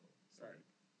 5-year-old, right?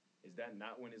 Is that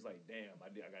not when it's like, damn, I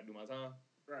gotta do my time?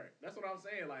 Right. That's what I'm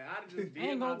saying. Like I just did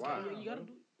ain't my gonna time. You gotta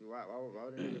do it. Why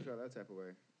would niggas feel that type of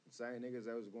way? Same niggas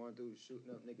that was going through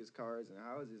shooting up niggas' cars and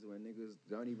houses when niggas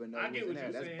don't even know I get what's in what there.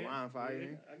 you're That's saying. blind firing.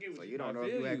 Yeah, I get what so you you don't know if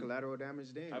you feel had you. collateral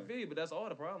damage then. I feel you, but that's all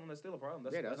the problem. That's still a problem.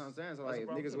 That's what I'm saying. So like, if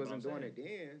niggas wasn't doing it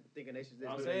then, thinking they should just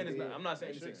I'm do saying it, I'm not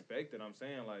saying it's expected. I'm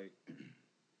saying like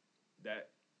that.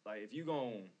 Like if you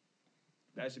gon',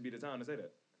 that should be the time to say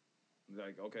that.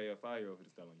 Like okay, a 5-year-old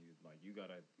is telling you like you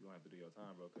gonna have to do your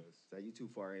time, bro. Cause so you too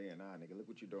far in, nah, nigga. Look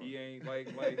what you doing. he ain't like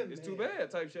it's too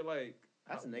bad type shit. Like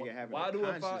that's a nigga having why a do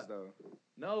conscience though.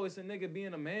 No, it's a nigga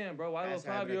being a man, bro. Why do a That's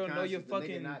having 5-year-old know you're conscience.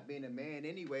 The fucking nigga not being a man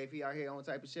anyway? If he out here on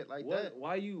type of shit like what? that,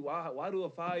 Why do a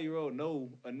 5-year-old know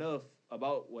enough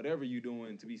about whatever you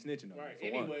doing to be snitching on? Right.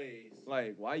 You, for Anyways, one?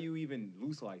 Like why you even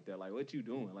loose like that? Like what you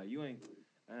doing? Like you ain't.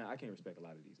 I can't respect a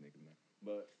lot of these niggas, man.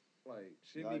 But like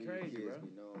shit be crazy, kids bro.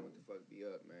 be knowing what the fuck be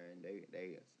up, man.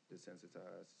 They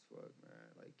desensitized as fuck, man.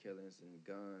 Like killings and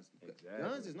guns. Exactly.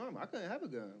 Guns is normal. I couldn't have a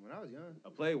gun when I was young.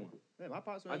 A play one. Man, my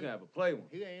pops. I can have a play one.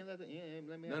 He ain't let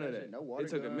me None have of that. that. No water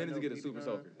It took gun, a minute no to get a BB super gun.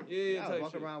 soaker. I Yeah, was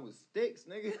walking around with sticks,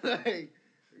 nigga. Like,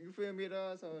 you feel me,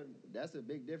 dog? So that's a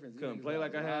big difference. Couldn't play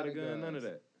like I had a gun. None of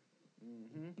that.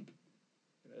 Mm-hmm.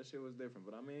 That shit was different,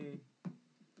 but I mean,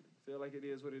 feel like it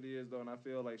is what it is though, and I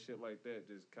feel like shit like that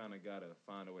just kind of gotta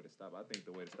find a way to stop. I think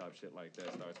the way to stop shit like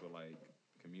that starts with like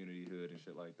community hood and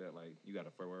shit like that. Like you gotta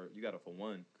for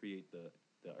one create the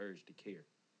urge to care.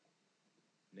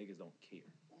 Niggas don't care.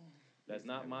 That's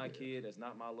not my kid. That's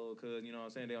not my little cousin. You know what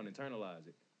I'm saying? They don't internalize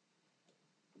it.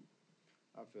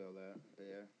 I feel that.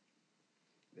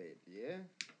 Yeah.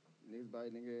 Niggas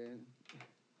bite nigga.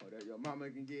 Oh, that your mama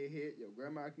can get hit. Your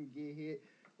grandma can get hit.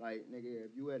 Like, nigga,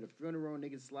 if you at a funeral,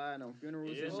 niggas sliding on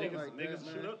funerals and shit like that, niggas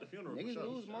shoot man. up the funeral. Niggas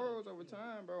lose morals over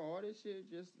time, bro. All this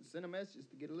shit just send a message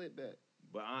to get a lit back.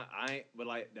 But I ain't. But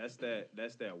like that's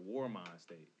that war mind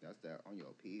state. That's that on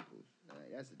your peoples.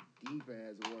 Like, that's a deep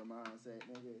ass war mindset,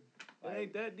 nigga. It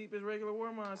ain't that deep as regular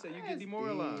war mindset. You get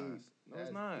demoralized. No,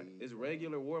 it's not. Deep, it's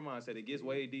regular war mindset. It gets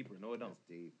way deeper. No, it don't. That's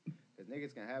deep. Because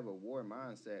niggas can have a war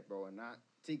mindset, bro, and not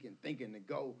thinking to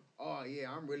go, oh,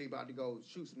 yeah, I'm really about to go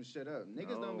shoot some shit up.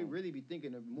 Niggas don't really be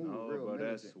thinking to move real bro,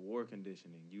 militant. that's war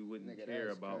conditioning. You wouldn't care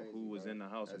about who was in the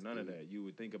house or none of that. You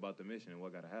would think about the mission and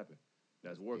what got to happen.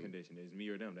 That's war conditioning. It's me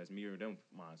or them. That's me or them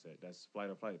mindset. That's flight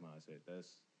or flight mindset. That's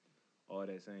all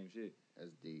that same shit.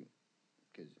 That's deep.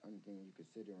 Because only thing you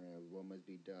considering is what must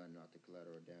be done, not the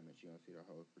collateral damage. You don't see the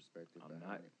whole perspective. I'm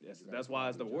not. That's why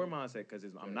it's the war mindset. Because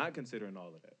I'm not considering all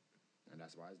of that. And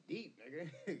that's why it's deep,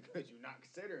 nigga. Because you're not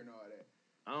considering all that.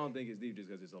 I don't think it's deep just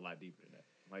because it's a lot deeper than that.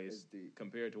 Like it's deep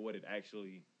compared to what it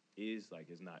actually is. Like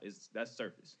it's not. That's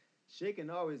surface. Shit can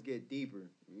always get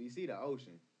deeper. You see the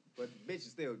ocean, but the bitch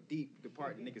is still deep. The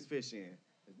part the niggas fish in,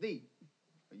 it's deep.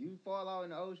 When you fall out in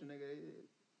the ocean, nigga, you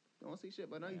don't see shit.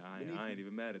 But I ain't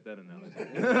even mad at that analogy.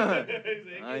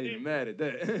 I ain't even mad at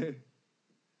that.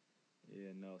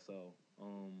 Yeah, no. So,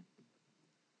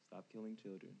 stop killing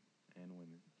children and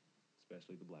women,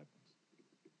 especially the black ones.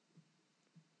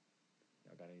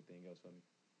 Y'all got anything else for me?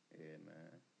 Yeah,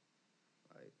 man.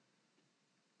 Like,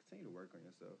 continue to work on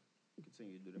yourself.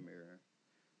 Continue to do the mirror.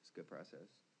 It's a good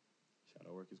process.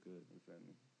 Shadow work is good. You feel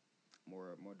me?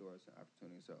 More doors and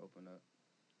opportunities to open up.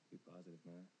 Be positive,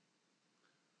 man.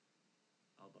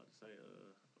 I was about to say,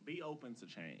 be open to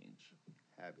change.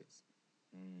 Habits.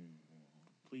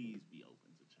 Please be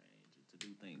open to change and to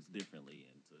do things differently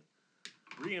and to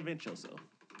reinvent yourself,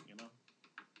 you know?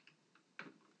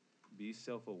 Be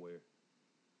self-aware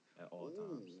at all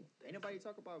times. Anybody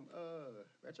talk about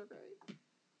retrograde?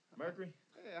 Mercury?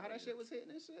 Yeah, how that shit was hitting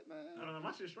and shit, man.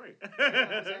 My shit's straight.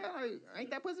 Ain't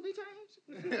that supposed to be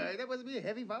changed? Ain't that supposed to be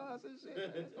heavy vibes and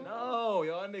shit? No,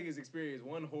 y'all niggas experienced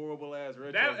one horrible ass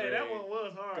retrograde. That one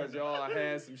was hard. Because y'all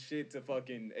had some shit to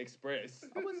fucking express.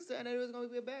 I wasn't saying that it was going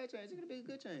to be a bad change. It could be a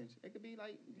good change. It could be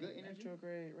like good energy.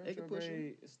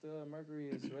 Retrograde. It's still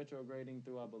Mercury is retrograding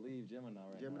through, I believe, Gemini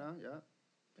right now. Gemini, yeah.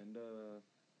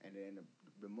 And then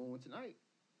the moon tonight.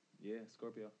 Yeah,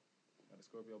 Scorpio. Got a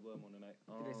Scorpio blood moon tonight.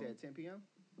 Did they say at 10 p.m.?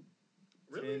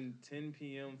 Really? 10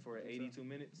 p.m. for 82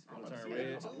 minutes. It'll turn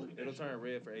red. It'll turn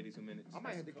red for 82 minutes. I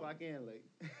might have to clock in late.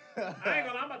 I ain't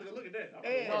gonna. I'm about to go look at that.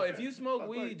 No, if you smoke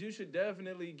weed, you should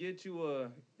definitely get you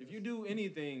if you do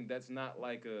anything that's not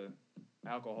like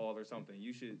alcohol or something,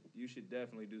 you should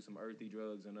definitely do some earthy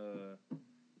drugs and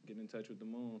get in touch with the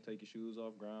moon. Take your shoes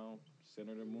off ground.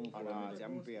 Center the moon for a minute.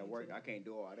 I'm gonna be at work. I can't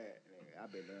do all that.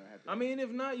 I've been there. I mean,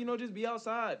 if not, just be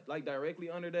outside, like directly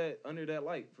under that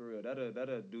light for real.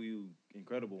 That'll do you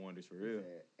incredible wonders for real.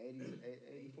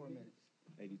 84 minutes.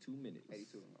 82 minutes.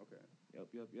 82.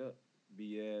 Okay. Yep. Be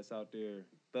your ass out there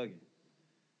thugging,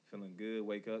 feeling good.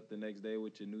 Wake up the next day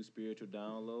with your new spiritual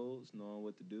downloads, knowing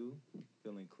what to do,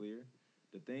 feeling clear.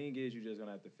 The thing is, you're just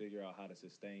gonna have to figure out how to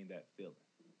sustain that feeling.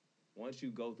 Once you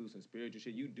go through some spiritual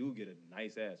shit, you do get a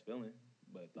nice ass feeling.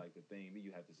 But like the thing,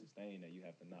 you have to sustain that. You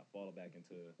have to not fall back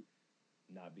into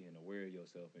not being aware of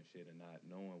yourself and shit, and not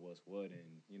knowing what's what,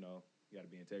 and you got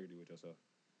to be integrity with yourself.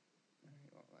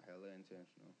 Hella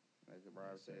intentional, like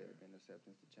Rob said, and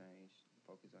acceptance to change.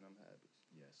 Focus on them habits.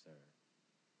 Yes, sir.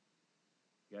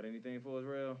 Got anything for us,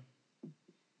 Rail?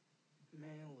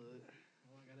 Man, look,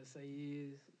 all I gotta say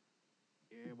is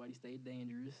everybody stay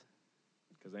dangerous.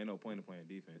 Cause ain't no point in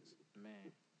playing defense.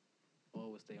 Man,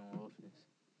 always stay on offense.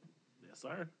 Yes,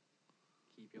 sir.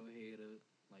 Keep your head up.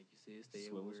 Like you said, stay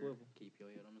Swivel. Keep your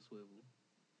head on the swivel.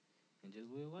 And just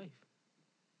live life.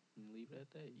 And leave it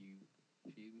at that. You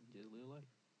feel me? Just live life.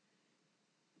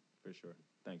 For sure.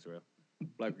 Thanks, Rail.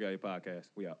 Black Regalia Podcast.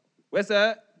 We out. West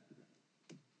Side.